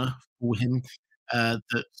honor for him,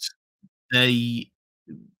 that they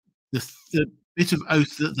the bit of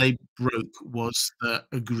oath that they broke was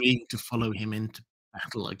agreeing to follow him into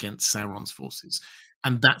battle against Sauron's forces,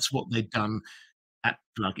 and that's what they'd done at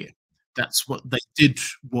Pelagia. That's what they did.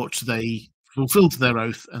 What they fulfilled their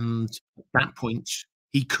oath, and at that point,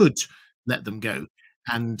 he could let them go.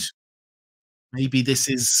 And maybe this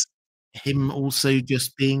is him also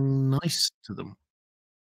just being nice to them.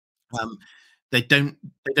 Um, they don't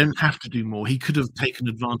have to do more. He could have taken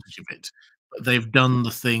advantage of it, but they've done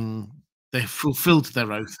the thing. They've fulfilled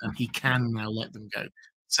their oath, and he can now let them go.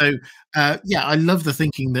 So, yeah, I love the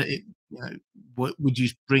thinking that what would you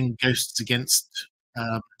bring ghosts against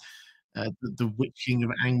the Witch King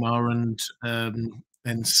of Angmar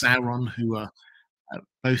and Sauron, who are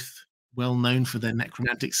both well known for their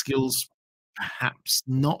necromantic skills? Perhaps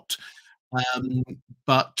not, um,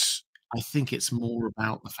 but I think it's more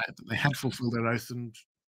about the fact that they had fulfilled their oath, and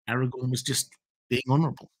Aragorn was just being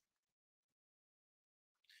honourable.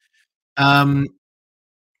 Um,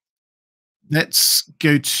 let's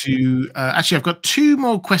go to. Actually, I've got two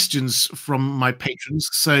more questions from my patrons,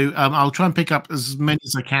 so I'll try and pick up as many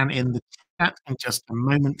as I can in the chat in just a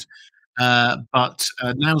moment. But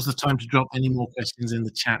now's the time to drop any more questions in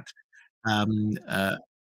the chat, um, uh,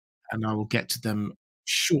 and I will get to them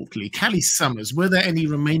shortly. Callie Summers, were there any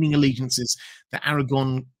remaining allegiances that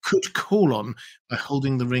Aragorn could call on by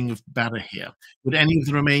holding the Ring of Barahir? Would any of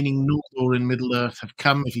the remaining Noldor in Middle Earth have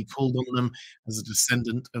come if he called on them as a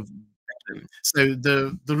descendant of Beren? So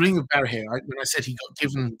the Ring of Barahir, when I said he got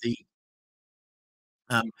given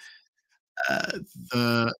um, uh,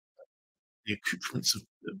 the the accoutrements of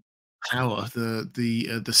power,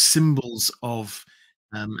 the symbols of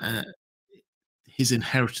um, uh, his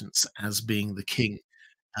inheritance as being the king,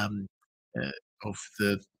 um, uh, of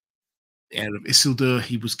the heir of Isildur.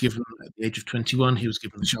 He was given at the age of 21. He was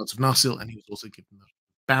given the Shards of Narsil, and he was also given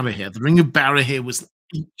the Barahir. The Ring of Barahir was an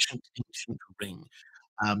ancient ring.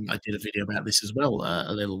 I did a video about this as well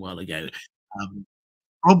a little while ago. Um,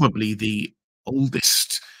 Probably the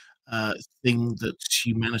oldest uh, thing that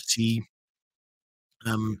humanity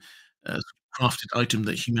um, crafted item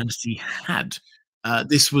that humanity had.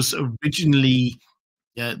 This was originally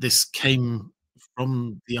this came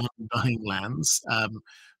from the Undying Lands,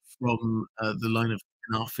 from the line of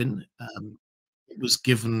Carnarvon. It was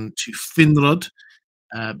given to Finrod,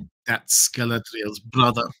 that's Galadriel's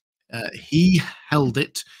brother. He held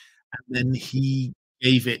it, and then he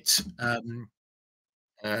gave it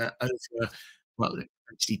over, well,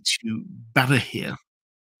 actually to Barahir,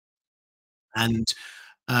 and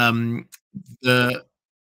um, the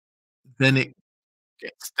then it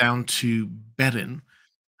gets down to Beren,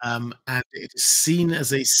 and it is seen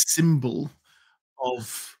as a symbol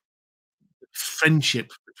of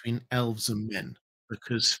friendship between elves and men,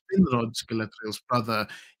 because Finrod's Galadriel's brother,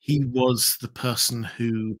 he was the person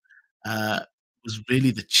who uh, was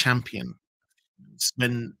really the champion.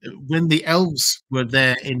 When the elves were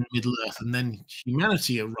there in Middle Earth, and then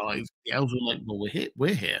humanity arrived, the elves were like, "Well,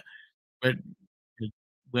 we're here. Where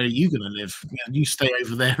where are you going to live? You stay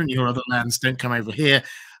over there in your other lands. Don't come over here."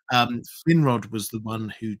 Finrod was the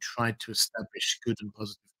one who tried to establish good and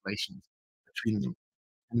positive relations between them,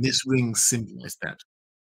 and this ring symbolized that.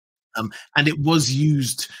 And it was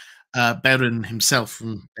used. Beren himself,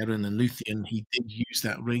 from Beren and Luthien, he did use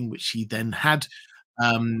that ring, which he then had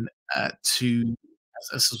um, to as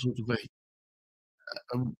a sort of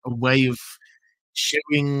a way of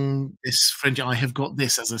showing this friendship. I have got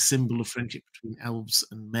this as a symbol of friendship between elves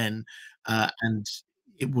and men, and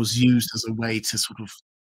it was used as a way to sort of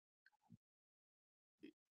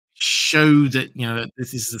show that,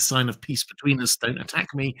 this is a sign of peace between us. Don't attack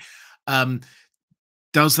me. Um,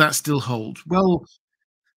 does that still hold? Well,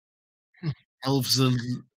 elves are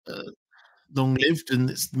uh, long lived,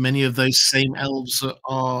 and many of those same elves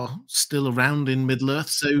are still around in Middle Earth.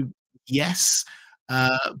 So yes,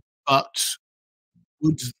 uh, but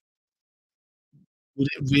would would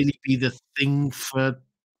it really be the thing for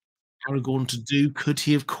Aragorn to do? Could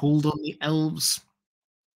he have called on the elves?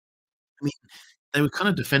 I mean, they were kind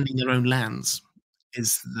of defending their own lands,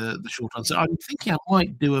 is the short answer. I'm thinking I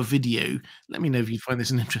might do a video. Let me know if you find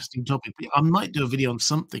this an interesting topic. But I might do a video on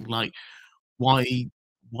something like why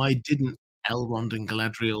why didn't Elrond and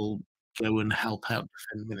Galadriel go and help out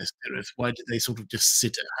defend Minas Tirith? Why did they sort of just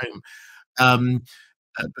sit at home? Um,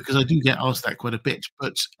 because I do get asked that quite a bit.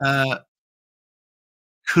 But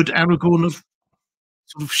could Aragorn have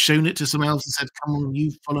sort of shown it to some elves and said, "Come on,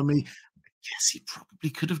 you follow me"? Yes, he probably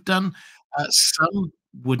could have done. Some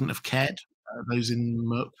wouldn't have cared. Those in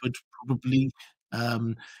Mirkwood probably.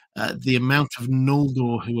 Um, the amount of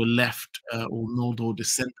Noldor who are left, or Noldor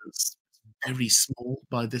descendants, is very small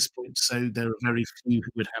by this point. So there are very few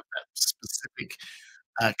who would have that specific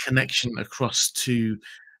connection across to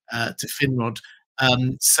Finrod.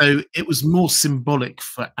 So it was more symbolic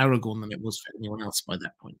for Aragorn than it was for anyone else by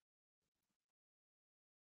that point.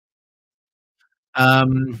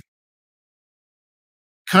 Um,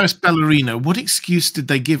 Charis Ballerina, what excuse did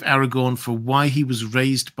they give Aragorn for why he was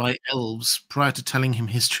raised by elves prior to telling him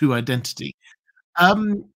his true identity?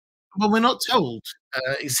 Um, well, we're not told,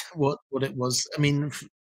 is what it was. I mean,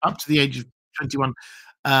 up to the age of 21,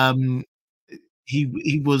 um,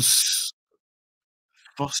 he was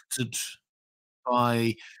fostered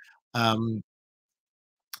by um,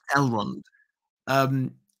 Elrond.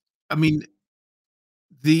 Um, I mean,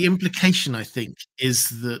 the implication, I think,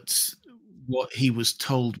 is that what he was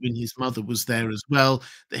told when his mother was there as well,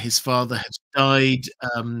 that his father had died,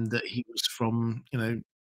 that he was from, the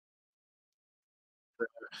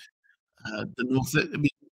north. I mean,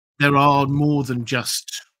 there are more than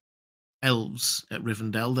just elves at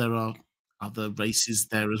Rivendell. There are other races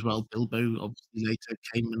there as well. Bilbo obviously later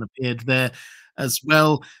came and appeared there as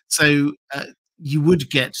well. So you would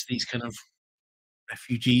get these kind of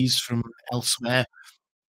refugees from elsewhere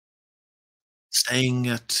staying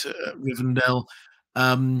at Rivendell.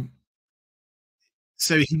 Um,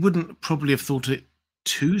 so he wouldn't probably have thought it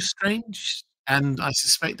too strange, and I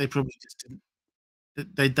suspect they probably just didn't.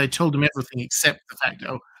 They told him everything except the fact,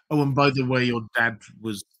 oh, and by the way, your dad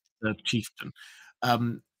was the chieftain.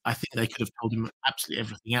 I think they could have told him absolutely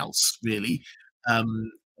everything else, really.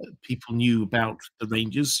 People knew about the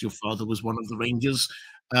Rangers. Your father was one of the Rangers.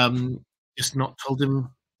 Just not told him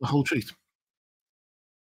the whole truth.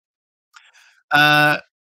 Uh,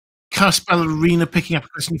 Cast Ballerina picking up a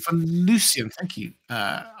question from Lucian. Thank you.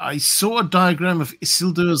 I saw a diagram of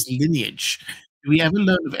Isildur's lineage. Do we ever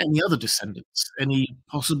learn of any other descendants? Any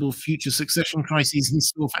possible future succession crises in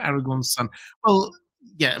store for Aragorn's son? Well,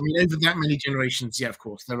 yeah, I mean, over that many generations, yeah, of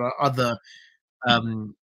course, there are other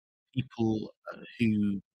um, people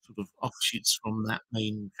who sort of offshoots from that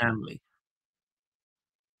main family.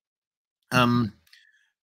 Um,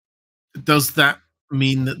 does that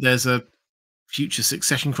mean that there's a future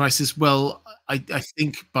succession crisis? Well, I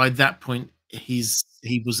think by that point he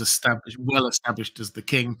was established, well established as the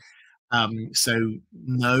king. So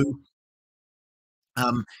no.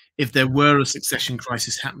 Um, if there were a succession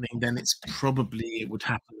crisis happening, then it would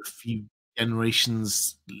happen a few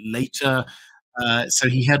generations later. So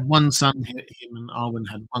he had one son. Him and Arwen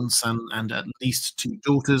had one son and at least two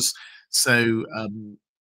daughters. So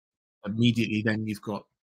immediately, then you've got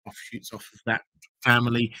offshoots off of that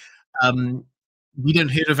family. Um, we don't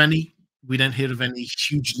hear of any. We don't hear of any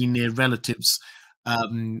hugely near relatives.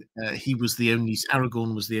 He was the only.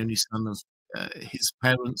 Aragorn was the only son of his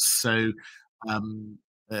parents, so um,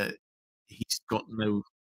 uh, he's got no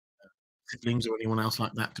siblings or anyone else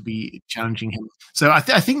like that to be challenging him. So I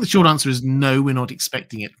think the short answer is no. We're not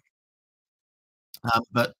expecting it,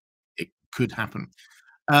 but it could happen.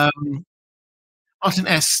 Um, Martin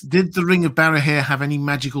S, did the Ring of Barahir have any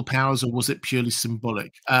magical powers, or was it purely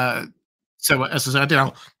symbolic? So, as I said, I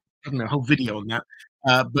don't know, a whole video on that.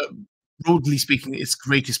 But broadly speaking, its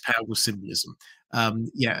greatest power was symbolism.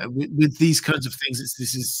 Yeah, with these kinds of things,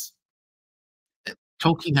 this is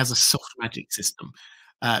Tolkien has a soft magic system.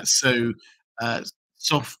 So, uh,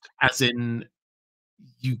 soft as in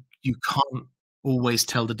you can't always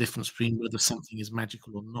tell the difference between whether something is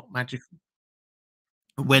magical or not magical.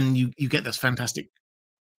 When you get this fantastic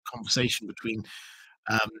conversation between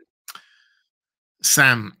um,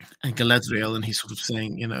 Sam and Galadriel, and he's sort of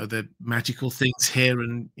saying, the magical things here,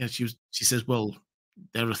 and she says, "Well,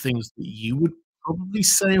 there are things that you would probably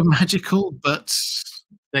say are magical, but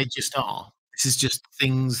they just are. This is just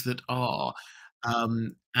things that are,"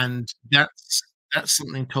 and that's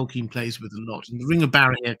something Tolkien plays with a lot. And the Ring of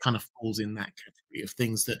Barahir kind of falls in that category of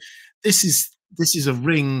things that this is a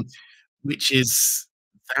ring which is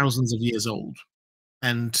thousands of years old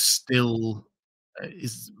and still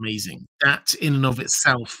is amazing. That in and of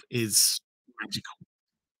itself is magical.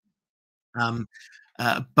 Um,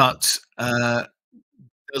 but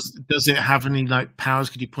does it have any like powers?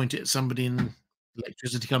 Could you point it at somebody and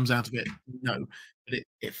electricity comes out of it? No, but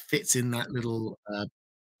it fits in that little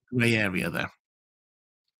grey area there.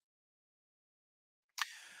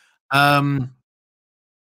 Um,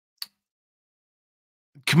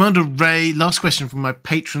 Commander Ray, last question from my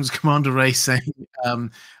patrons. Commander Ray saying,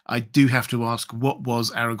 I do have to ask, what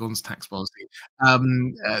was Aragorn's tax policy?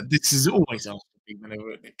 This is always asked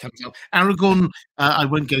whenever it comes up. Aragorn, I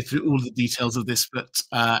won't go through all the details of this, but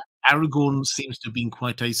Aragorn seems to have been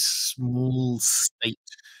quite a small state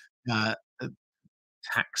uh,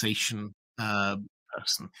 taxation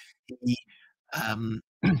person. He, um,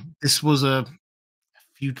 this was a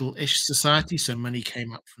feudal-ish society, so money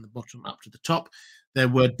came up from the bottom up to the top. There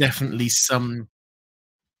were definitely some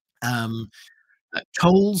um,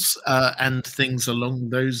 tolls and things along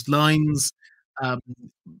those lines. Um,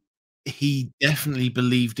 he definitely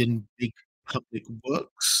believed in big public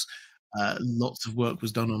works. Lots of work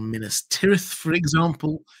was done on Minas Tirith, for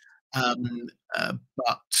example, um,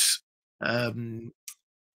 but um,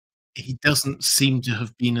 he doesn't seem to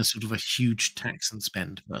have been a sort of a huge tax and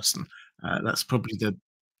spend person. That's probably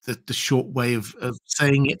the short way of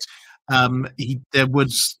saying it. There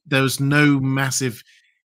was no massive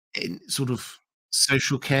sort of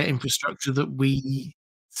social care infrastructure that we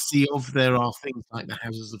see of. There are things like the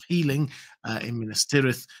houses of healing in Minas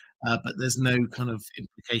Tirith, but there's no kind of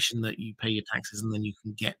implication that you pay your taxes and then you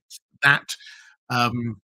can get that.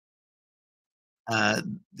 Um, uh,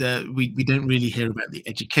 we don't really hear about the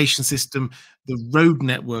education system. The road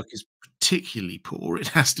network is particularly poor, it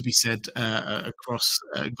has to be said, across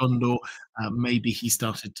Gondor. Maybe he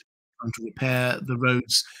started trying to repair the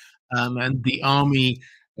roads. And the army,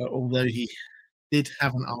 although he did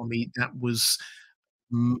have an army, that was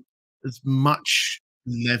as much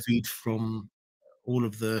levied from all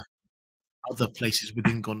of the other places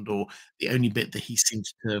within Gondor. The only bit that he seemed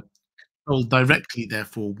to control directly,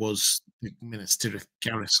 therefore, was the Minas Tirith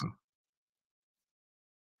garrison.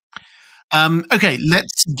 Okay,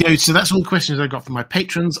 let's go. So that's all the questions I got from my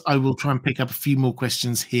patrons. I will try and pick up a few more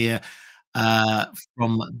questions here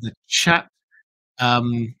from the chat.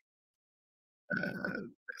 Let's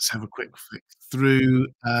have a quick flick through.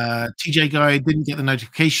 TJ Guy didn't get the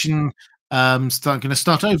notification. Going to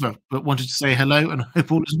start over, but wanted to say hello and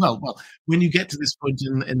hope all is well. Well, when you get to this point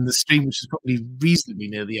in the stream, which is probably reasonably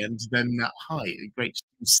near the end, then hi, great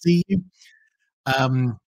to see you.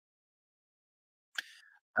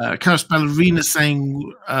 Charis Ballerina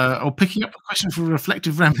saying, picking up a question for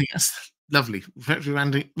reflective rambling. That's lovely.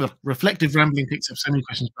 Reflective rambling picks up so many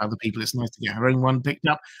questions for other people. It's nice to get her own one picked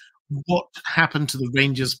up. what happened to the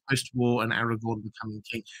Rangers post-war and Aragorn becoming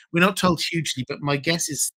king? We're not told hugely, but my guess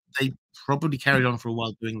is they probably carried on for a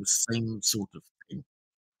while doing the same sort of thing.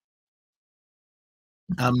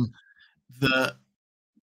 Um, the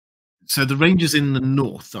So the Rangers in the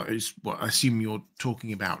north, though, is what I assume you're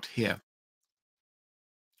talking about here,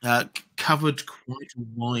 covered quite a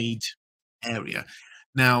wide area.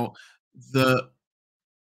 Now, the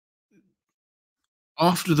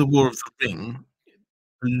after the War of the Ring,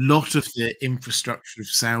 a lot of the infrastructure of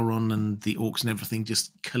Sauron and the orcs and everything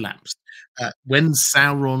just collapsed. When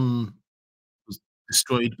Sauron was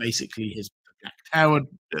destroyed, basically his Black Tower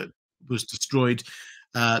uh, was destroyed.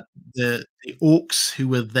 The orcs who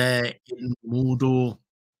were there in Mordor,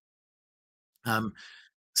 um,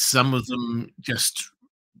 some of them just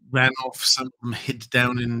ran off, some of them hid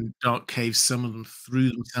down in dark caves, some of them threw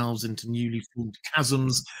themselves into newly formed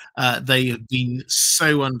chasms. They had been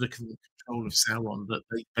so under control of Sauron that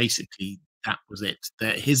they basically that was it.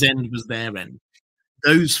 His end was their end.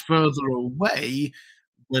 Those further away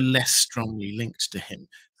were less strongly linked to him.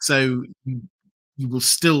 So you will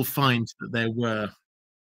still find that there were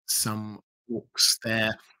some orcs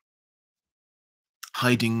there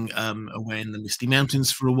hiding away in the Misty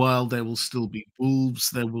Mountains for a while. There will still be wolves.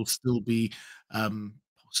 There will still be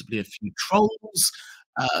possibly a few trolls.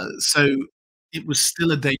 So it was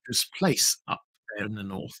still a dangerous place up there in the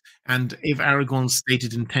north. And if Aragorn's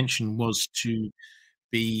stated intention was to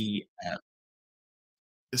be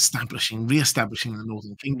re-establishing the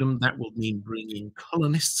Northern Kingdom, that will mean bringing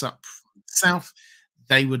colonists up from the south.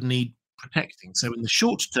 They would need protecting. So in the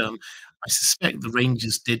short term, I suspect the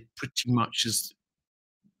Rangers did pretty much as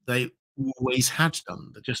they always had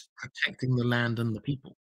done. They're just protecting the land and the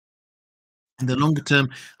people. In the longer term,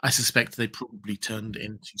 I suspect they probably turned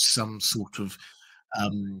into some sort of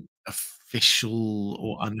official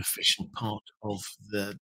or unofficial part of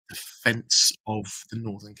the defense of the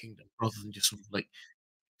Northern Kingdom, rather than just sort of like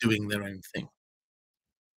doing their own thing.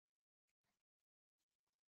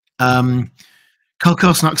 Carl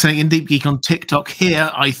Kosnak saying "In Deep Geek" on TikTok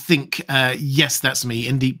here. I think yes, that's me.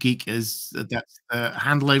 In Deep Geek is that's the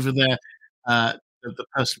handle over there. The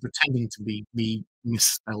person pretending to be me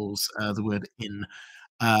misspells the word "in."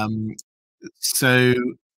 Um, so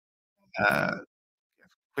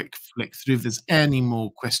quick flick through if there's any more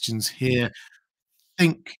questions here. I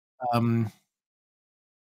think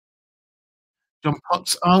John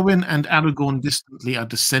Potts, Arwen and Aragorn distantly are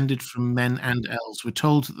descended from men and elves. We're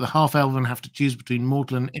told that the half-elven have to choose between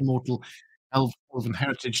mortal and immortal elven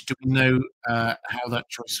heritage. Do we know how that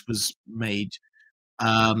choice was made?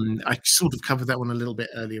 I sort of covered that one a little bit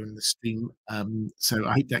earlier in the stream, so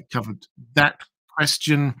I hope that covered that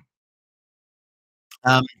question.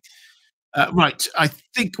 Right, I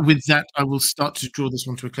think with that, I will start to draw this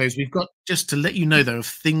one to a close. We've got, just to let you know, though, of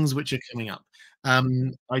things which are coming up.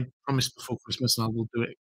 I promised before Christmas, and I will do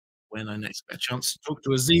it when I next get a chance to talk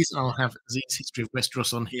to Aziz. I'll have Aziz's History of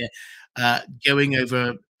Westeros on here, going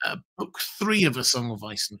over book 3 of A Song of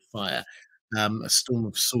Ice and Fire, A Storm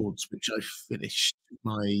of Swords, which I finished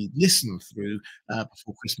my listen through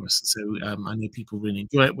before Christmas. So I know people really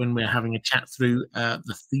enjoy it when we're having a chat through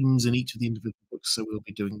the themes in each of the individual books. So we'll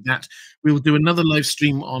be doing that. We will do another live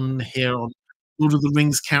stream on here on Lord of the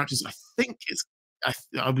Rings characters. I think it's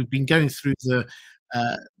I've been going through the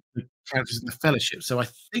characters in the Fellowship. So I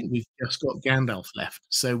think we've just got Gandalf left.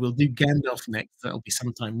 So we'll do Gandalf next. That'll be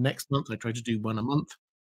sometime next month. I try to do one a month.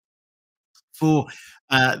 For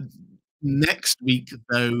next week,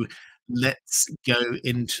 though, let's go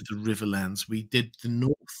into the Riverlands. We did the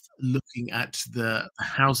North, looking at the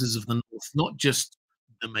houses of the North, not just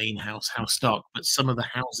the main house, House Stark, but some of the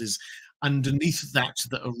houses underneath that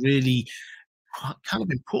that are really kind of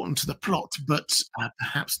important to the plot, but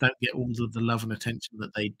perhaps don't get all of the love and attention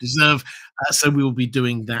that they deserve. So we will be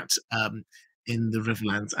doing that in the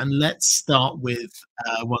Riverlands. And let's start with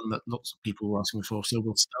one that lots of people were asking for. So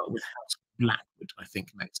we'll start with House Blackwood, I think,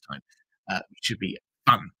 next time, which should be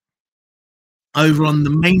fun. Over on the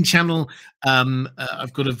main channel,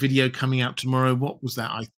 I've got a video coming out tomorrow. What was that?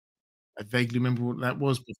 I vaguely remember what that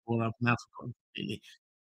was before. I've now forgotten completely.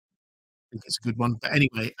 I think it's a good one. But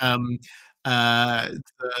anyway, I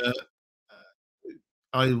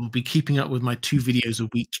will be keeping up with my 2 videos a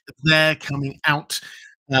week. They're coming out,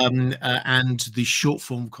 and the short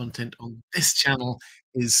form content on this channel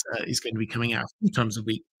is going to be coming out a few times a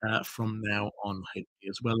week from now on, hopefully,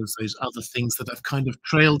 as well as those other things that I've kind of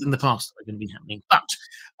trailed in the past that are going to be happening.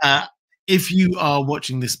 But if you are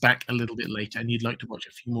watching this back a little bit later and you'd like to watch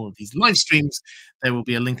a few more of these live streams, there will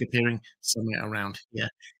be a link appearing somewhere around here.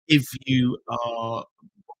 If you are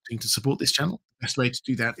wanting to support this channel, best way to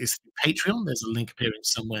do that is through Patreon. There's a link appearing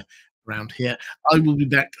somewhere around here. I will be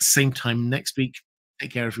back same time next week.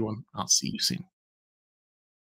 Take care, everyone. I'll see you soon.